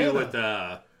Daryl movie Hannah. with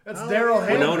That's Daryl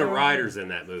Hannah. Winona Ryder's in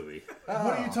that movie. What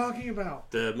are you talking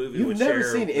about? The movie You've with never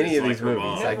Cher seen any is of like these her movies.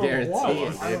 mom. I guarantee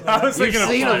watched. it. I was You've thinking of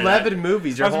seen finding 11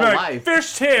 movies I your was whole like, life.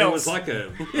 Fish It tails. was like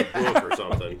a book or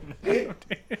something.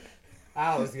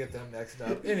 I always get them mixed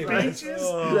up. Anyway. Beaches?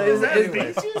 Is that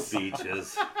Anyway. Beaches?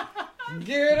 Beaches.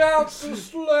 Get out the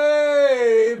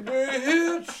sleigh,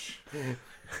 bitch.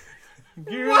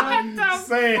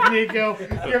 Say it, Nico.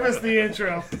 Give us the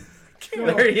intro.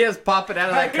 There he is popping out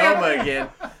of that coma again.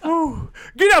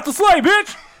 Get out the sleigh,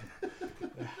 bitch!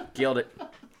 Killed it.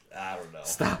 I don't know.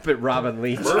 Stop it, Robin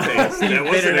Leach. Mermaids. That been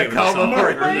wasn't in a even coma song for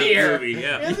a that year. movie,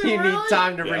 yeah. You need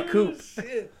time to recoup.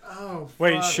 Oh,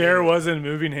 Wait, fuck. Cher was in a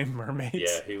movie named Mermaids?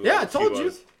 Yeah, he was, Yeah, I she told you.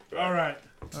 was. All right.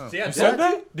 See, I You said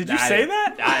that? Did you say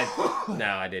that? No,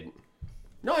 I didn't.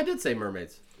 No, I did say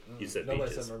mermaids. You said Nobody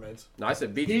beaches. said mermaids. No, I said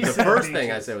He beaches. The said first thing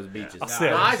I beaches. said was beaches.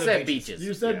 said- No, I said said beaches. beaches.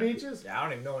 You said Yeah. beaches? Yeah, I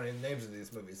don't even know any names of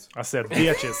these movies. I said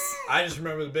bitches. I just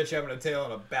remember the bitch having a tail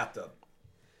in a bathtub.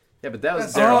 Yeah, but that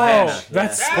was That's- Daryl Oh, Hannah.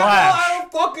 that's Yeah. Splash. I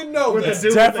don't fucking know With the this.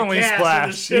 dude definitely with the cast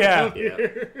and the Splash, shit yeah. up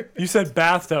here. You said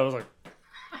bathtub. I was like,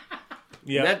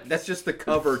 yeah. That's just the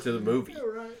cover to the movie,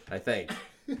 Right. I think.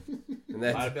 And Might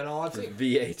have that's been all I've seen.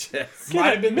 VHS. Might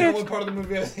have been the only part of the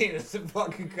movie I've seen. It's the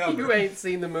fucking cover. You ain't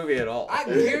seen the movie at all. I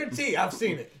guarantee I've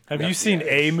seen it. Have you seen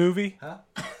a movie? Huh?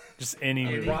 Just any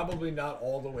movie. Probably not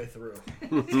all the way through.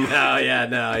 No, he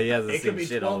hasn't It could seen be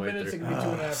shit all 12 the way minutes. It through. could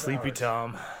be 2.5 Sleepy hours.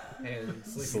 Tom. And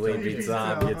Sleepy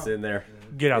Tom. Tom gets in there.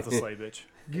 Get out the sleigh, bitch.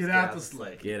 Get out the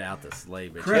sleigh. Get out the sleigh,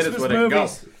 bitch. Hit Christmas us with a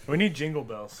movies. go. We need jingle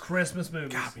bells. Christmas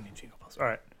movies. God, we need jingle bells. All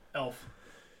right. Elf.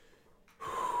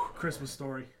 Christmas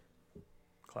Story.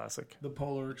 Classic. The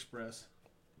Polar Express.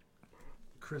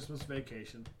 Christmas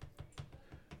Vacation.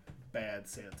 bad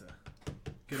Santa.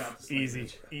 Get out the sleigh. Easy.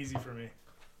 bitch. Easy for me.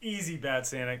 Easy, bad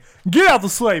Santa. Get out the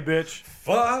sleigh, bitch.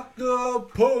 Fuck the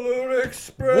Polar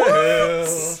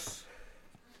Express.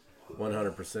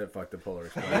 100% fuck the Polar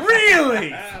Express. Really?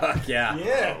 Fuck yeah.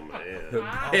 Yeah. Oh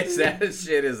man. Bitch, that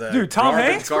shit is a Dude, Tom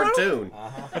garbage Hanks, bro? cartoon.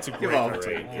 That's a Give great off.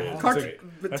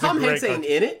 cartoon. But That's a Tom great Hanks ain't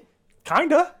in it.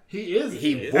 Kinda. He is.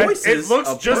 He in voices It looks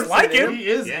a just person like in him. it He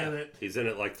is Yeah. in it. He's in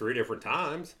it like 3 different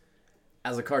times.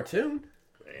 as a cartoon.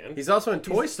 Man. He's also in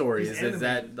Toy Story. he's Is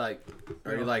that like?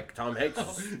 Are you like Tom Hanks? No,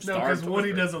 star because of Toy Woody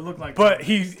Story? doesn't look like. But Tom.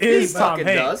 he is Tom fucking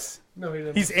Hanks. does. No, he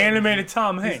doesn't. He's animated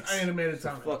Tom Hanks. He's animated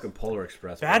Tom. Hanks. Fucking Polar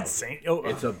Express. Bad bro. Saint. Oh,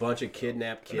 It's a bunch of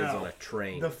kidnapped kids No. on a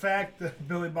train. The fact that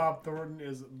Billy Bob Thornton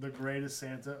is the greatest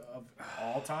Santa of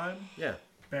all time. Yeah,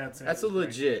 Bad Santa. that's a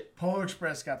legit. Polar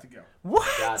Express got to go. what?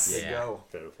 Yeah.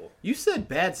 Pitiful. You said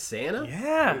Bad Santa?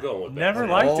 Yeah. I'm going with Never Bad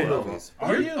liked All it. movies.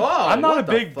 Are you? Oh, I'm not a what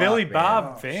the big fuck, Billy man.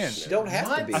 Bob fan. You don't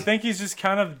have to be. I think he's just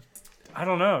kind of, I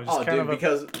don't know, just Oh, kind dude, of a,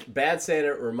 because Bad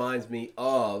Santa reminds me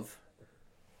of,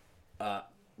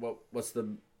 what's the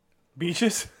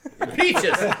beaches.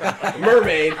 Peaches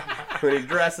mermaid when he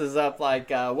dresses up like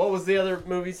what was the other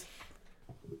movies?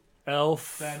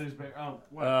 Elf. Bad News Bears. Oh,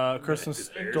 what? Christmas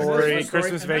Christmas Story. Story.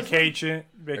 Christmas Vacation.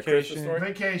 Christmas Story?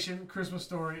 Vacation, Christmas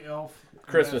Story, Elf.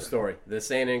 Christmas Story, the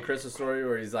Santa in Christmas Story,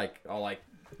 where he's like all like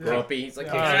grumpy. He's like,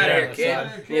 "Get Oh, out of yeah, here, that's kid!"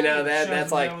 right. You know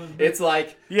that's like it's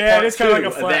like Yeah, part it's kinda like two a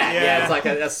of flat- that. yeah. It's like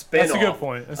a spin That's a good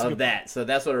point. That's a of good that. So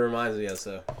that's what it reminds me of.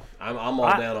 So I'm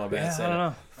all down on Bad yeah, I Santa. don't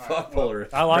know. Fuck Polar.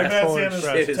 I like Bad Polar Santa's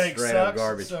Express. It is take straight up sucks,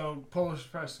 garbage. so Polar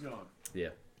Express is gone. Yeah.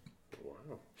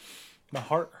 Wow. My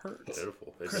heart hurts.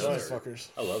 Pitiful. It's Christmas. absurd. Fuckers.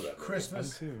 I love that.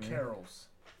 Christmas too, man. carols.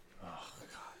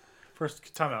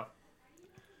 First, time out.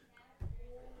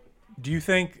 Do you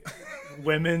think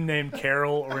women named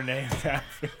Carol were named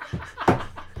after?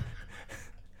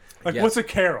 Like, Yes. what's a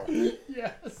carol?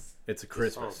 Yes. It's a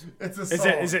Christmas. It's a Is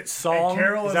song. it song? A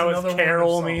carol Is that what another word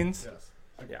carol of song. means? Yes.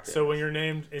 Yeah. So when your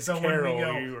name is So Carol,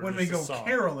 when we go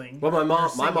caroling, Well, you're my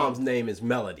singing. mom's name is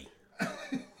Melody,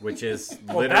 which is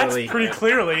Well, literally. that's pretty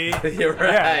clearly. You're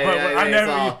right. Yeah, but I it's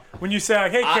never. all- When you say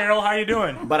like, "Hey, Carol, how you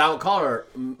doing?" But I don't call her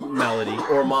Melody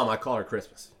or Mom. I call her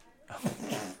Christmas.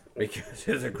 Because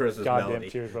it's a Christmas Goddamn melody.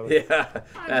 tears, brother. Yeah,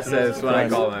 that's what I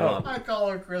call my mom. I call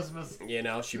her Christmas. You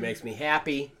know, she makes me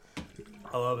happy,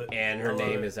 I love it. and her I love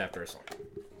name it. is after a song.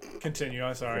 Continue.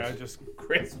 I'm sorry. I just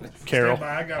Christmas. Carol. Stand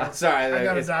by, I got Sorry, I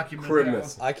got to it's document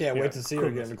Christmas. I can't Yeah. wait to see her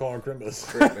again to call her Christmas.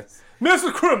 Christmas.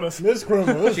 Mr. Christmas. Miss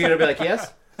Christmas. She's gonna be like,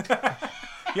 yes,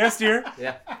 Yes, dear.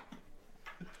 yeah.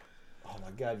 Oh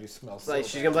my God, you smell It's so like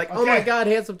she's bad. gonna be like, oh my Okay. God,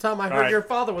 handsome Tom, I heard Alright. your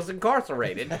father was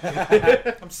incarcerated.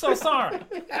 I'm so sorry.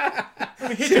 Let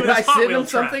me hit you Should with I this Hot send Wheel him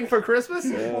track. something for Christmas?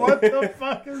 that. What the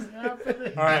fuck is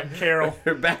happening? All right, Carol.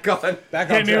 We're back on. Back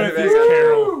on Hit me with track. this,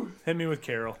 Carol. Hit me with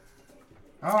Carol.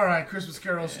 All right, Christmas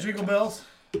carols, jingle bells,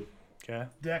 Okay.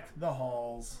 deck the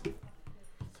halls.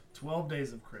 12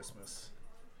 Days of Christmas,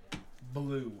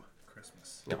 Blue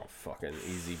Christmas. Oh, fucking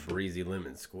easy breezy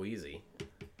lemon squeezy.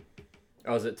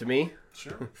 Oh, is it to me?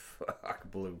 Sure. Fuck,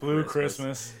 Blue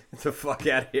Christmas. Get the fuck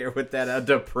out of here with that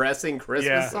depressing Christmas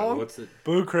Yeah. song. What's it?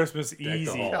 Blue Christmas. the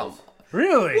Easy. Hall. Come on.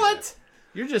 Really? What?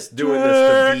 You're just doing this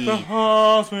Deck the to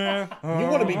halls, man. You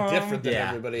want to be different than Yeah.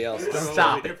 everybody else. be. Don't you?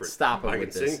 Stop it. Different. Stop it I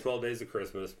with can this. sing 12 Days of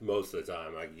Christmas most of the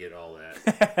time. I can get all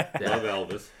that. Love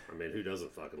Elvis. I mean, who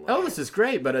doesn't fucking love Elvis is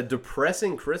great, but a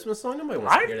depressing Christmas song? Nobody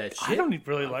wants to hear that shit. I don't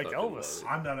really like fucking Elvis.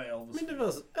 love I'm not an Elvis. I mean,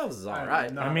 Elvis is I'm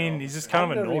alright. not I mean, an he's Elvis just fan.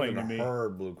 kind of I've never annoying to even me.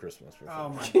 heard Blue Christmas before. Oh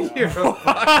my You're a god.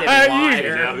 fucking Now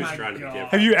liar. he's my trying to be God. different.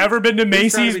 Have you ever been to He's trying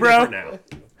to Macy's, be bro?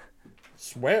 different now.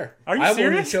 Swear. Are you I only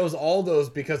serious? chose all those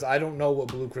because I don't know what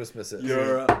Blue Christmas is.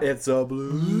 It's a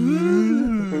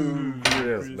blue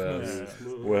Christmas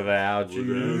without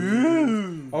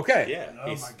you. Okay. Yeah. Oh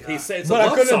He's, my God. he said it's But a I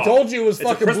love couldn't have song. told you it was It's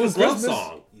a fucking Blue Christmas love Christmas.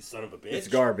 song. You son of a bitch. It's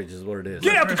garbage, is what it is.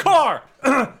 Get out the car.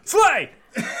 Slay.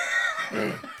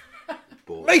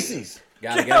 Bull. Macy's.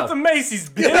 Gotta Get out the go. Macy's,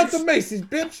 bitch. Get out the Macy's,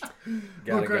 bitch. Blue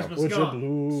Gotta go. Christmas With your gone.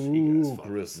 Blue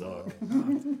Christmas.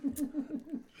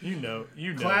 You know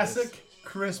Classic this.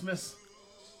 Christmas.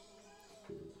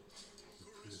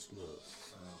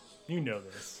 You know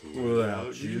this.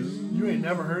 Without you. You ain't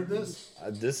never heard this?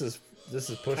 This is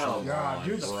pushing Come it. God,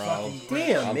 you're the bro. fucking Grinch.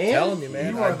 Damn, I'm man. telling you,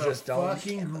 man. You are I the just don't.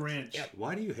 fucking Grinch.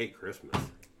 Why do you hate Christmas?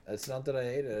 It's not that I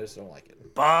hate it. I just don't like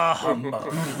it. Bah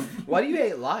humbug. Why do you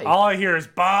hate life? All I hear is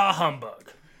bah humbug.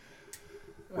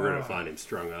 We're gonna find him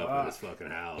strung up in his fucking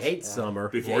house Hate summer.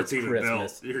 before hate it's even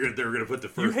Christmas. built. They're gonna put the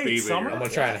You first hate baby in summer? your I'm gonna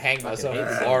try and hang myself in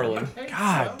Garland.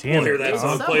 God damn We'll hear it. that Tom.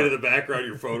 song Summer. played in the background.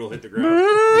 Your phone will hit the ground.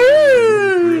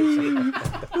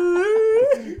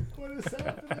 What is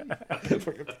happening?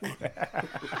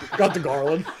 Got the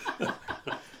garland.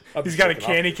 He's got a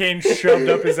candy cane shoved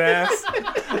up his ass.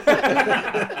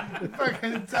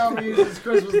 Fucking tell me it's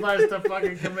Christmas lights to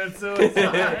fucking commit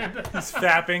suicide. He's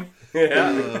fapping.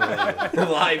 Yeah. The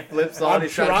light flips on.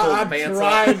 He's trying to pull his I'm pants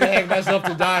trying off. to hang myself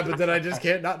to die, but then I just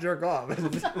can't not jerk off.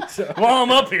 So, While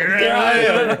I'm up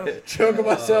here, choking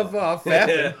myself off.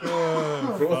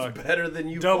 Fapping. What's better than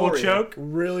you? double choke.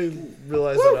 Really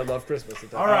realized that I love Christmas.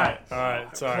 At that All right. All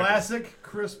right, sorry. Classic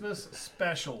Christmas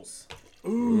specials.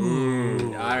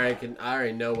 I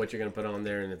already know what you're gonna put on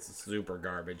there, and it's super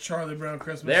garbage. Charlie Brown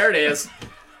Christmas. There it is.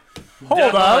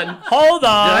 Hold Done. on. Hold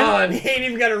on. Done. He ain't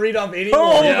even got to read off any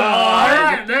Hold more. All on.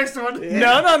 right, next one.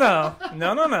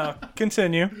 No.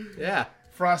 Continue. Yeah.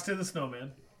 Frosty the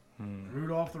Snowman.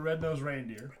 Rudolph the Red-Nosed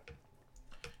Reindeer.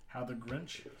 How the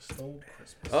Grinch Stole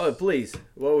Christmas. Oh, please.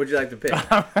 What would you like to pick?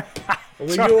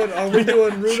 Are we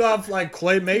doing Rudolph like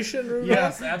claymation Rudolph?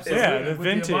 Yes, absolutely. Yeah, the With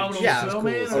vintage. Abominable Yeah, that was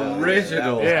Snowman. cool.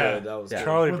 Original. Yeah. That was Yeah. good.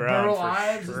 Charlie With Brown Burl for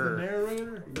Ives as sure. the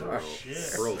narrator. Oh,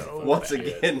 shit. Once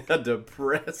again, a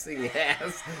depressing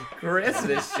ass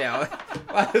Christmas show.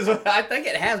 I think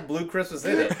it has Blue Christmas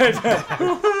in it.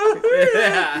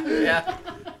 yeah.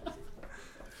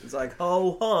 It's like,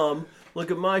 ho hum,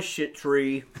 look at my shit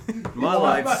tree. My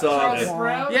life Charlie sucks.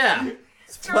 Brown? Yeah.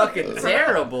 It's fucking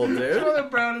terrible, dude. Charlie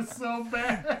Brown is so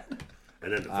bad.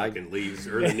 And then the fucking leaves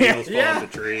or the needles fall Yeah.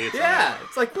 off the tree. It's Yeah.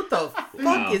 It's like, what the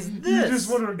fuck is You this?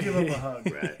 just want to give him a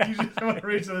hug. Right. You just want to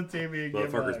reach on the TV and give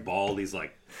him a Motherfucker's hug. bald. He's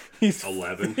like He's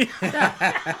 11.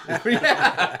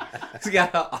 Yeah. He's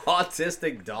got an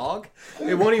autistic dog.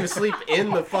 It won't even sleep in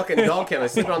the fucking dog kennel.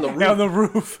 It's sleeping on the roof. on the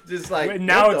roof. Just like,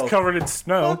 Now what it's the covered in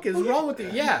snow. fuck is wrong with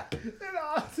you? Yeah.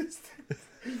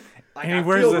 Like, And he I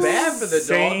wears feel the bad for the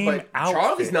same dog, but outfit.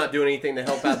 Charlie's not doing anything to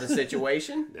help out the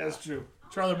situation. That's true.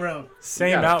 Charlie Brown.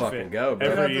 Same gotta outfit fucking go, bro.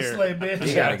 Get out every the year. sleigh, bitch.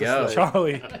 You gotta go.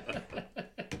 Charlie.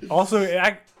 Also,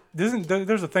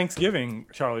 there's a Thanksgiving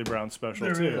Charlie Brown special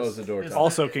There too. is. Close the door, It's Tom.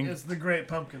 Also the, can- it's the Great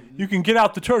Pumpkin. You can get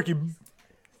out the turkey.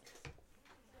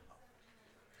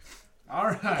 All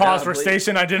right. Pause for please.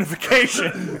 station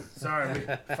identification. Sorry,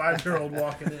 5-year-old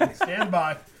walking in. Stand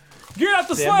by. Get out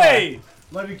the Stand sleigh,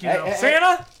 Love you, kiddo. Hey,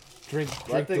 Santa. Drink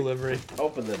the- delivery.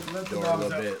 Open the Let the door a dogs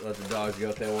little out. bit. Let the dogs go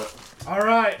if they want. All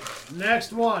right,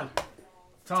 next one.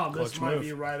 Tom, this Clutch might move.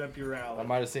 be right up your I alley.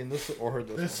 might have seen this or heard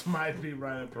this. This might be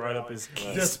right up your Right alley. up his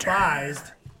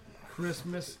Despised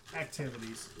Christmas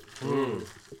activities.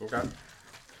 Okay.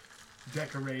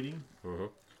 Decorating.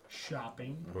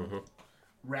 Shopping.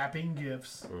 Wrapping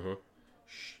gifts.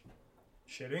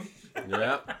 shitting.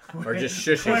 Yeah. Or just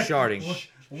shushing. Sharding.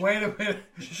 Wait a minute.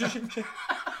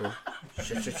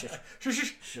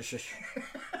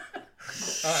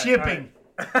 Shipping.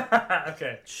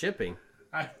 Okay, I shipping.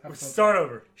 thought- Start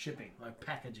over. Shipping, like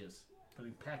packages.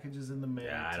 Putting packages in the mail.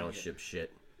 Yeah, I to don't you. ship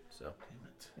shit. So.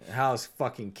 How's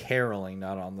fucking caroling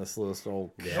not on this list?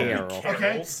 Old Carol. Okay,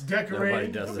 Carols. Nobody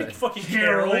decorating, does that. Fucking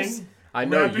caroling, carols. I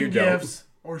know wrapping you don't. gifts,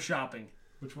 or shopping.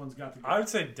 Which one's got the I would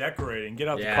say decorating. Get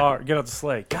out Yeah. the car. Get out the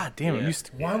sleigh. God damn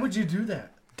it! Yeah. Why would you do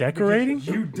that? Decorating?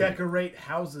 You decorate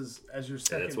houses as your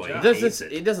second that's why job. you He hates doesn't,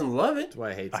 it. he doesn't love it. That's why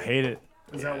I hate it. I hate it.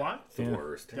 Is that why? It's the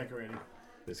worst. Decorating.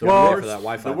 It's Well, gonna pay for that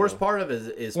Wi-Fi The worst bill. part of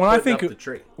it is When I putting think up of- the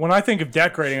tree. When I think of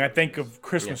decorating, I think of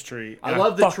Christmas tree. I and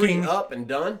love the fucking tree up and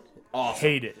done. Awesome.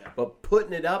 Hate it. But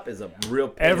putting it up is a real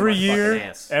pain Every in my year, fucking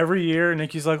ass. every year,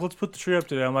 Nikki's like, "Let's put the tree up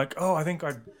today." I'm like, "Oh, I think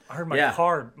I heard my Yeah.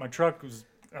 car, my truck was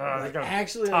I got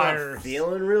Actually, I'm tires." not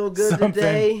feeling real good Something.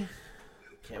 today.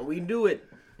 Can we do it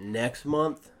next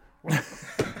month?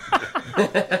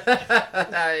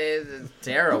 It's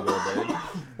terrible, dude.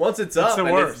 Once it's up the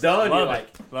and worst. it's done, Love you're it.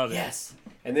 like, Love it. yes.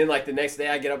 And then like the next day,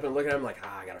 I get up and look at it, I'm like,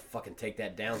 I gotta fucking take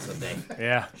that down someday.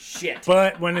 Yeah. Shit.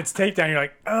 But when it's takedown, you're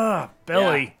like,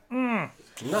 belly. I'm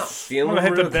not feeling I'm gonna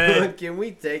hit real the bed. good. Can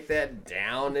we take that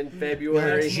down in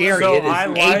February? Jerry, So it is I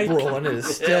like- April and it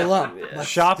is still up. My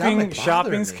Shopping, stomach bothering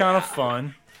shopping's me. kind of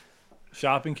fun.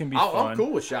 Shopping can be I'm fun.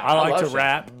 cool with shopping. I I like love to shopping.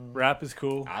 rap. Rap is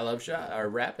cool. I love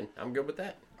rapping. I'm good with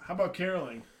that. How about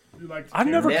caroling? You like to I've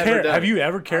carol? never Never caroled. done Have it. you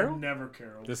ever I've caroled? never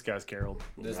caroled. This guy's caroled.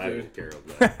 This I dude. haven't caroled.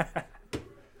 No.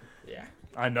 Yeah.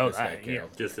 I know This guy that. Carol.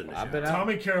 Just in the I've shower. been out.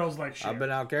 Tommy carols like shit. I've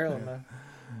been out caroling, man.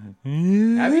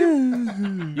 Have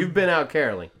you? You've been out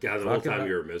caroling. Guys, the whole Fucking time hell.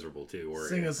 you were miserable too, weren't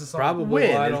Sing you? us a song. Probably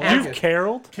When? why I don't And like You've it.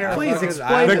 caroled? Carol. Please Fucking-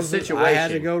 explain I the was- situation. I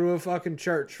had to go to a fucking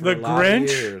church for The a lot of Grinch?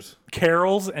 years.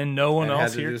 Carols and no one And had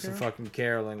else to here. do some carol? fucking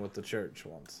caroling with the church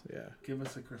once. Yeah. Give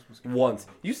us a Christmas carol. Once.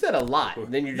 You said a lot.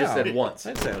 Then you just No, said once.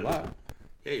 I'd say a lot.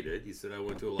 Yeah, you did. You said I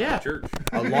went to a lot Yeah. of church.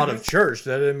 A lot of church.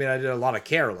 That didn't mean I did a lot of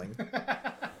caroling.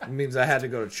 It means I had to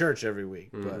go to church every week.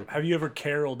 But Have you ever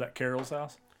caroled at Carol's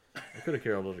house? I could have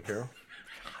caroled at a carol.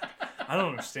 I don't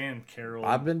understand Carol.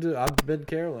 I've been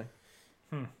caroling.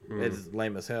 It's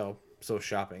lame as hell. So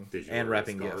shopping Did you and wear a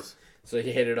wrapping scarf? gifts. So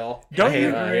you hit it all. Don't hate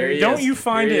you? it. Here he Don't is. you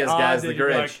find Here he it is, odd guys, that the you're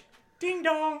Grinch. like, ding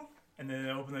dong, and then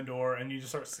they open the door and you just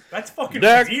start. That's fucking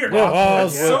Deck weird. the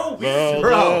halls That's so with weird.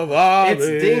 Bro, Holly. it's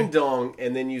ding dong,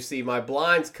 and then you see my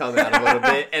blinds come out a little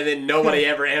bit, and then nobody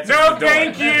ever answers No, the door.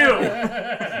 thank you.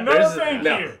 No, There's- thank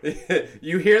you.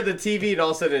 You hear the TV, and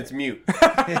all of a sudden it's mute,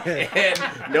 and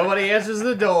nobody answers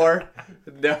the door.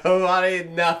 Nobody,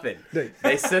 nothing.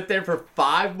 They sit there for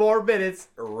 5 more minutes,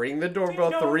 ring the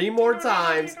doorbell 3 more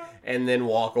times, and then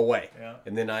walk away. Yeah.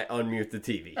 And then I unmute the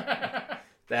TV.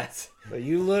 That's But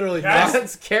you literally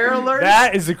that's carolers.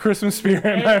 That is the Christmas spirit,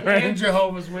 my And friend.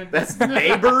 Jehovah's Witness. That's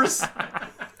neighbors.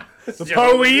 The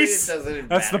police. It doesn't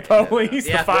That's the matter. police.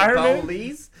 Yeah, The firemen.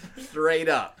 police. Straight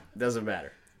up. Doesn't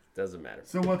matter. Doesn't matter.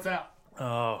 So what's out?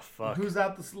 Oh fuck! Who's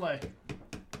out the sleigh?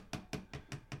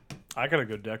 I gotta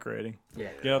go decorating. Yeah.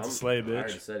 Get out the sleigh, I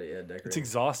already bitch. said it. Yeah, decorate. It's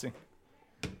exhausting.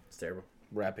 It's terrible.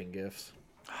 wrapping gifts.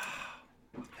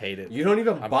 Hate it. You don't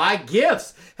even buy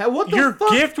gifts. What the Your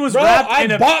fuck? gift was Bro, wrapped I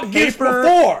in a bought gifts paper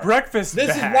before. breakfast This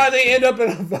bag. is why they end up in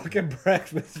a fucking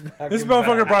breakfast. This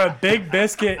motherfucker brought a big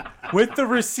biscuit with the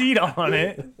receipt on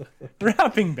it,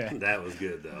 wrapping bag. That was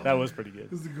good though. That was pretty good.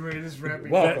 This is the greatest rapping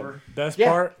Welcome. ever. Best Yeah.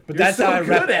 part, But You're that's so how I good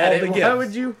wrap at all it. the Why gifts.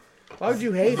 would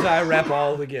you hate That's that? how I wrap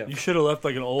all the you gifts. should have left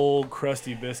like an old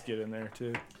crusty biscuit in there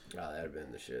too. Oh, that'd have been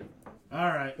the shit. All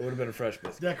right. It would have been a fresh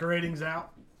biscuit. Decorating's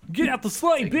out. Get out the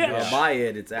sleigh, bitch. Well, buy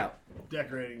it. It's out.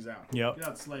 Decorating's out. Yep. Get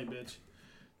out the sleigh, bitch.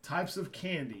 Types of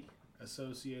candy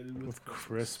associated with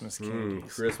Christmas candy.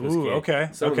 Christmas Ooh, candy. okay,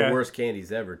 Some of okay. the worst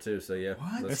candies ever too. So yeah.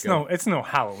 Let's It's go. it's no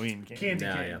Halloween candy. Candy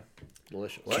Nah, cane. yeah.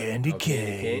 Delicious. Candy Oh, candy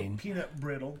cane. cane. Peanut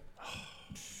brittle.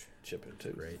 Chip it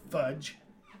too. Great. Fudge.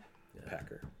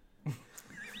 Packer.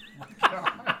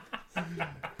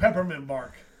 Peppermint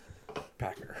bark.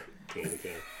 Packer. Candy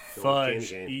cane. Fudge,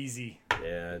 Candy cane. easy.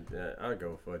 Yeah, I'll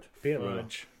go with fudge. Peanut butter.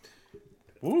 Fudge.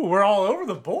 Ooh, we're all over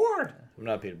the board. I'm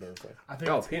not a peanut butter fan. I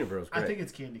think Oh, it's, peanut butter's I great. think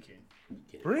it's candy cane.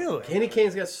 Really? Candy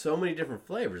cane's got so many different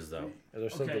flavors though. They're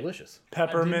so Okay. delicious. I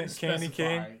Peppermint didn't candy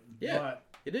specify, cane. Yeah. But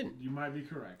You didn't. you might be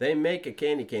correct. They make a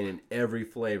candy cane in every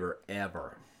flavor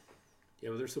ever. Yeah,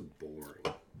 but they're so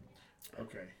boring.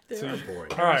 Okay. They are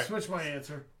boring. All right. Switch my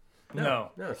answer.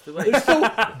 No. No, it's too late.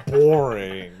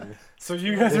 Boring. So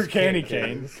you guys are candy candy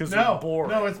cane because No. we're bored.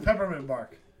 No, it's peppermint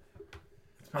bark.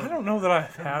 I don't know that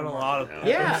I've had a lot of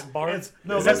Yeah. peppermint bark. It's-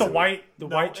 no, Is that the listen. white No,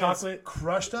 white it's chocolate?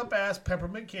 crushed up ass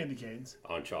peppermint candy canes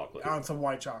On chocolate. on some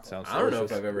white chocolate. Sounds I don't know if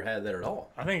delicious. I've ever had that at all.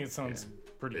 I think it sounds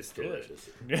pretty It's good. delicious.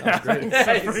 Yeah, I think it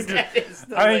sounds pretty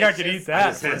good. I think I could eat I that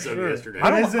just for had some sure. yesterday.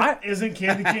 I don't. Isn't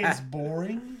candy canes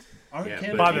boring? Aren't Yeah,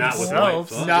 candy but By canes not with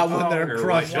themselves. white fudge. Not when Oh, they're or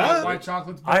crushed white up. chocolate. White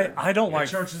chocolate's better. I don't like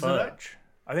churches do that? fudge.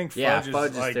 I think Yeah, fudge, fudge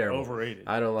is is like terrible. overrated.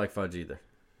 I don't like fudge either.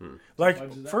 Like,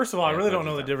 Fudge is that? first of all, I Yeah, really fudge don't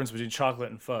know is the that. difference between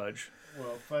chocolate and fudge.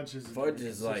 Well, fudge is Fudge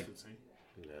is like- consistency.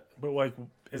 But like,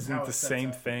 isn't how it the it sets same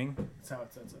up. thing? That's how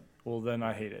it sets up. Well, then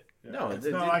I hate it. Yeah. No, it's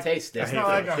it not like, tastes It's different.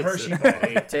 not like a Hershey bar.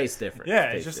 It tastes different. Yeah, It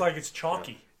it's tastes just like it's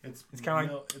chalky. It's kinda like-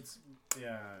 milk- it's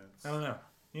yeah. It's, I don't know.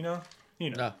 You know. No.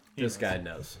 different. This guy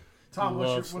knows. Tom,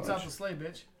 Loves what's fudge. out the sleigh,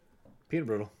 bitch? Peanut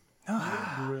brittle.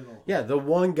 Brittle. Yeah, the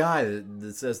one guy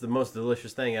that says the most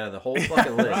delicious thing out of the whole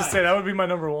fucking Just list. say that would be my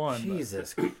number one. but-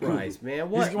 Jesus Christ, man!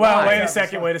 What? He's, well, why? wait a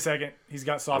second. Wait a second. He's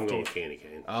got I'm soft going with teeth. candy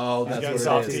cane. Oh, He's that's got what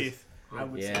soft it is. teeth. I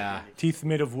would say Yeah. candy. Teeth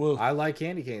made of wool. I like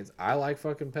candy canes. I like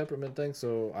fucking peppermint things,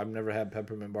 so I've never had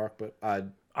peppermint bark, but I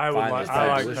would Fine, like. it's I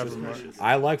like delicious. peppermint.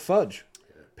 I like fudge.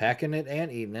 Packing it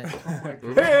and eating it.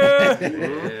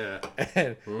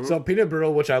 Yeah. So peanut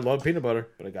brittle, which I love peanut butter,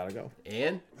 but I gotta go.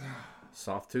 And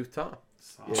soft tooth Tom.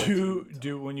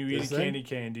 Do when you eat This a thing? candy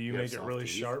cane, do you make it soft really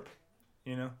teeth. sharp?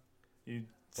 You know, you.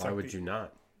 Why suck would the- you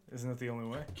not? Isn't that the only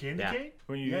way? Candy Yeah. cane?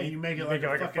 When you Yeah, eat- you make it like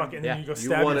a fucking- and Yeah, then you go you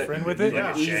stab want your it- friend with it.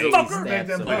 Yeah. Easily Make stab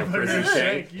them somebody. peppermint prison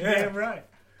shake. You Yeah. damn right.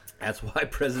 That's why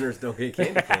prisoners don't get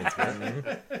candy canes, man.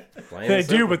 Plain They and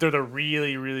do, simple. but they're the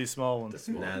really, really small ones.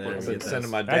 Nah, they I've don't been get sending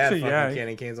those. my dad Actually, fucking yeah.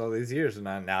 candy canes all these years, and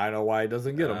now I know why he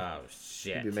doesn't get them. Oh He'd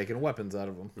shit! be making weapons out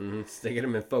of them. Sticking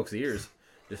them in folks' ears.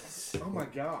 Just Oh my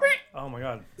god. Oh my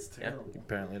god, It's terrible.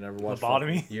 Apparently, never watched.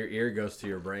 lobotomy. your ear goes to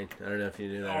your brain. I don't know if you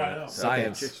knew that. Oh, or I not. know. Okay,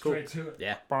 Science. just cool. Straight to it.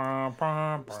 Yeah. Bum,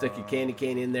 bum, bum. Stick your candy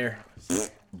cane in there.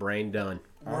 Brain done.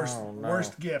 Worst, Oh, no.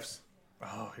 worst gifts.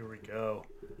 Oh, here we go.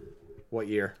 What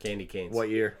year? Candy canes. What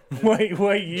year? Wait,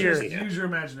 what year? Just use your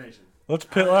imagination. Let's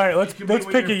pick. All right, let's It can be when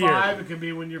pick a you're 5, year. it can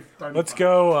be when you're 35. Let's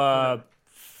go.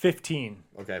 15.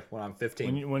 Okay, when I'm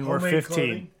 15. When we're Homemade 15.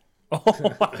 clothing.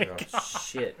 Oh my Oh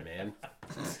shit, man!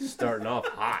 Starting off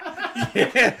hot.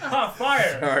 god!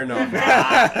 Fire! Starting off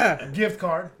hot. Gift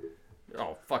card.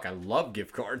 Oh, fuck, I love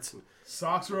gift cards.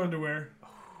 Socks or underwear.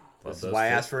 This is why I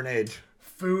asked for an age.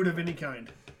 Food of any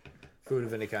kind. Food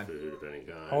of any kind. Food of any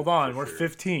kind. Hold on, for we're sure.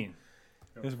 15.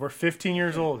 We're 15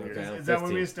 years old here. Okay. Is that what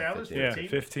 15. we established? 15. Yeah, 15?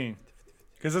 15.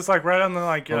 Because it's like right on the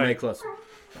like. you're Homemade like clothes.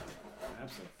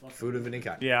 Food of any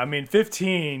kind. yeah, I mean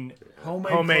 15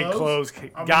 Homemade clothes I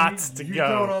mean, gots to you go.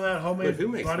 throwing on that homemade But who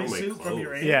makes bunny homemade suit from your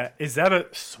clothes? aunt? Yeah, is that a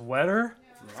sweater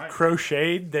Right.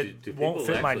 crocheted that Do won't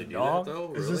people fit my actually do that, dog?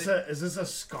 though? Is Really? this a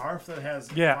scarf that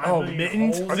has Yeah. 5 Oh, million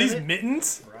mittens. holes Are these in it?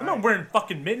 mittens? I'm not Right. wearing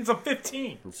fucking mittens. I'm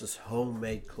 15. It's just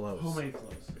homemade clothes. Homemade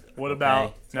clothes. What about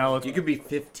Okay. now? Let's. You could be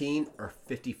 15 or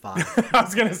 55. I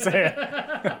was gonna say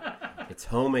it. It's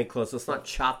homemade clothes. Let's not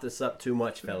chop this up too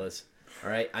much, fellas. All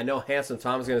right? I know Handsome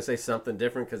Tom's going to say something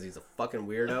different because he's a fucking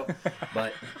weirdo,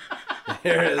 but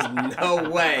there is no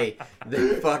way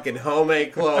that fucking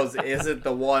homemade clothes isn't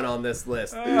the one on this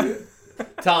list.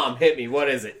 Tom, hit me. What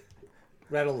is it?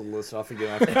 Rattle the list off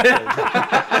again.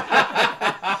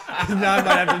 Now I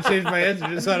might have to change my answer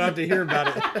just so I don't have to hear about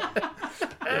it.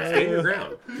 Stand your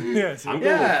ground. Yeah. see? I'm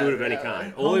going with food of any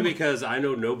kind. Only because I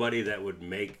know nobody that would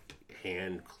make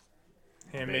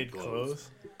Handmade clothes. clothes.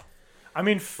 I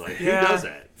mean, Like, yeah. who does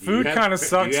that? Do Food you have- kind of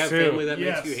sucks Do you have too. family that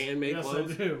Yes. makes you handmade yes,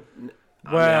 clothes? I do.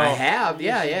 Well, I have.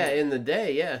 Yeah, in the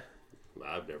day, yeah.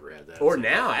 I've never had that. Or So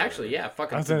now, I- actually, yeah.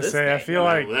 Fucking I was to gonna this say, I day. feel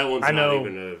like that one's I not know.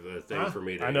 even a thing for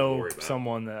me to I know worry about.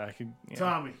 someone that I could. Yeah.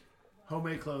 Tommy,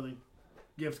 homemade clothing,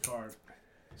 gift card,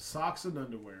 socks and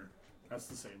underwear. That's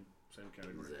the same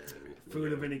category.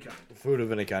 Food of any kind. Food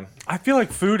of any kind. I feel like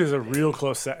food is a real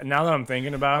close set. Now that I'm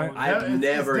thinking about it, I've It's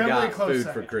never definitely got close food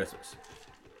second. for Christmas.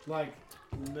 Like,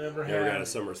 never You ever had got a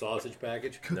summer sausage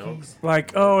package? cookies.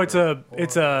 like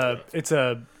it's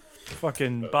a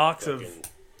fucking box of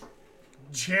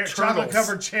Chocolate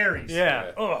covered cherries.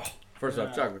 yeah. Ugh. First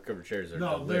off, chocolate covered cherries are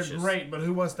No, delicious. they're great, but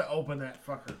who wants to open that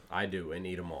fucker? I do and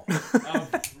eat them all.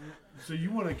 So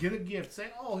you want to get a gift? Say,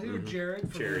 "Oh, here, Jared,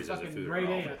 from Cherries your as a fucking food great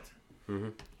are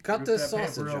aunt." Cut Rip this that paper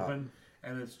sausage out. open,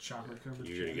 and it's chocolate covered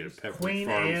You're gonna cherries. get a Pepperidge Queen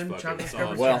Farms Anne fucking chocolate sausage.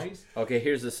 covered Well, cherries. okay,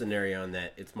 here's the scenario on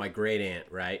that. It's my great aunt,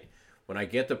 right? When I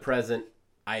get the present,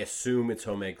 I assume it's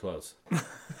homemade clothes.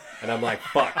 And I'm like,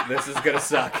 fuck, this is gonna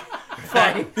suck.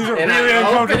 Right? These are And really I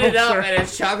open uncomfortable. it up sir. and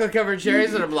it's chocolate covered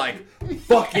cherries, and I'm like,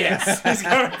 fuck yes.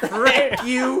 Thank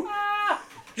you.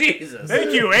 Jesus.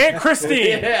 Thank you, Aunt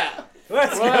Christine. Yeah.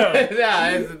 Let's go.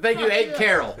 Yeah, thank you, Aunt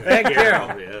Carol. Aunt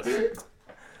Carol. Yes.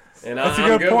 And That's a I'm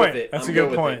good good point. with it. That's I'm a good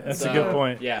with point. it. That's a good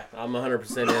point. Yeah, I'm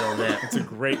 100% in on that. That's a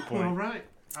great All point. right,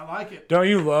 I like it. Don't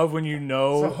you love when you So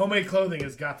know? homemade clothing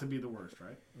has got to be the worst,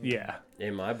 right? Yeah.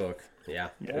 In my book, yeah.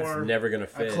 Or It's never going to A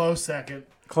fit. close second.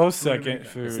 Close second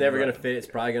food. It's never going to fit. It's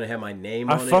probably going to have my name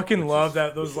I on it. fucking which love is-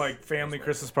 that those like family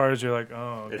Christmas parties. You're like,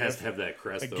 oh, It has to have that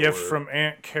crest. a though, gift where- from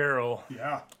Aunt Carol.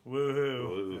 Yeah.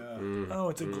 Woohoo! Ooh. Oh,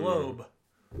 it's a globe.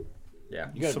 Yeah.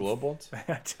 You got a globe once?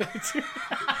 I did.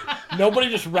 Nobody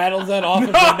just rattles that off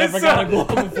if I never got a globe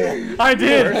before. I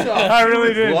did. First off, I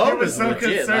really did. globe was is so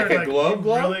legit. concerned. Like a like, globe you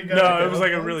globe? really got No, a it was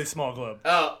like a globe? really small globe.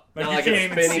 Oh, Like, not you like can't a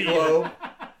even spinny see it. globe.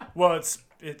 Well, it's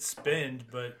spinned,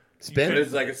 but Spin?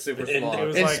 It's like a super small. it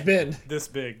was It's like spin. this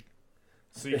big,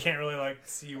 so you can't really like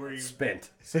see where you. Spent.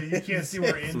 So you can't see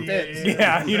where India is.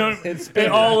 Yeah, you know, it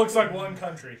all looks like one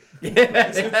country.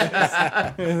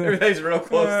 Everything's real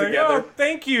close Oh, together.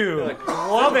 thank you.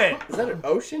 Love it. Is that an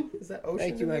ocean? Is that ocean?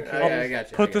 Thank you, in my there? kid. Okay, I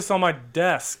got you. Put this on my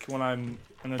desk when I'm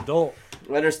an adult.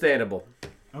 Understandable.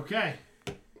 Okay.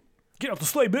 Get off the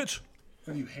sleigh, bitch.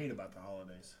 What do you hate about the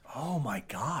holidays? Oh my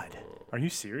god. Are you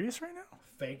serious right now?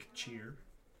 Fake cheer.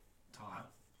 Todd.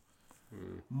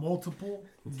 Multiple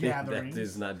That gatherings.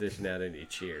 dude's not dishing out any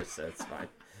cheers, so it's fine.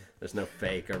 There's no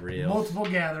fake or real. Multiple I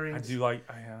gatherings. do like.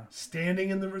 Standing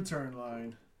in the return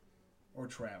line. Or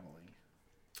traveling.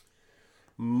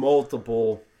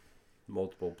 Multiple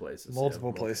places.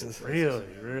 Multiple places. Really,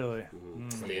 really.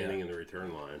 Standing in the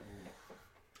return line.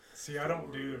 See, I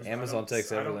don't do. Amazon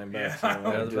takes everything back. Yeah. So I was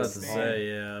about to just- say,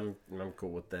 yeah, I'm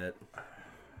cool with that.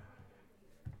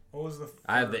 What was the?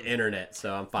 I have the internet,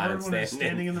 so I'm fine Third one is standing.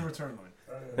 standing in the return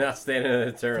line. Not standing in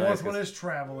the turn. Fourth one is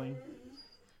traveling.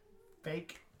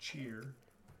 Fake cheer.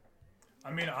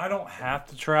 I mean, I don't have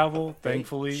to travel,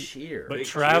 thankfully. cheer. But Fake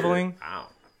traveling, Wow.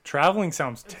 traveling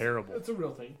sounds terrible. That's a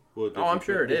real thing. Well, did Oh, I'm you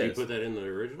sure put, it did is. you put that in the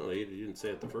original? You didn't say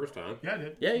it the first time. Yeah, I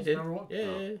did. Yeah, you did. Number one.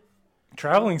 Yeah.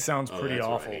 Traveling sounds Oh, pretty that's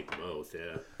what I awful. hate the most,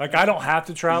 yeah. Like I don't have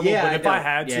to travel, Yeah, but I if I don't.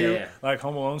 had Yeah, to, yeah. like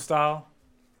Home Alone style,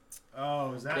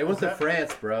 Oh, is that? It went is to that-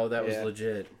 France, bro. That was Yeah.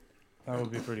 legit. that would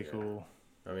be pretty cool.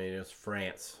 I mean, it was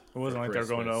France. It wasn't for like they're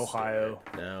going to Christmas. Ohio.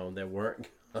 No, they weren't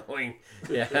going.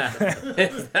 Yeah.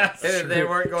 They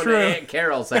weren't going True. to Aunt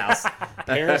Carol's house.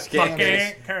 Paris, Fucking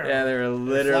Kansas. Aunt Carol. Yeah, they were Flying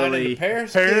literally into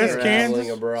Paris, Paris, Kansas. traveling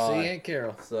Kansas? abroad. See Aunt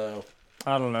Carol. So,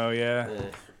 I don't know. Yeah,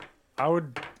 I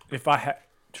would if I had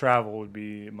travel would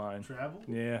be mine. Travel?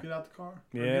 Yeah. Get out the car? Or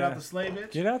Yeah. Get out the sleigh,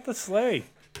 bitch? Get out the sleigh.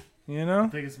 You know. I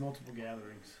think it's multiple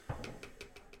gatherings.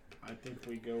 I think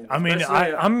we go. I mean,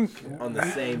 Especially I'm. on the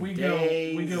same we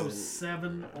day. go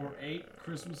 7 or 8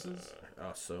 Christmases.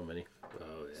 Oh, so many.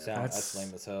 Oh yeah. That's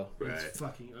lame as hell. Right. It's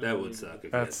fucking That would unbelievable. suck if you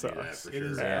That had to do that sucks. for It sure.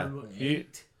 is Yeah.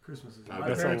 8 Christmases. My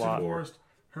That's a parents are lot. divorced.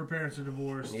 Her parents are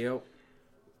divorced. Yep.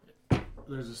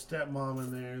 There's a stepmom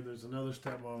in there. There's another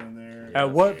stepmom in there.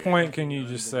 At what point can you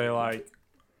just say like,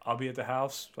 "I'll be at the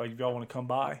house. Like, if y'all want to come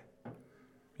by."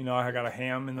 You know, I got a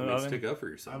ham in the I mean, oven. stick up for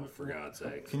yourself, for God's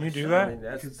sake. Can you do I that? mean,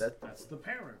 Because that's that's the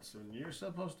parents, and you're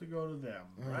supposed to go to them,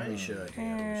 right? we should.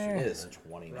 It is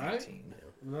 2019.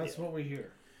 And that's what we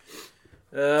hear.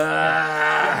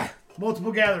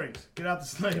 Multiple gatherings. Get out the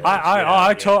sleigh.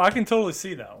 I can totally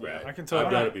see that one. Right. I can totally.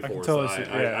 I've done it I before, can so totally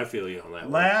see. I feel you on that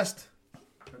one. Last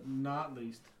but not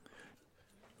least,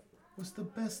 what's the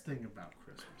best thing about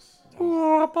Christmas?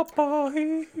 Tom, I'll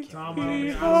need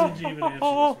you to even answer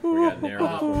this. We got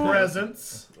narrow.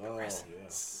 Presents,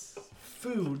 Oh,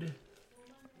 food,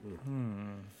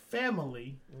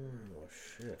 family, Oh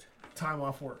shit. time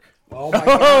off work. Oh my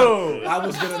god! I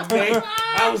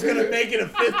was gonna make it a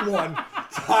 5th one.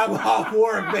 Time off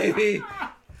work, baby.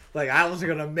 Like I was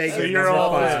gonna make it. you're number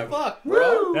all 5. Fuck,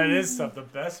 bro. That is the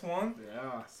best one.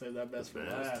 Yeah, save that best for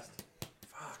last.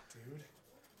 Fuck, dude.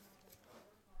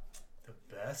 The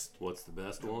best. What's the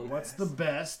best one? What's the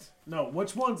best? No,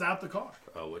 which one's out the car?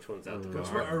 Oh, which one's out the Which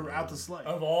car? one, or out the sleigh?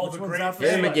 Of all Which the one's great out the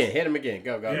Hit him sleigh? again. Hit him again.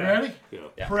 Go, go, You go. ready? Yeah.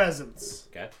 Yeah. Presents,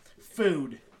 Okay.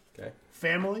 food, Okay.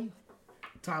 family,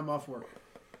 time off work.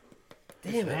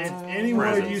 Damn it. If any one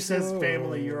of you Presents. says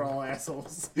family, you're all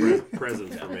assholes.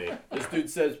 Presents for me. This dude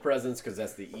says presents because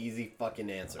that's the easy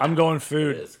fucking answer. I'm going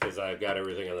food. It's because I've got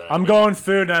everything on that. I'm going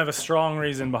food, and I have a strong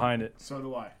reason behind it. So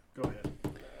do I. Go ahead.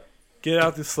 Get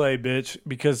out the sleigh, bitch,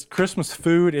 because Christmas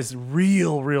food is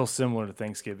real similar to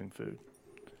Thanksgiving food.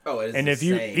 Oh, it is And the if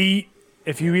you same.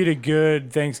 eat a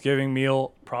good Thanksgiving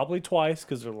meal, probably twice,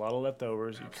 because there's a lot of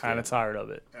leftovers, you're kind of tired of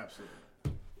it. Absolutely.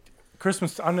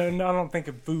 Christmas, I don't think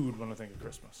of food when I think of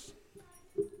Christmas.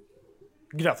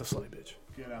 Get out the sleigh, bitch.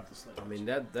 Get out the sleigh. I mean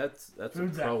that's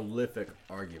Food's a out. prolific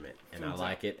argument, and Food's I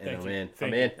like it, and Thank I'm you. in.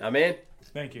 Thank I'm in. I'm in.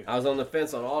 Thank you. I was on the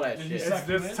fence on all that Did you shit. suck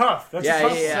it in? It's tough. That's Yeah,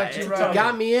 tough. yeah, Sucks it you right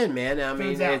got in. me in, man. I mean,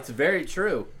 Food's out. it's very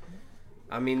true.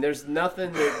 I mean, there's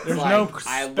nothing that There's like, no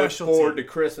I look specialty. forward to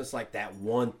Christmas like that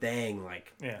one thing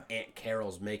like Yeah. Aunt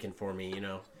Carol's making for me, you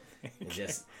know. It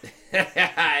just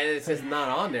it's just not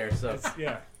on there, so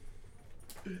Yeah.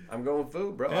 I'm going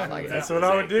food, bro. I like that's it. what Is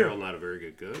I would Aunt do. Carol not a very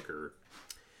good cook, or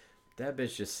That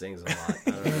bitch just sings a lot.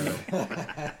 I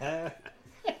don't know.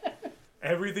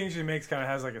 Everything she makes kind of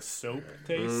has like a soap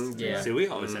taste. Yeah. see, we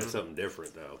always have something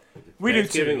different though. We do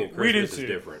Thanksgiving too. and We do Christmas is too.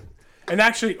 different. And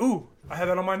actually, I had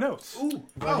that on my notes.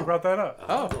 Glad you brought that up.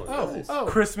 Oh.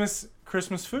 Christmas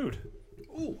food.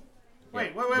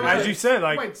 Wait. As you said,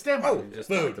 like Wait, stand by. Just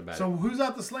talked about So who's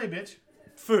out the sleigh, bitch?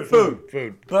 food.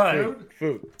 Food. But Food?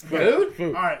 it. Food?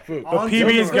 All right. but on to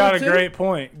PB's the- got a too? great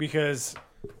point because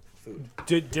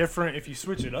different. If you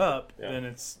switch it up, then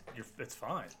it's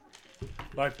fine.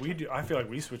 Like we do, I feel like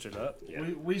we switch it up.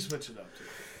 We switch it up too,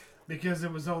 because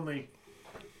it was only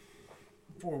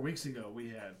 4 weeks ago we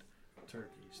had turkey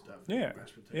stuff. Yeah,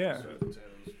 Mashed potatoes, yeah. sweet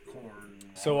potatoes, corn.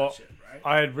 So, all that shit, right?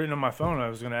 I had written on my phone. I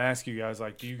was going to ask you guys,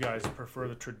 like, do you guys prefer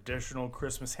the traditional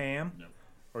Christmas ham, No.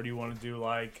 or do you want to do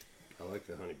like I like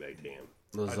the honey baked ham.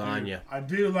 Lasagna. I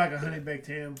do like a honey baked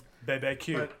ham,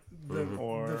 BBQ? but the,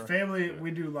 Or- the family we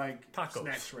do like Tacos.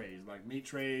 snack trays, like meat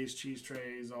trays, cheese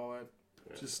trays, all that,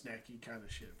 just snacky kind of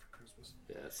shit for Christmas.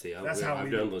 Yeah, see, That's how I've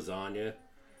we done do lasagna,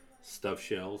 stuffed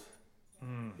shells.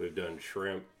 We've done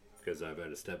shrimp because I've had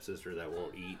a stepsister that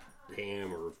won't eat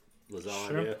ham or lasagna.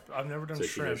 Shrimp? I've never done So she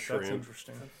shrimp. does That's shrimp.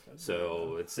 interesting.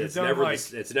 So it's done, never like-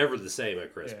 it's never the same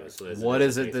at Christmas. Yeah. as What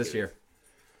is is at it this Thanksgiving. year?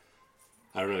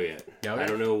 I don't know yet. Okay. I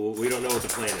don't know. We don't know what the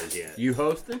plan is yet. You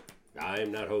hosting? I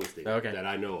am not hosting. Okay. That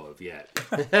I know of yet.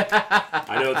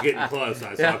 I know it's getting close. I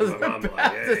was talking to my mom like,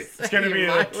 hey. It's going to be the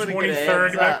Might wanna get a 23rd.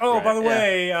 heads Like, up. oh, by the Yeah.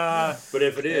 way, But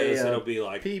if it is, Hey, it'll be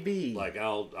like PB. Like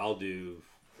I'll do.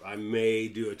 I may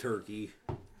do a turkey.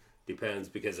 Depends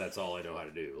because that's all I know how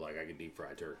to do. Like I can deep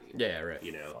fry turkey. Yeah, right.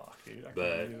 You know. fuck, dude, I can't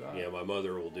But do that. you know, my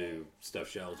mother will do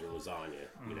stuffed shells or lasagna.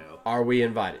 You know, Are we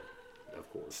invited? of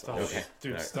course. Stuffed- Okay.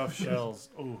 Dude, Alright. stuffed shells.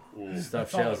 Ooh.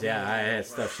 Stuffed shells. Yeah, I had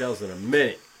stuffed shells in a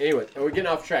minute. Anyway, we're getting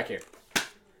off track here.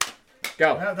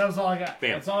 Go. That was all I got.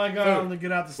 Bam. That's all I got on the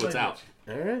get out the sleigh. What's out?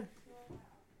 All right.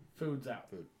 Food's out.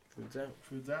 What's out?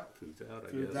 Food's out. Food's out,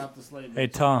 I Food's guess. out the sleigh. Hey,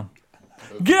 Tom.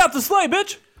 Get out the sleigh,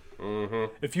 bitch!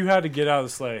 Mm-hmm. If you had to get out of the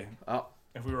sleigh, Oh.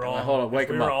 if we were all, Hold on, wake if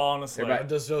we him were up. all on a sleigh. Everybody.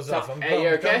 Just Joseph. I'm Hey, you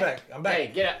okay? I'm back. I'm back. Hey,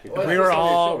 get out. We were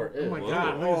all- Oh my Whoa.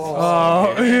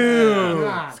 god. Oh, ew.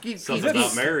 God. Something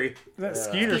about Mary. That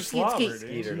Skeeter slobber, dude.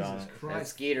 Skeetered on Jesus it. That's Christ.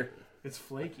 Skeeter. It's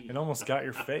flaky. It almost got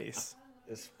your face.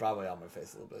 It's probably on my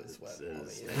face a little bit of sweat.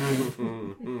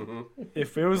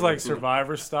 If it was like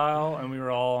Survivor style and we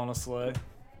were all on a sleigh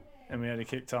and we had to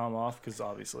kick Tom off, because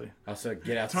obviously. Also,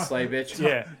 get out the sleigh, bitch.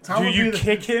 Yeah. Tom Do would you be the-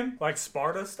 kick him like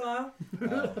Sparta style?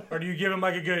 Or do you give him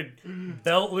like a good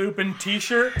belt loop and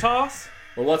t-shirt toss?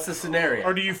 Well, what's the scenario?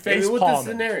 Or do you Hit face me with the palm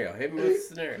him? scenario. Hit me with the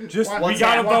scenario. Just, Why- we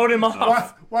gotta why- vote him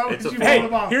off. Why would It's a you fault. Hey, vote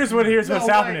him off? here's what's No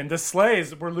happening. way. The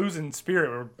sleighs, we're losing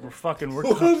spirit. We're fucking. We're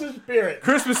Losing spirit.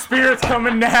 Christmas spirit's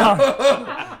coming down.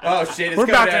 Oh shit! It's We're coming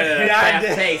about out to at a hit fast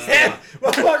that pace.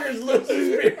 Motherfuckers losing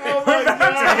spirit. We're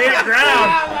about to hit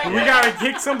ground. We gotta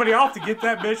kick somebody off to get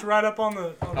that bitch right up on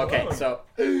the. Okay, road. so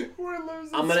We're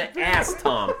losing. I'm gonna ask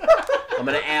Tom. I'm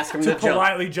gonna ask him to jump.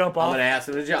 politely jump I'm off. gonna ask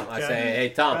him to jump. I Okay. say, hey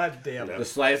Tom, God damn it. the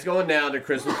sleigh's going down. The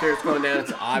Christmas spirit's going down.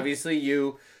 It's obviously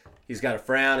you. He's got a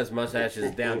frown. His mustache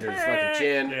is down to his fucking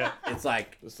chin. Yeah. It's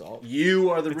like Salt. you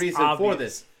are the reason for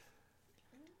obvious.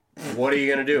 this. What are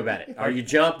you gonna do about it? Are you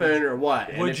jumping or what?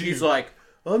 And Would if you- he's like,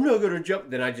 I'm not gonna jump,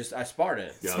 then I Sparta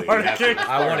him. No, you Sparta have to- kick.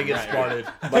 I want to get started.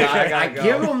 But I gotta go.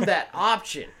 give him that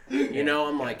option. You know,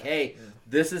 I'm like, hey,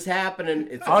 this is happening.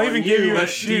 It's I'll on even give you a But do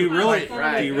you shoot. really,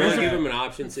 Right. do you really Right. give him an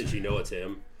option since you know it's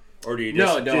him, or do you No,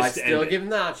 just no, I just still end give it? him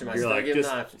the option. I You're still like, give him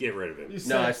just the option. get rid of him. You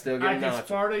No, I said, still give I him the can option.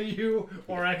 Sparta you,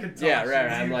 or I can toss Yeah,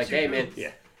 right. you. I'm like, hey man,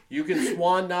 Yeah. you can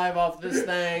swan dive off this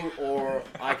thing, or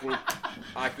I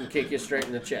can kick you straight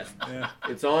in the chest. Yeah.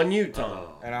 It's on you, Tom.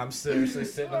 And I'm seriously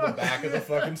sitting in the back of the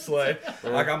fucking sleigh.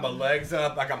 I got my legs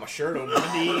up. I got my shirt over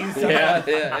my knees. Yeah,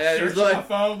 yeah. Shirt's He's on my like,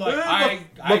 phone. Like, I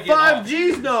ain't my getting off.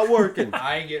 5G's not working.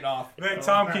 I ain't getting off. Hey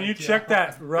Tom, can you check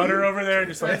that rudder over there?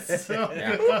 Just like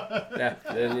Yeah,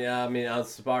 then yeah. I mean, I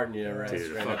was Spartan you, right? Dude,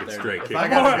 Straight up fucking there. straight kick. I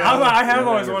gotta I have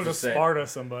always wanted to 100%. Sparta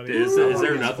somebody. Is there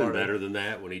get nothing started. better than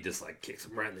that when he just like kicks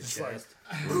him right in the chest?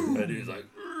 And he's like,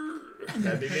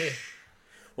 That'd be me.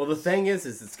 Well, the thing is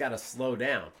it's got to slow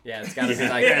down. Yeah, it's got to be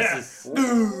like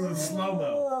Slow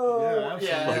mo. Yeah, absolutely.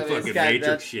 Yeah, Like I mean, fucking it's got- Matrix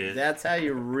that's- shit. That's how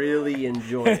you really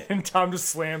enjoy it. And Tom just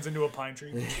slams into a pine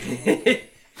tree.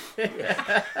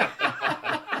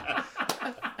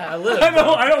 I live.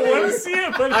 I don't want to see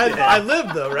it, but I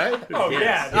live though, right? oh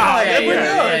yeah, Oh, there we go.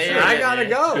 yeah, I gotta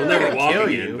go. He'll never walk kill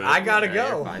again. you. But I gotta You're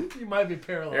go. fine. You might be You're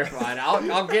paralyzed. fine. I'll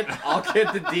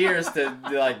get the deers to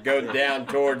like go down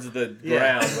towards the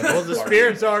ground. when Well, it's the party.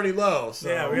 spirit's already low, so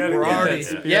Yeah, we gotta we're get that already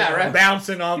spirit. Yeah, right.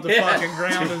 bouncing off the Yeah. fucking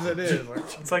ground as it is.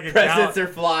 it's like a Presents gallop, are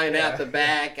flying out the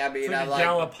back. I mean, like I'm a like,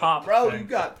 gallop hop. bro, thing. you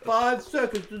got 5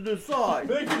 seconds to decide.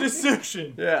 Make a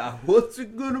decision. Yeah, what's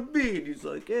it gonna be? And he's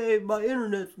like, hey, my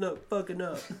internet's not fucking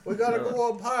up. We gotta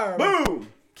go up higher. Boom!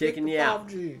 Kicking you out.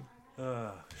 5G.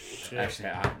 Shit.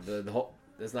 Actually, the whole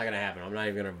that's not gonna happen. I'm not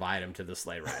even gonna invite him to the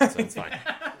sleigh ride, so it's fine.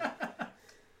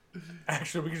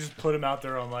 Actually, we could just put him out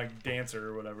there on like Dancer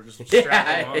or whatever. Just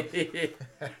strap him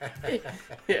Yeah,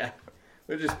 yeah.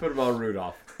 We'll just put him on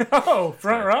Rudolph. on. Oh,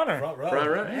 front runner. Front row. Front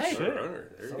runner. Hey,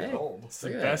 Shit. hey. Cold. It's the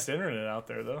Look at best internet out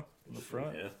there though. In the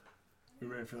front. Yeah. You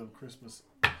ready for them Christmas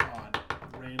odd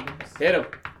randoms? Hit him.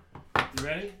 You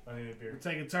ready? I need a beer. We're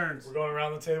taking turns. We're going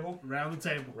around the table. Around the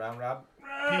table. Round rob.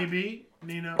 PB,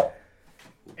 Nino,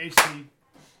 HC,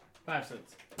 5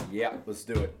 cents. Yeah, let's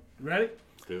do it. You ready?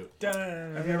 Do it.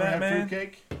 Dun, Have you ever that had man.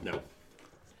 fruitcake? No.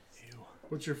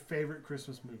 What's your favorite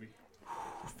Christmas movie?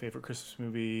 Favorite Christmas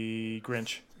movie?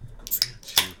 Grinch.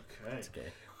 Okay. Okay.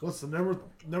 What's the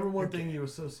number one thing you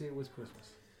associate with Christmas?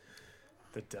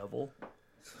 The devil.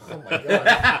 Oh my god.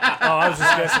 Oh, I was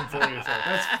just guessing for you. So.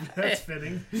 That's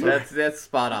fitting. That's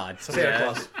spot on. Santa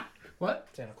Claus. What?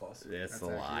 Santa Claus. That's a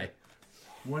actually lie.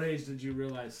 What age did you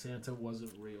realize Santa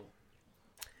wasn't real?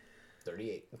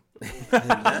 38.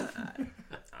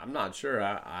 I'm not sure.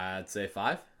 I'd say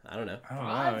 5. I don't know. I don't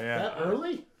know. Yeah. That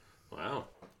early? Wow.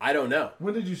 I don't know.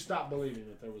 When did you stop believing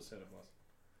that there was Santa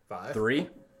Claus? 5. 3?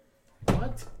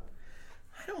 What?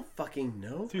 I don't fucking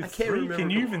know. Dude, I can't 3? remember. Can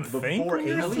you even think? before when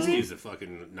you're At least 3? use a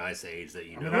fucking nice age that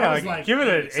you know. mean, Yeah, I was like, like give it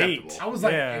an acceptable. 8. I was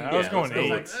like yeah, 8. I was Yeah, going let's go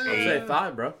 8. with I'd say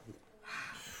 5, bro.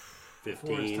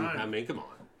 15. time. I mean, come on.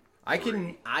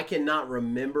 I cannot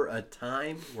remember a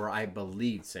time where I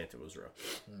believed Santa was real.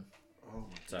 Oh,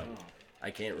 So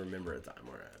I can't remember a time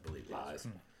where I believed he was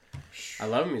real. I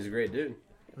love him. He's a great dude.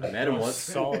 I met him once.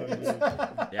 Solid. Dude.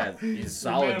 Yeah, he's a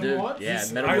solid him dude. once? Yeah,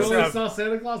 I met I him was You once. only saw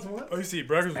Santa Claus once? I used to eat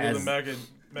breakfast with As- him back in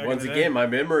Once the day. again, my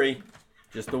memory,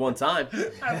 just the one time.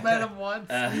 I met him once.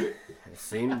 It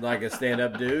seemed like a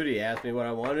stand-up dude. He asked me what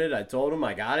I wanted. I told him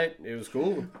I got it. It was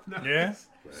cool. Yeah.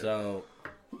 So,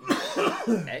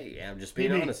 hey, I'm just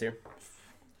being PB. honest here.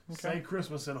 Say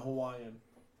Christmas in Hawaiian.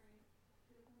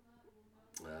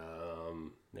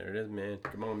 There it is, man.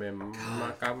 Come on, man.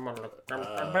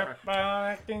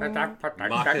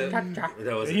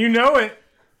 That was You know it.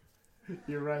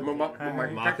 You're right.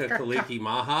 Maka Kaliki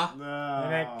Maha. No.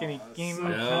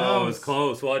 No, it was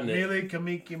close, wasn't it? Mili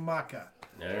Kamiki Maka.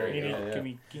 There you go, yeah.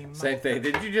 I Same thing.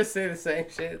 Did you just say the same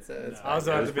shit? So it's was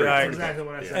about to be pretty like, Exactly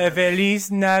what I said.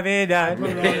 Feliz Navidad.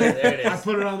 I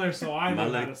put it on there so I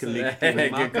know how to say it. Hey,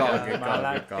 good call, good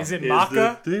call, good call. Is it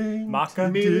Maka? thing. Maka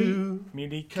Mili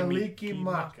Mili Kaliki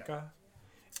Maka.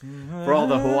 For all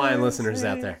the Hawaiian listeners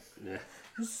out there.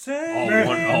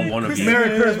 All one of you.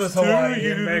 Merry Christmas, Hawaii.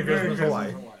 you. Merry Christmas,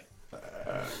 Hawaii.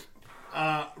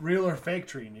 Real or fake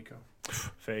tree, Nico?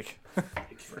 Fake.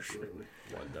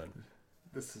 One done.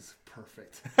 This is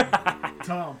perfect.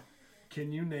 Tom,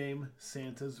 can you name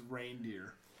Santa's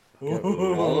reindeer? All of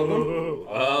them?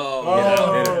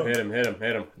 Oh, Hit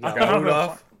him.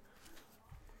 Rudolph,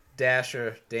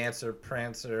 Dasher, Dancer,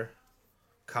 Prancer,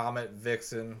 Comet,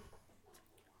 Vixen.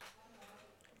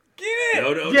 Get it!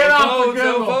 no, Get no, off no, the good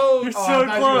no, one. no. You're so I thought you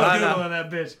were close. Googling that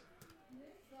bitch.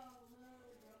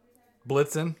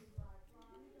 Blitzen.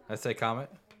 I say Comet.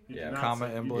 Yeah, Not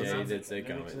Comet say- and you Blitzen. yeah, he not did say- say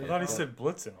comment. I thought he said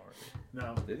Blitzen already.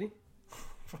 No. Did he?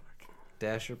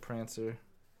 Dasher, Prancer,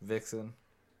 Vixen,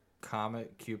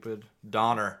 Comet, Cupid,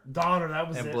 Donner, Donner, that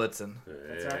was and it. Blitzen.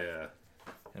 Yeah.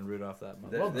 And Rudolph that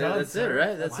month. Well done, That's it, sir.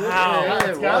 right? That's Wow. it.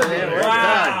 That's Yeah, gotta well, be yeah, it.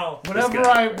 we're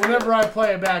done. Whenever I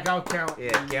play it back, I'll count.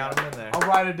 Yeah, count them in there. I'll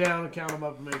write it down and count them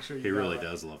up and make sure you. He got really it.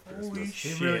 does love Christmas.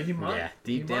 He really, he might. Yeah,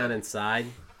 deep He down might. inside.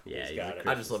 Yeah, he's got a it.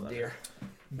 I just Christmas love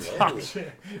lover.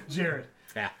 deer. Jared,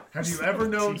 Yeah. have you ever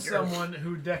known someone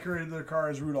who decorated their car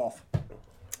as Rudolph?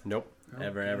 Nope.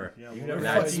 Ever. Yeah, You well, never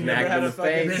Now fucking- it's you smack never him had in a the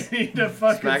fucking- face. they need to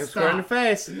fucking Smack him square in the stop.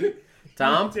 face.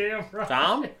 Tom? Damn right.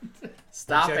 Tom?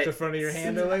 Stop Check the it. front of your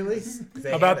handle lately.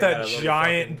 How about that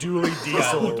giant dually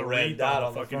diesel with the red wreath dot on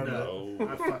on the the fucking front door?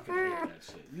 of I fucking hate that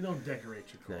shit. You don't decorate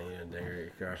your No, car. you don't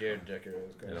decorate your car. Jared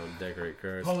decorated. You don't decorate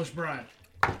cars. Polish bride.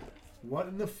 What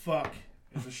in the fuck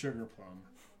is a sugar plum?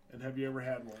 And have you ever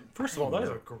had one? First of all, that is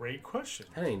a great question.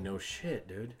 That ain't no shit,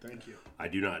 dude. Thank you. I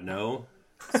do not know,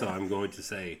 so I'm going to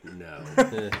say no.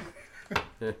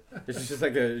 It's just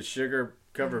like a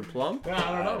sugar-covered plum.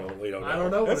 I don't know. We don't know. I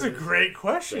don't know. That's what a it is. great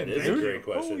question, That is a dude. great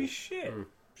question. Holy shit.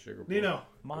 Sugar plum. Nino,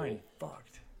 Mine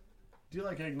fucked. do you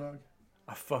like eggnog?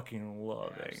 I fucking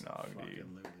love eggnog, dude.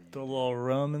 Fucking Louis. The little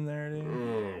rum in there, dude.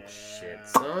 Oh, shit,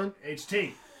 son.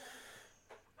 HT.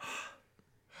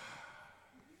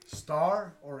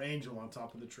 Star or angel on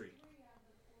top of the tree?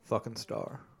 Fucking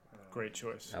star. Great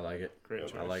choice. I like it. Great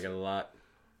choice. I like it a lot.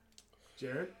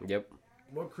 Jared, Yep.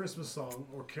 what Christmas song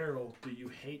or carol do you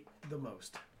hate the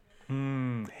most?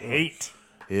 Hate.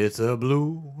 It's a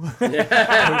blue. I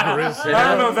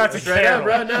don't know if that's a Straight up,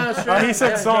 carol. bro. No, straight Oh, he up. said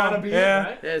Gotta song. be it, Yeah.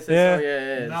 right? Yeah, it's Yeah.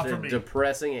 yeah. Not It's for a me.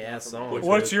 depressing ass song.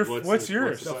 What's yours?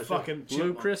 The fucking Blue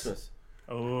Chipmunks. Christmas.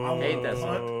 Oh, hate that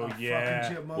song. A yeah.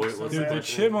 fucking Chipmunks Wait, so what's Dude, bad. the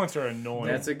chipmunks are annoying.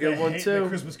 That's a They good one hate too. The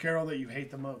Christmas carol that you hate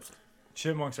the most.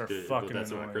 Chipmunks are fucking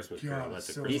That's not a annoying. Christmas God, carol. That's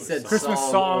a so He Christmas said song.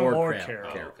 Christmas song or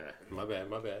carol. carol. Oh, okay.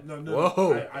 My bad. No,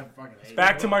 Whoa. I fucking hate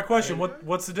Back it. to my question.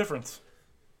 What's the difference?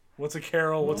 What's a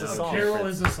carol? What's a A song? carol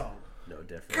is a song. No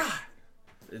difference.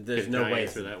 There's Can no I way.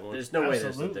 answer that one? There's no way there's a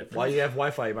Absolutely. difference. While you have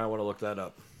Wi-Fi, you might want to look that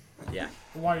up. Yeah.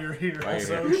 While you're here. While you're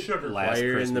So here. sugar. Last While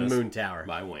you're in the Christmas moon tower.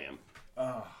 by Wham.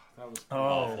 Oh, that was Oh,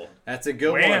 Awful. That's a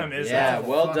good Wham one. is Yeah, a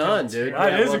well fucking done, dude. terrible-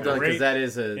 That yeah, is well a done, great- because that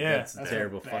is a yeah, that's a that's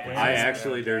terrible a fucking. bad- I Bad,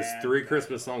 actually, there's bad, 3 bad.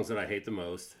 Christmas songs that I hate the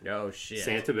most. Oh shit.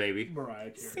 Santa Baby,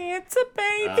 Mariah Carey. Santa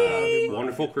baby.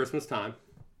 Wonderful Christmas Time,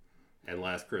 and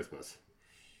Last Christmas.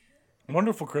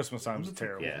 Wonderful Christmas Time is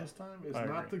terrible. Yeah. This time is I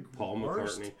not agree. the Paul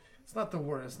worst. McCartney. It's not the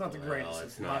worst. It's not the greatest. Well,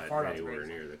 it's by not far not the anywhere greatest.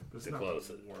 near It's the not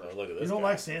closest. the worst. Oh, look at this You don't guy.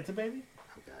 like Santa Baby?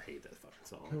 I hate that fucking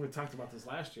song. We talked about this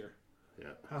last year. Yeah.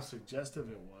 How suggestive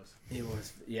it was. It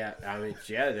was. Yeah. I mean,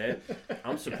 yeah.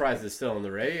 I'm surprised it's still on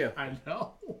the radio. I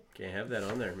know. Can't have that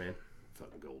on there, man.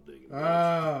 Fucking gold digging.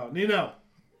 Oh, Nino.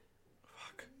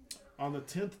 Fuck. On the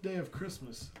 10th day of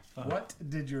Christmas, what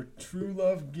did your true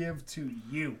love give to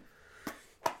you?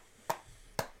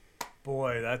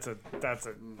 Boy, that's a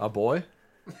A boy?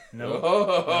 no.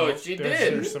 Oh, no. she there's,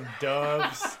 did. There's some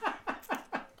doves.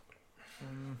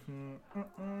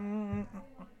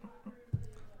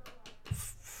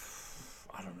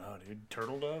 I don't know, dude. dude.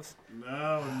 Turtle doves?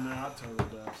 No, not turtle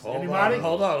doves. Hold Anybody? on,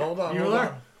 hold on.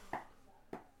 Bueller?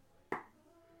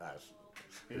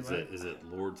 Is it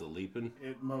Lords of Leaping?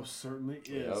 It most certainly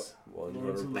is. One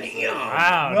Lords of vote. Leaping.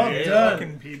 Wow, Well dude. done,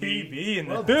 Fucking PB. PB in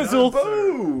the Well bizzle. done, sir.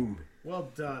 Boom. Well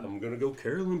done. I'm gonna go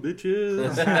Carolyn,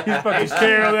 bitches. You fucking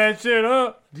tear that shit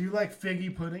up. Do you like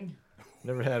figgy pudding?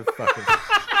 Never had fucking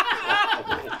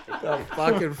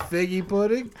fucking figgy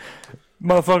pudding.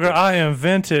 Motherfucker, I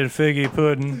invented figgy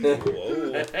pudding.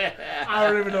 I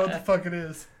don't even know what the fuck it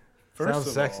is.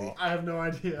 Sounds sexy. I have no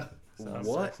idea.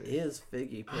 What is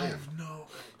figgy I pudding? have no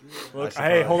Look,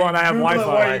 hey, hold on. I have Google it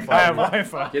Wi-Fi. while you I have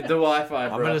Wi-Fi. Get the Wi-Fi,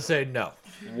 bro. I'm gonna say no.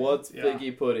 What's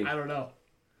figgy pudding? I don't know.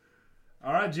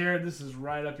 All right, Jared, this is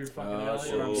right up your fucking alley.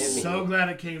 shit. and I'm Hit me. so glad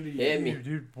it came to you. Hit me.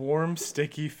 Dude, warm,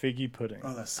 sticky figgy pudding.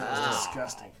 Oh, that sounds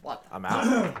disgusting. What? I'm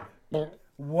out.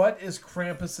 What is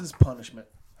Krampus's punishment?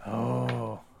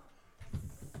 Oh.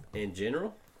 In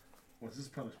general? What's his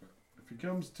punishment? If he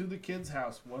comes to the kid's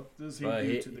house, what does he Well, do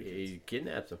he, to the kids? he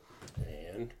kidnaps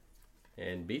him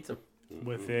and beats him.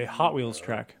 With a Hot Wheels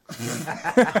track.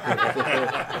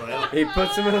 He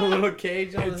puts him in a little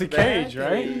cage on It's his a back, cage,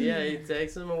 and right? he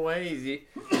takes him away.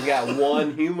 He's got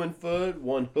one human foot,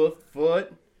 one hoof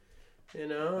foot. You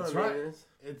know, That's I mean, right. it's-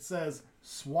 It says,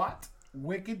 swat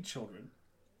wicked children,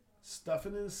 stuff it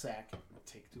in his sack, and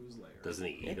take to his lair. Doesn't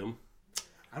he eat them?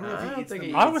 I don't know I if he don't eats think them.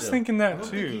 he I eats was them. thinking I that don't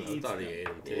think he too. I eats thought he them. ate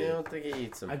them Yeah, I too. don't think he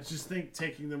eats them. I just think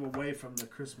taking them away from the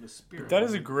Christmas spirit. That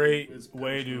is a great is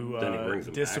way punishment. Then he to brings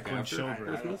them back discipline after.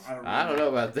 children. I don't know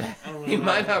about that. I don't He know.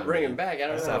 might not bring him back. I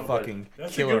don't That's know. that fucking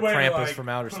That's killer a good way Krampus to, like, from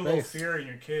outer put a little space. fear in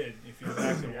your kid if he's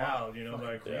acting wild, you know,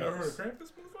 like, you ever heard of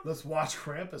Krampus, motherfucker? Let's watch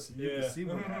Krampus and you Yeah. can see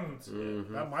what happens.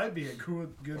 That might be a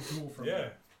good tool for Yeah.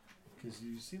 Because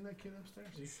you seen that kid upstairs?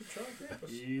 You should try Krampus.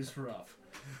 He's rough.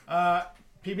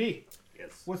 PB,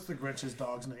 Yes. what's the Grinch's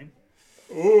dog's name?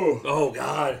 Oh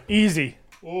God. Easy.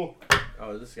 Oh,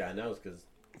 this guy knows because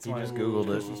You just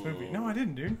Googled it. No, I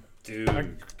didn't, dude.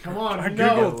 Dude. Come on, I you know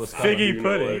googled it. was figgy You know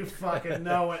pudding. You fucking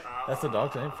know it. That's the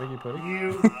dog's name, Figgy Pudding.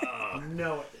 You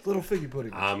know it. Little Figgy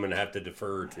Pudding. I'm gonna have to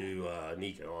defer to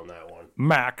Nico on that one.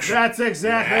 Max. That's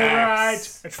exactly right.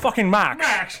 It's fucking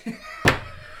Max. Max.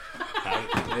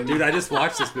 Dude, I just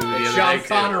watched this movie the other Sean day.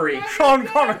 Connery Sean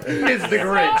Connery. is the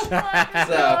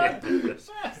Grinch.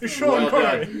 So Sean well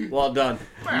Connery. done, well done,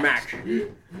 Max.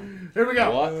 Here we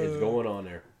go. What is going on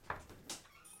there?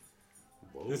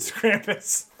 It's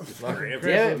Krampus.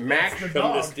 Yeah, Max. The Come to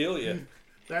dog. steal you.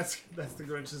 That's the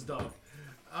Grinch's dog.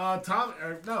 Tom,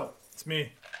 no, It's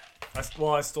me. I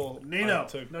stole. Nino. I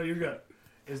took- No, you're good.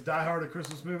 Is Die Hard a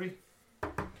Christmas movie?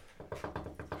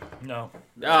 No.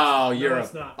 Oh, you're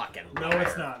it's a not. fucking No, liar.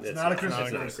 it's not. It's not a Christmas Not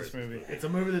a movie. Christmas movie. It's a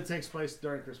movie that takes place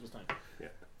during Christmas time.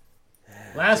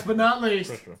 Last but not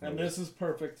least, and this is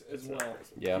perfect as well.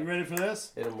 Yeah. You ready for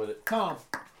this? Hit him with it. Tom,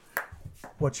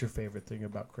 what's your favorite thing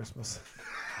about Christmas?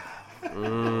 Time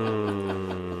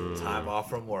off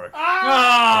from work.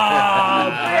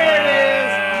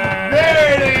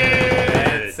 There it is!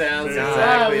 That sounds I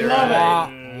exactly love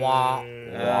right. Wah.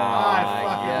 I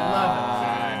fucking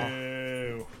love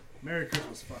Ew. it. Merry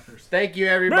Christmas, fuckers. Thank you,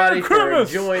 everybody, Merry for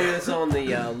Christmas! joining us on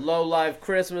the Low Life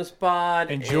Christmas Pod.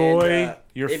 Enjoy And,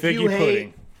 your if figgy you hate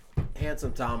pudding.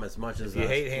 Handsome Tom as much as you us,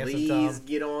 hate Handsome please Tom.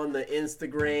 get on the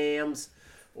Instagrams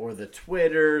or the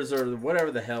Twitters or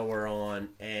whatever the hell we're on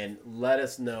and let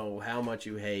us know how much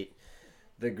you hate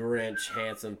the Grinch,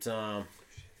 Handsome Tom.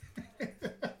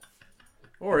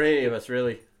 Or any of us,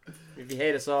 really. If you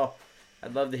hate us all,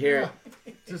 I'd love to hear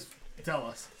it. Just tell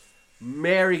us.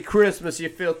 Merry Christmas, you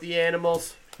filthy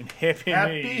animals. And happy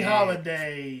Happy New Year.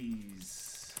 holidays.